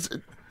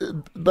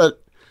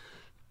 but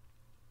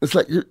it's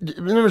like you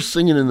remember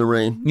Singing in the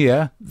Rain?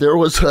 Yeah. There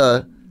was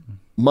a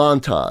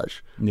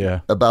montage. Yeah.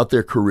 About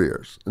their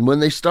careers, and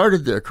when they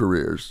started their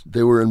careers,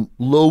 they were in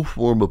low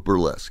form of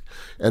burlesque,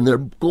 and they're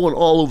going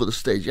all over the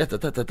stage,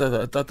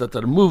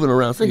 moving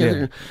around. Singing.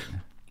 Yeah.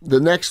 The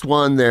next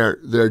one,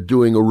 they're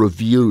doing a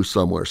review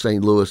somewhere,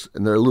 St. Louis,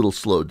 and they're a little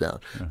slowed down.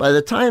 Yeah. By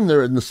the time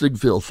they're in the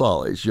Ziegfeld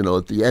Follies,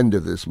 at the end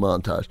of this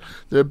montage,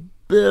 they're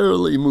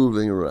barely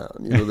moving around.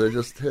 They're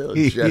just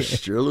a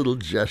gesture, a little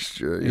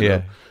gesture. You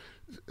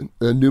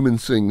know. Newman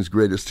sings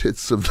greatest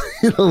hits of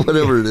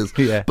whatever it is.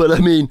 Yeah. But I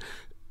mean,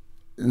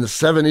 in the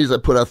 70s, I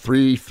put out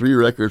three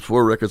records,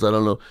 4 records. I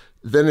don't know.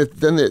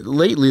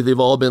 Lately, they've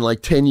all been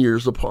like 10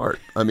 years apart.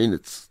 I mean,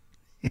 it's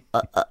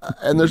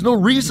and there's no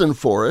reason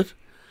for it.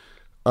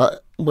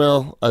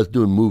 Well, I was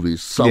doing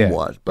movies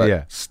somewhat,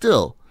 but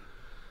still,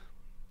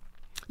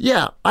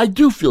 yeah, I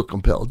do feel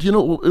compelled.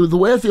 The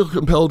way I feel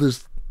compelled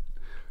is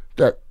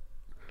that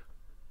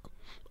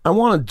I don't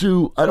want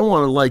to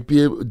like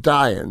be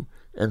dying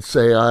and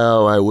say,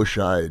 oh, I wish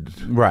I'd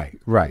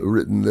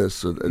written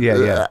this.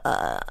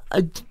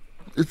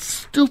 It's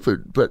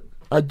stupid, but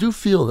I do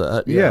feel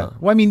that. Yeah.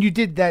 Well, I mean, you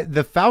did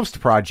the Faust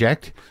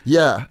project.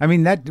 Yeah. I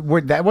mean, that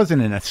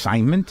wasn't an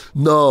assignment.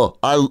 No,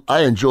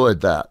 I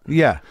enjoyed that.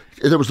 Yeah.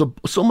 There was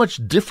so much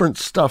different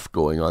stuff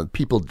going on,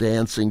 people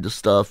dancing to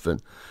stuff,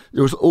 and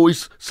there was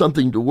always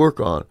something to work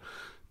on.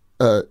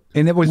 And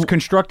it was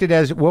constructed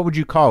as, what would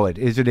you call it?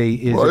 It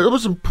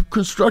was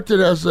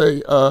constructed as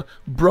a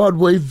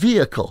Broadway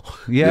vehicle.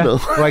 Yeah,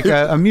 like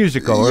a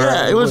musical.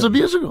 Yeah, it was a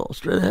musical,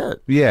 straight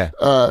ahead. Yeah.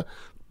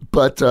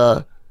 But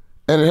and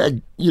it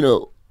had,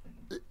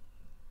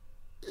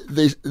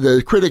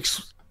 the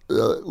critics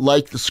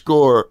liked the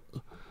score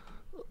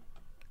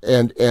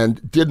and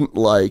didn't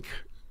like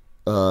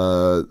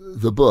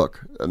the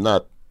book,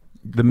 not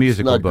the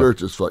musical not book.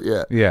 Goethe's fault.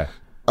 Yeah.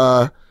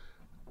 Yeah.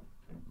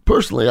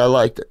 Personally, I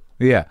liked it.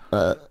 Yeah.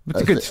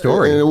 It's a good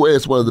story. In a way,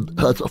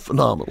 that's a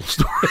phenomenal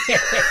story.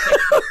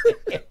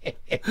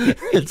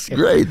 It's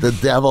great. The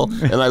devil.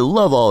 And I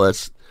love all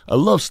that. I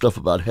love stuff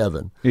about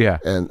heaven. Yeah.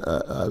 And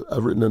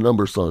I've written a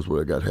number of songs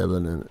where I got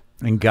heaven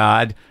and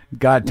God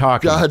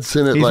talking. God's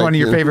in it. He's like, one of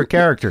your favorite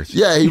characters.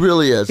 Yeah, he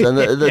really is. And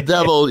the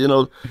devil,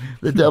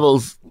 the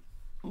devil's,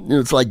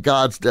 it's like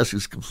God's desk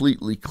is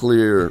completely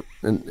clear,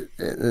 and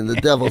the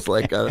devil's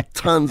like got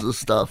tons of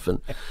stuff, and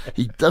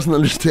he doesn't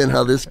understand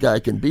how this guy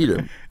can beat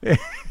him.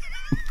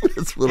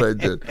 That's what I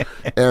did,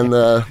 and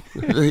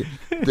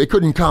they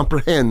couldn't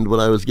comprehend what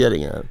I was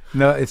getting at.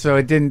 No, so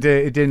it didn't.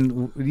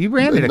 You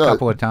ran it a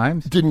couple of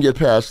times. Didn't get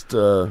past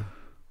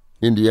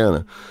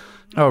Indiana.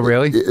 Oh,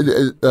 really?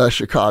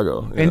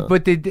 Chicago. And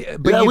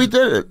yeah. We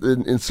did it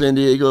in San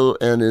Diego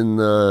and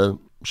in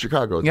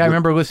Chicago. Yeah, I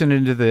remember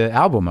listening to the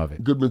album of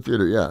it. Goodman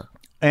Theater, yeah.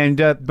 And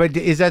but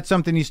is that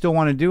something you still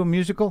want to do, a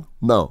musical?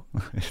 No.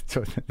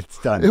 It's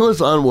done. It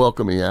was an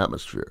unwelcoming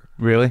atmosphere.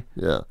 Really?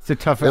 Yeah. It's a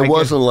tough. It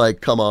wasn't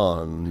like, come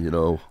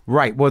on,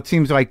 Right. Well, it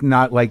seems like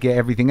not like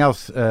everything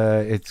else.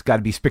 It's got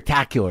to be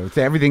spectacular.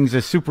 Everything's a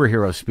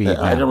superhero speed.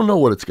 I don't know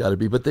what it's got to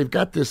be, but they've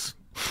got this.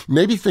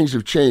 Maybe things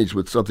have changed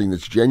with something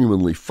that's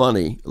genuinely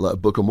funny, like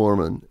Book of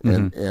Mormon,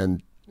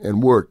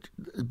 and worked.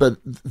 But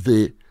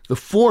the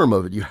form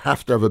of it, you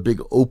have to have a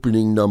big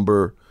opening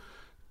number,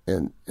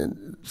 and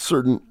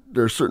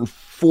there are certain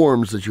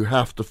forms that you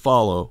have to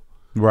follow.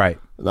 Right.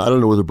 And I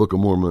don't know whether Book of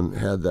Mormon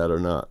had that or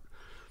not.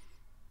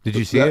 Did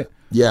you see it?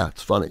 Yeah,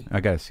 it's funny.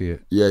 I got to see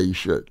it. Yeah, you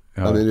should.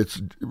 I mean,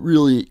 it's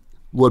really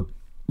what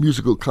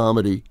musical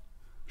comedy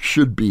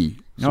should be.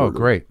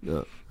 Great.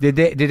 Yeah.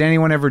 Did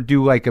anyone ever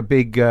do like a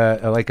big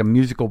like a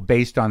musical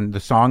based on the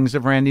songs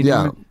of Randy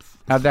Newman? Yeah.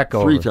 How'd that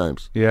go? 3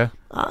 times. Yeah.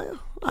 I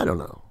don't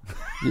know.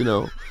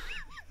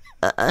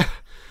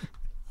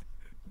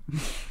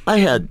 I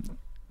had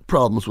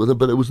problems with it,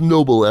 but it was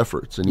noble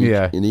efforts in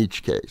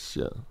each case.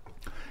 Yeah.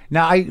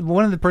 Now,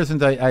 one of the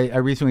persons I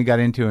recently got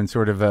into in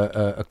sort of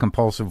a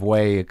compulsive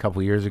way a couple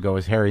of years ago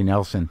was Harry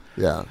Nelson.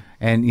 Yeah.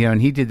 And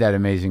and he did that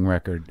amazing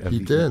record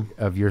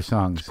of your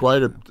songs. It's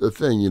quite a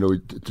thing,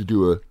 to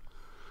do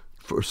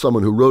for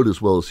someone who wrote as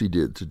well as he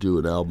did, to do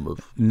an album of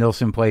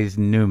Nilsson Plays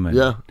Newman.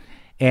 Yeah.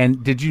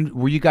 And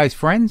were you guys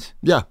friends?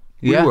 Yeah,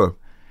 we were.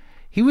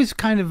 He was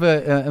kind of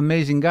an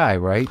amazing guy,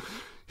 right?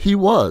 He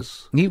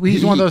was.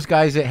 He's one of those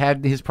guys that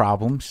had his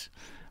problems,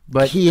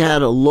 but he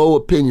had a low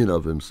opinion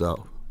of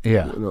himself.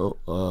 Yeah.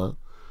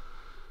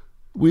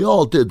 We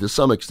all did to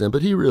some extent,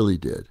 but he really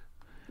did.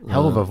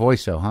 Hell of a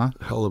voice, though, huh?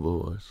 Hell of a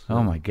voice.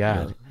 Oh my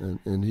God! Yeah.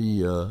 And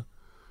he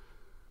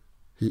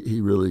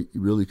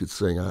really could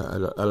sing. I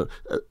don't.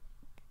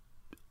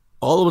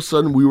 All of a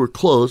sudden, we were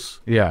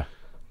close. Yeah.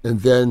 And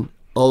then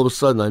all of a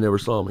sudden, I never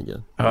saw him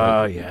again.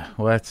 Oh yeah.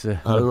 Well, that's. I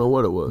don't know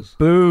what it was.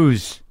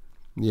 Booze.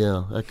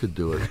 Yeah, I could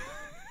do it.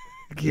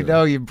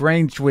 Your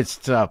brain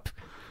twists up.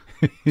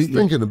 Just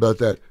thinking about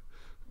that.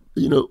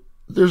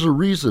 There's a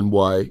reason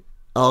why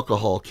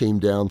alcohol came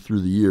down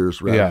through the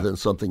years rather than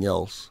something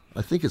else.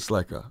 I think it's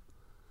like a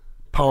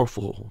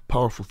powerful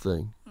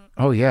thing.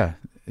 Oh yeah,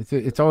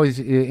 it's always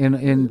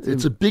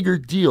it's a bigger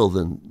deal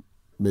than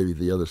maybe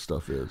the other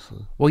stuff is.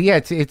 Well, yeah,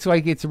 it's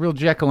like it's a real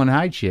Jekyll and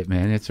Hyde shit,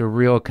 man. It's a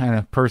real kind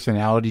of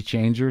personality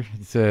changer.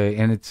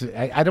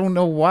 I don't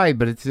know why,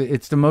 but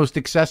it's the most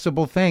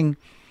accessible thing.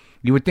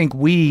 You would think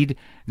weed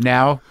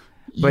now,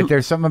 but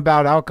there's something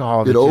about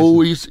alcohol.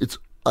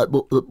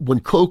 When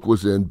Coke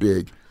was in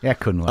big, that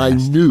couldn't last. I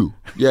knew.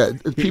 Yeah,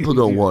 people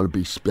don't want to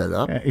be sped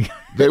up.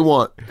 They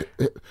want.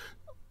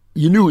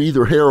 You knew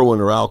either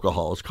heroin or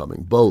alcohol is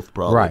coming. Both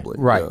probably.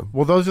 Right. Yeah.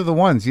 Well, those are the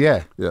ones.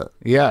 Yeah. Yeah.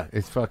 Yeah.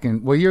 It's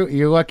fucking. Well,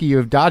 you're lucky you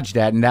have dodged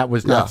that, and that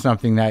was not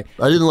something that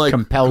I didn't like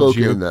compelled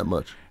you that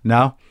much.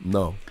 No.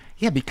 No.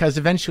 Yeah, because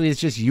eventually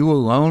it's just you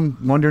alone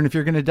wondering if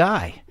you're going to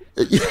die.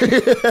 Yeah,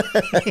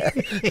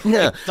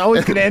 it's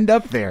always going to end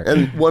up there.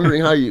 And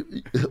wondering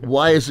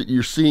why is it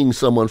you're seeing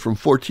someone from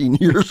 14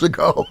 years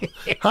ago?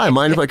 Hi,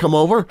 mind if I come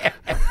over?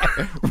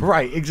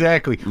 Right,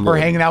 exactly. No. Or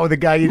hanging out with a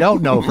guy you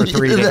don't know for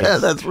 3 days. Yeah,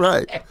 that's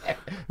right.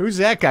 Who's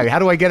that guy? How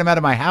do I get him out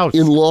of my house?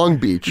 In Long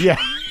Beach. Yeah.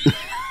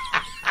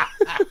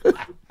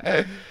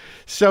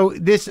 So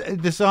there's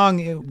a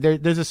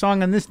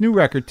song on this new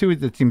record too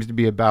that seems to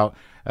be about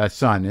a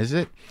son, is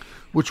it?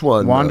 Which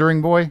one?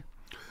 Wandering Boy?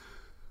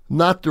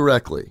 Not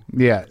directly.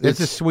 Yeah, it's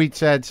a sweet,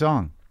 sad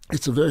song.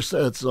 It's a very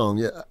sad song.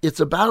 Yeah, it's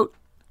about.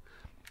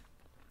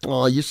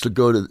 I used to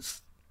go to,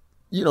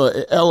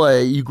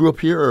 L.A. You grew up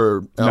here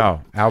or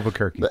no,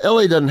 Albuquerque. But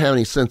L.A. doesn't have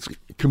any sense of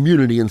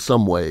community in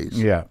some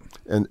ways. Yeah,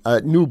 and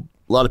I knew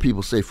a lot of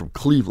people say from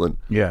Cleveland.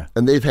 Yeah,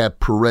 and they've had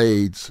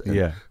parades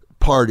and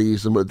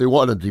parties, and they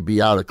wanted to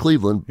be out of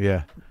Cleveland.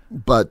 Yeah,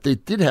 but they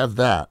did have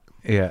that.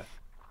 Yeah,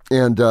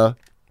 and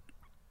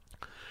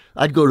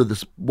I'd go to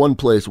this one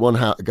place,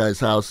 guy's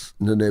house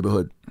in the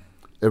neighborhood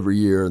every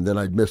year, and then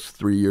I'd miss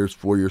 3 years,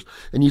 4 years,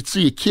 and you'd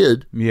see a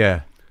kid.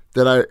 Yeah.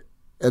 And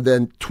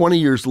then 20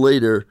 years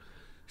later,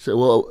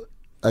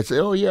 I'd say,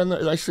 oh yeah,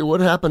 and I say,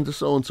 what happened to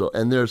so and so?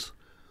 And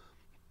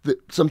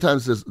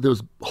sometimes there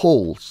was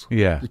holes.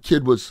 Yeah. The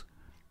kid was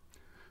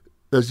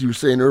as you were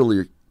saying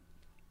earlier,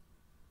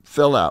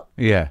 fell out.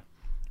 Yeah.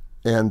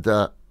 And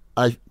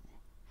I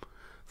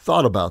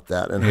thought about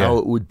that and how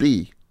it would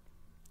be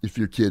if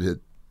your kid had,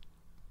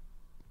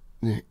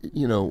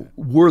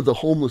 were the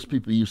homeless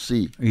people you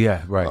see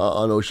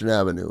on Ocean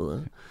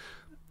Avenue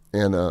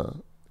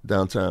and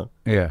downtown.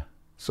 Yeah.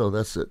 So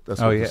that's it.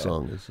 That's what the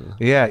song is.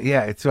 Yeah.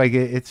 It's like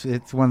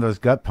it's one of those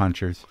gut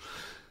punchers.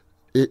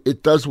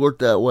 It does work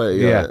that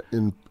way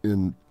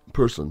in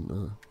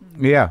person.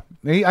 Yeah.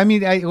 I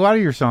mean, a lot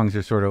of your songs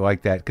are sort of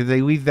like that because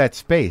they leave that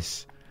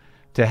space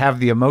to have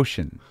the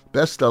emotion.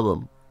 Best of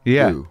them.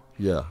 Yeah.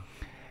 Yeah.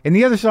 And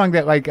the other song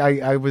that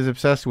I was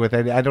obsessed with,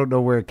 I don't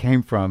know where it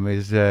came from,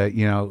 is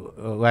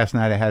Last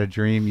Night I Had a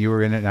Dream. You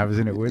were in it and I was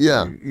in it with you.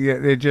 Yeah.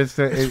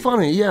 It's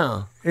funny.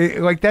 Yeah.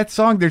 Like that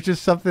song, there's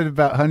just something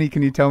about "Honey,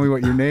 can you tell me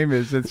what your name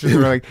is?" It's just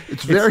like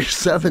it's very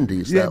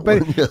 70s. Yeah,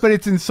 but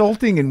it's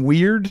insulting and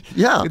weird.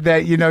 Yeah,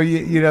 that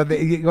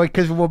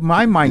because what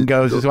my mind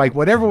goes is like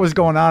whatever was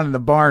going on in the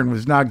barn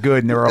was not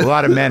good, and there were a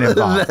lot of men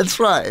involved. That's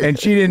right. And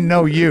she didn't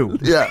know you.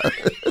 Yeah.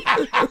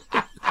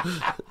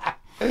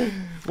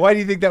 Why do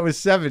you think that was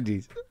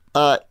 70s?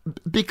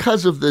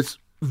 Because of this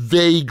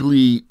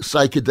vaguely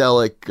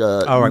psychedelic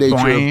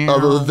nature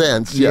of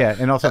events. Yeah,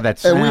 and also that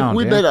sound. And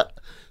we made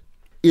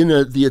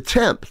the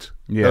Attempt.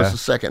 That was the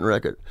second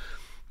record.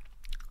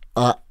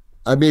 I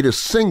made a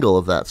single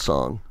of that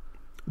song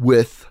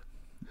with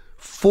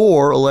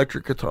 4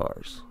 electric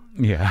guitars.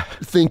 Yeah.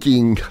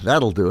 Thinking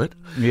that'll do it.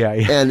 Yeah.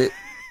 And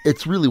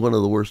it's really one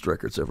of the worst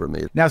records ever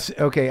made. Now,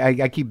 okay,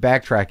 I keep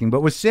backtracking,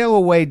 but with Sail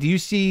Away, do you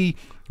see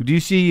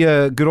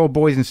Good Old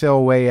Boys and Sail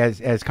Away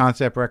as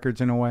concept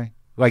records in a way?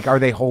 Like, are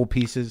they whole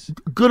pieces?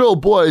 Good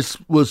Old Boys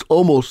was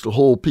almost a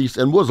whole piece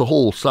and was a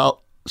whole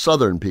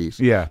Southern piece.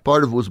 Yeah.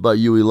 Part of it was by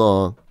Huey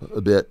Long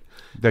a bit.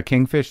 The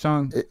Kingfish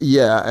song?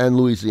 Yeah, and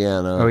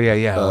Louisiana. Oh,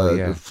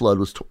 yeah. The Flood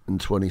was in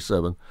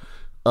 27.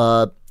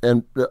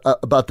 And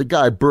about the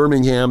guy,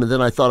 Birmingham, and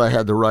then I thought I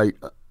had to write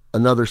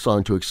another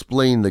song to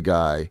explain the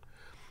guy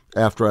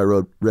after I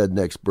wrote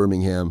Rednecks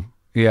Birmingham.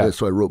 Yeah.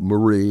 So I wrote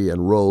Marie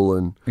and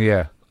Roland.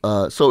 Yeah.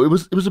 So it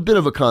was a bit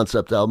of a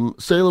concept album.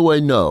 Sail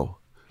Away, no.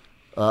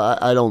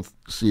 I don't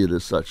see it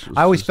as such.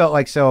 I always felt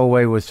like Sail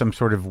Away was some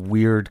sort of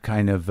weird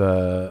kind of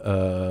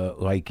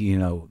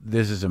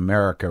This Is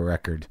America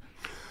record.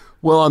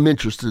 Well, I'm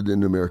interested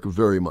in America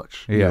very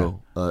much. Yeah.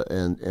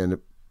 And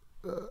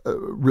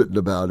written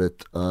about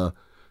it.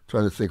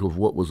 Trying to think of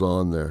what was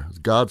on there.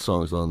 God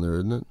Song's on there,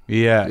 isn't it?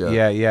 Yeah.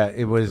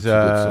 It was.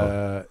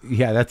 That's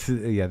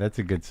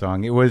a good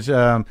song. It was.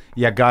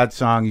 God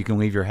Song. You Can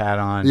Leave Your Hat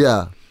On.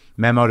 Yeah.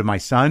 Memo to My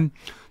Son.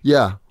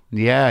 Yeah.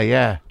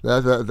 Yeah.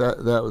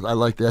 That was. I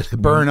like that.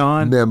 Burn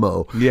On.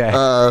 Memo.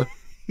 Yeah.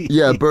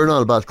 Burn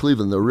On about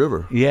Cleveland, the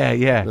river.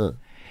 Yeah.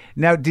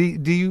 Now,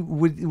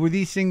 were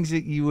these things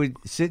that you would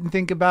sit and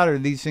think about, or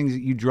these things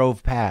that you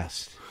drove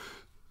past?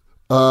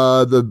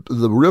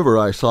 The river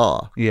I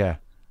saw. Yeah.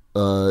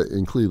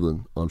 In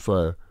Cleveland on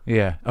fire.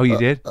 Yeah. Oh, you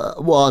did?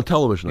 Well, on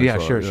television. I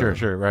saw it,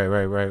 Sure.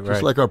 Right.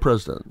 Just like our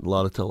president, a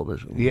lot of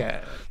television.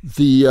 Yeah.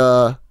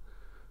 The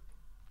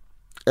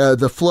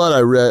Flood I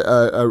read.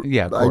 Of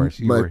course.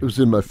 It was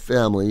in my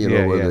family,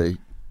 where they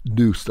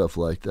knew stuff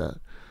like that.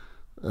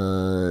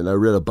 And I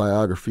read a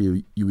biography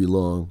of Huey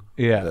Long.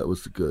 Yeah. That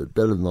was good.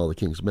 Better than All the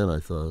King's Men, I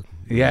thought.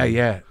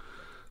 Yeah.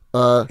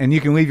 And You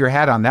Can Leave Your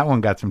Hat On. That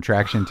one got some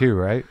traction too,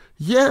 right?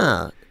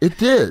 Yeah, it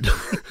did.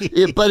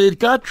 But it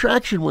got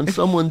traction when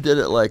someone did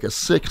it like a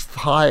sixth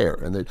higher,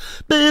 and they,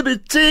 baby,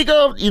 take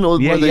off,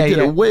 where they did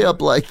it way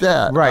up like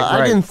that. Right.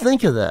 I didn't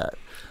think of that.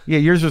 Yeah,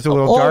 yours was a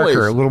little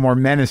darker, a little more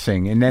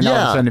menacing, and then all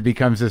of a sudden it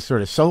becomes this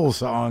sort of soul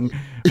song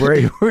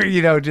where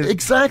just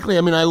exactly.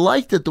 I mean, I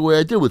liked it the way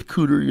I did with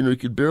Cooter. You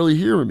could barely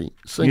hear me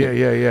singing.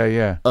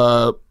 Yeah.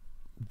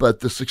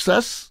 But the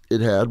success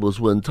it had was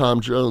when Tom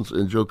Jones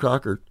and Joe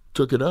Cocker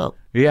took it up.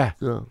 Yeah.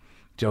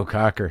 Joe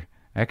Cocker.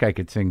 That guy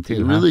could sing too.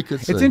 He really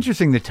could sing. It's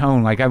interesting, the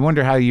tone. Like, I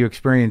wonder how you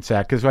experience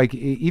that, because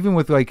even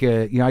with I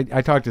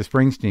talked to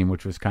Springsteen,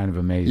 which was kind of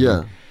amazing.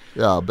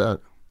 Yeah, I'll bet.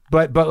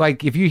 But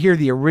like, if you hear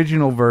the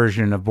original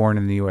version of Born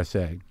in the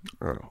USA,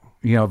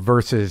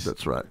 versus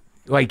that's right.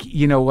 Like,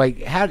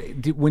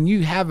 when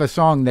you have a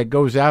song that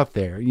goes out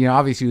there,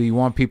 obviously you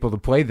want people to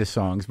play the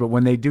songs, but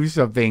when they do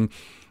something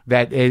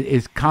that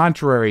is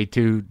contrary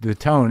to the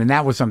tone, and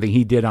that was something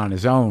he did on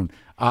his own.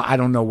 I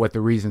don't know what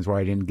the reasons were.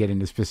 I didn't get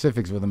into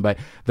specifics with him, but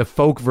the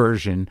folk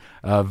version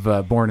of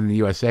Born in the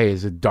USA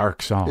is a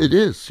dark song. It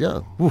is, yeah.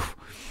 Oof.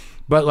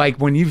 But like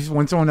when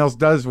someone else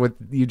does what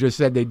you just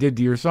said they did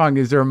to your song,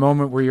 is there a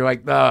moment where you're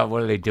like,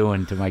 what are they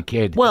doing to my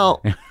kid?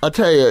 Well, I'll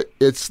tell you,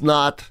 it's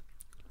not,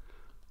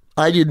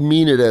 I didn't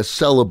mean it as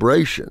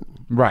celebration.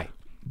 Right.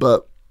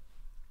 But,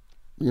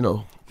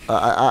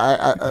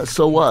 I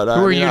so what?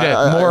 Who are you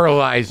to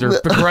moralize or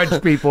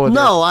begrudge people?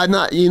 No, I'm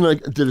not.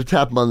 Did a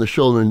tap them on the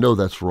shoulder and know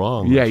that's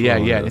wrong. Yeah.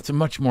 It's a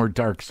much more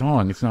dark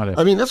song. It's not a.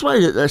 I mean, that's why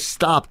I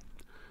stopped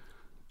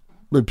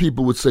when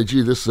people would say,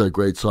 "Gee, this is a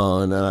great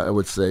song," and I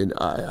would say,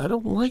 "I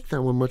don't like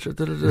that one much,"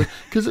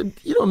 because it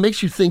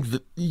makes you think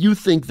that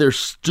they're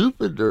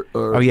stupid or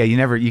oh yeah,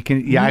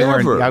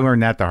 I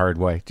learned that the hard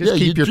way. Just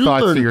keep your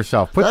thoughts to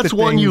yourself. That's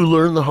one you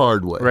learn the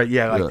hard way, right?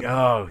 Yeah,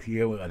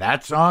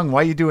 that song.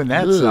 Why are you doing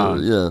that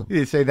song? Yeah,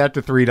 you say that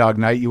to Three Dog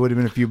Night, you would have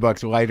been a few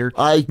bucks lighter.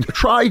 I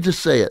tried to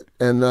say it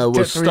and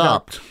was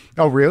stopped.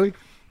 Oh really?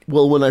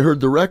 Well, when I heard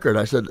the record,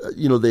 I said,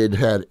 they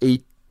had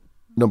 8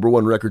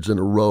 #1 records in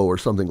a row or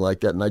something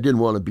like that, and I didn't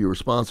want to be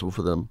responsible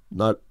for them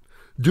not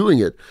doing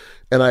it.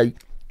 And I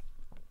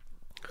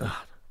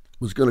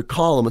was going to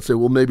call them and say,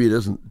 well, maybe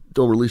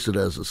don't release it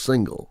as a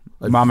single.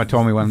 Mama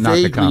told me when not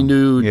to come.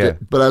 Vaguely knew,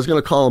 but I was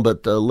going to call him,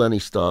 but Lenny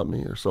stopped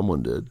me, or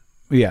someone did.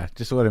 Yeah,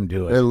 just let him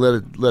do it. And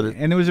let it.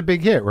 And it was a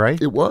big hit, right?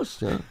 It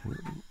was, yeah.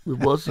 It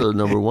was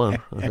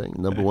 #1, I think,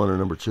 #1 or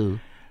 #2.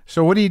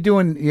 So what are you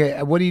doing?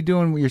 Yeah, what are you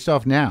doing with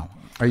yourself now?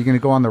 Are you going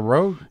to go on the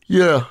road?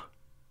 Yeah.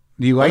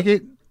 Do you like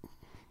it?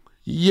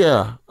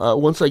 Yeah,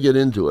 once I get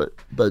into it.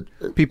 But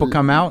people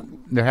come out,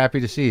 they're happy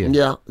to see you.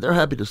 Yeah, they're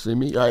happy to see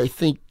me. I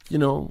think,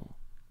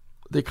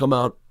 they come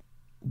out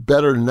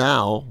better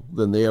now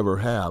than they ever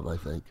have, I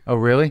think. Oh,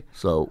 really?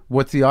 So,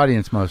 what's the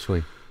audience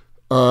mostly?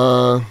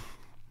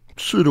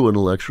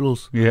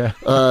 Pseudo-intellectuals. Yeah.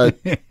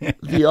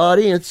 The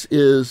audience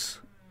is...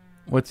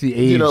 What's the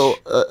age?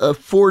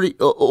 40,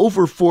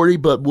 over 40,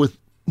 but with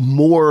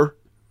more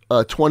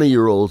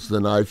 20-year-olds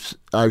than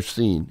I've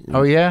seen.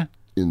 Oh, yeah?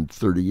 In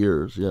 30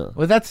 years, yeah.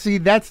 Well, that's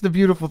the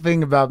beautiful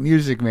thing about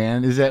music,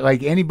 man, is that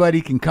like anybody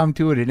can come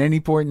to it at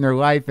any point in their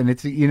life, and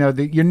it's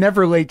you're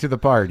never late to the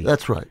party.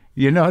 That's right.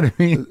 You know what I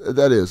mean?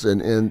 That is,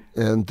 and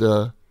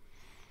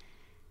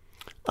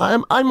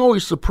I'm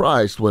always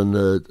surprised when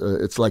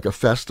it's like a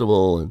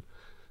festival, and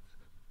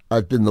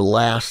I've been the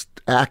last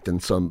act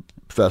in some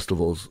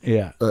festivals.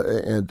 Yeah,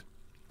 and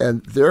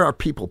there are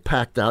people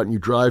packed out, and you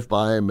drive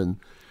by them, and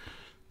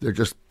they're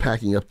just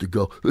packing up to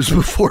go. This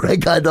was before I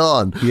got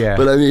on. Yeah.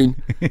 But I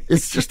mean,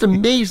 it's just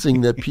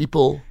amazing that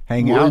people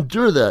hang out,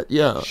 endure that.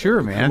 Yeah.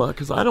 Sure, man.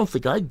 Because I don't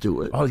think I'd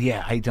do it. Oh,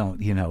 yeah, I don't.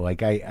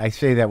 Like I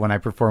say that when I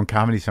perform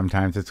comedy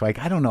sometimes. It's like,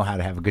 I don't know how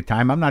to have a good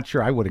time. I'm not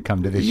sure I would have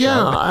come to this show.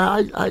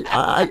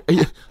 Yeah,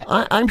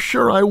 I'm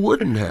sure I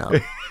wouldn't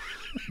have.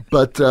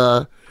 But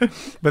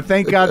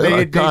thank God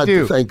they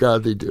do. Thank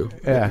God they do.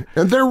 Yeah.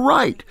 And they're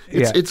right.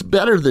 It's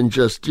better than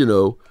just,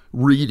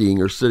 reading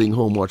or sitting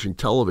home watching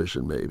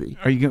television, maybe.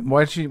 Are you?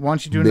 Why don't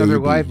you do another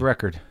live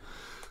record?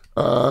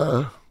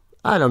 I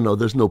don't know.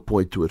 There's no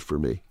point to it for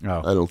me.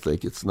 Oh. I don't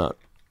think it's not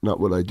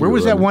what I do. Where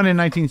was that one in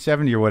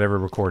 1970 or whatever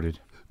recorded?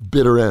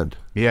 Bitter End.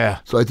 Yeah.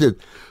 So I did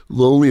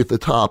Lonely at the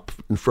Top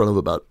in front of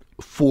about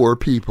 4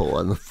 people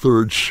on the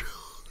third show.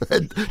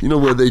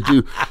 Where they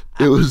do,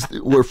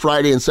 we're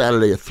Friday and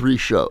Saturday at 3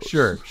 shows.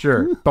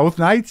 Sure. Both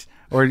nights?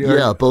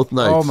 Yeah, both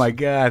nights. Oh my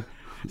God.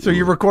 So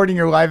you're recording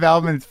your live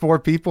album and it's 4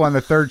 people on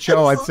the third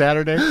show on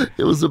Saturday?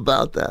 It was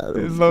about that.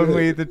 It's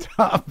Lonely at the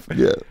Top.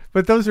 Yeah.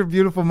 But those are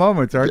beautiful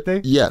moments, aren't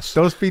they? Yes.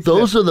 Those people.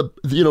 Those are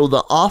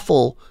the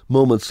awful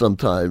moments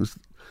sometimes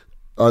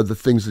are the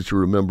things that you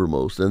remember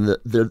most, and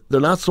they're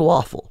not so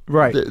awful.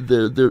 Right.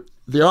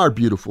 They are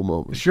beautiful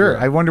moments. Sure.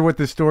 Yeah. I wonder what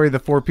the story the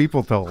 4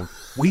 people told.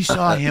 We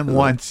saw him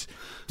once.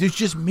 There's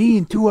just me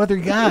and 2 other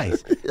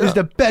guys. Yeah. It was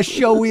the best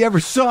show we ever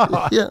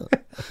saw. Yeah.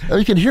 And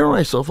you can hear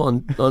myself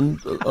on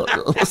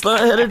Last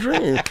Night I Had a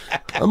Dream.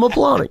 I'm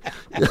applauding.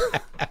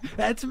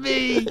 That's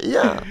me.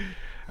 Yeah.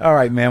 All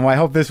right, man. Well, I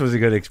hope this was a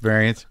good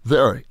experience.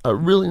 Very. I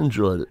really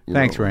enjoyed it.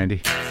 Thanks,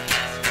 Randy.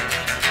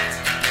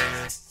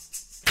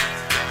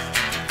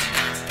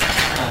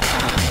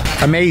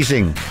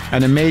 Amazing.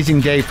 An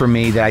amazing day for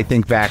me that I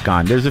think back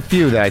on. There's a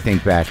few that I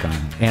think back on.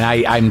 And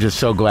I'm just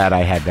so glad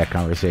I had that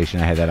conversation.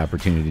 I had that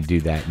opportunity to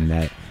do that, and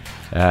that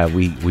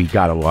we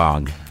got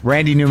along.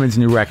 Randy Newman's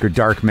new record,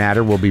 Dark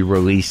Matter, will be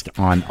released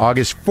on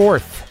August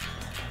 4th.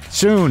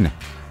 Soon.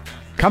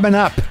 Coming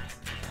up.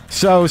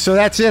 So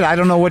that's it. I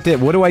don't know what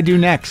do I do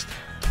next?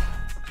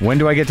 When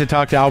do I get to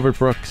talk to Albert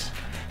Brooks?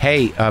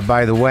 Hey,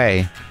 by the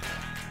way,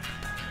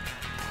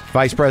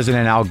 Vice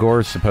President Al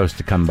Gore is supposed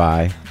to come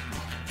by.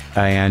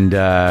 And,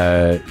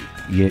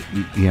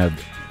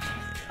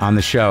 on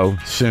the show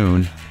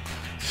soon.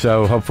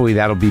 So hopefully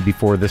that'll be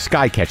before the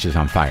sky catches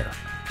on fire.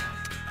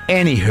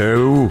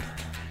 Anywho,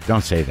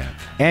 don't say that.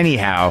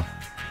 Anyhow,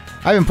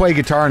 I haven't played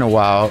guitar in a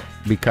while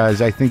because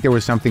I think there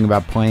was something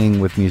about playing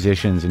with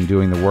musicians and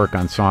doing the work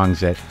on songs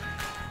that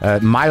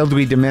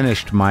mildly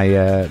diminished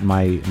my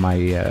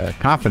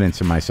confidence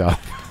in myself.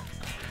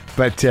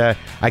 But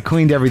I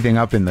cleaned everything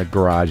up in the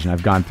garage, and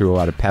I've gone through a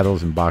lot of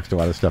pedals and boxed a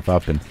lot of stuff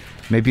up, and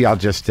maybe I'll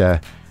just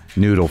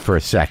noodle for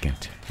a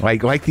second,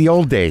 like the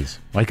old days,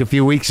 like a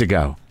few weeks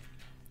ago.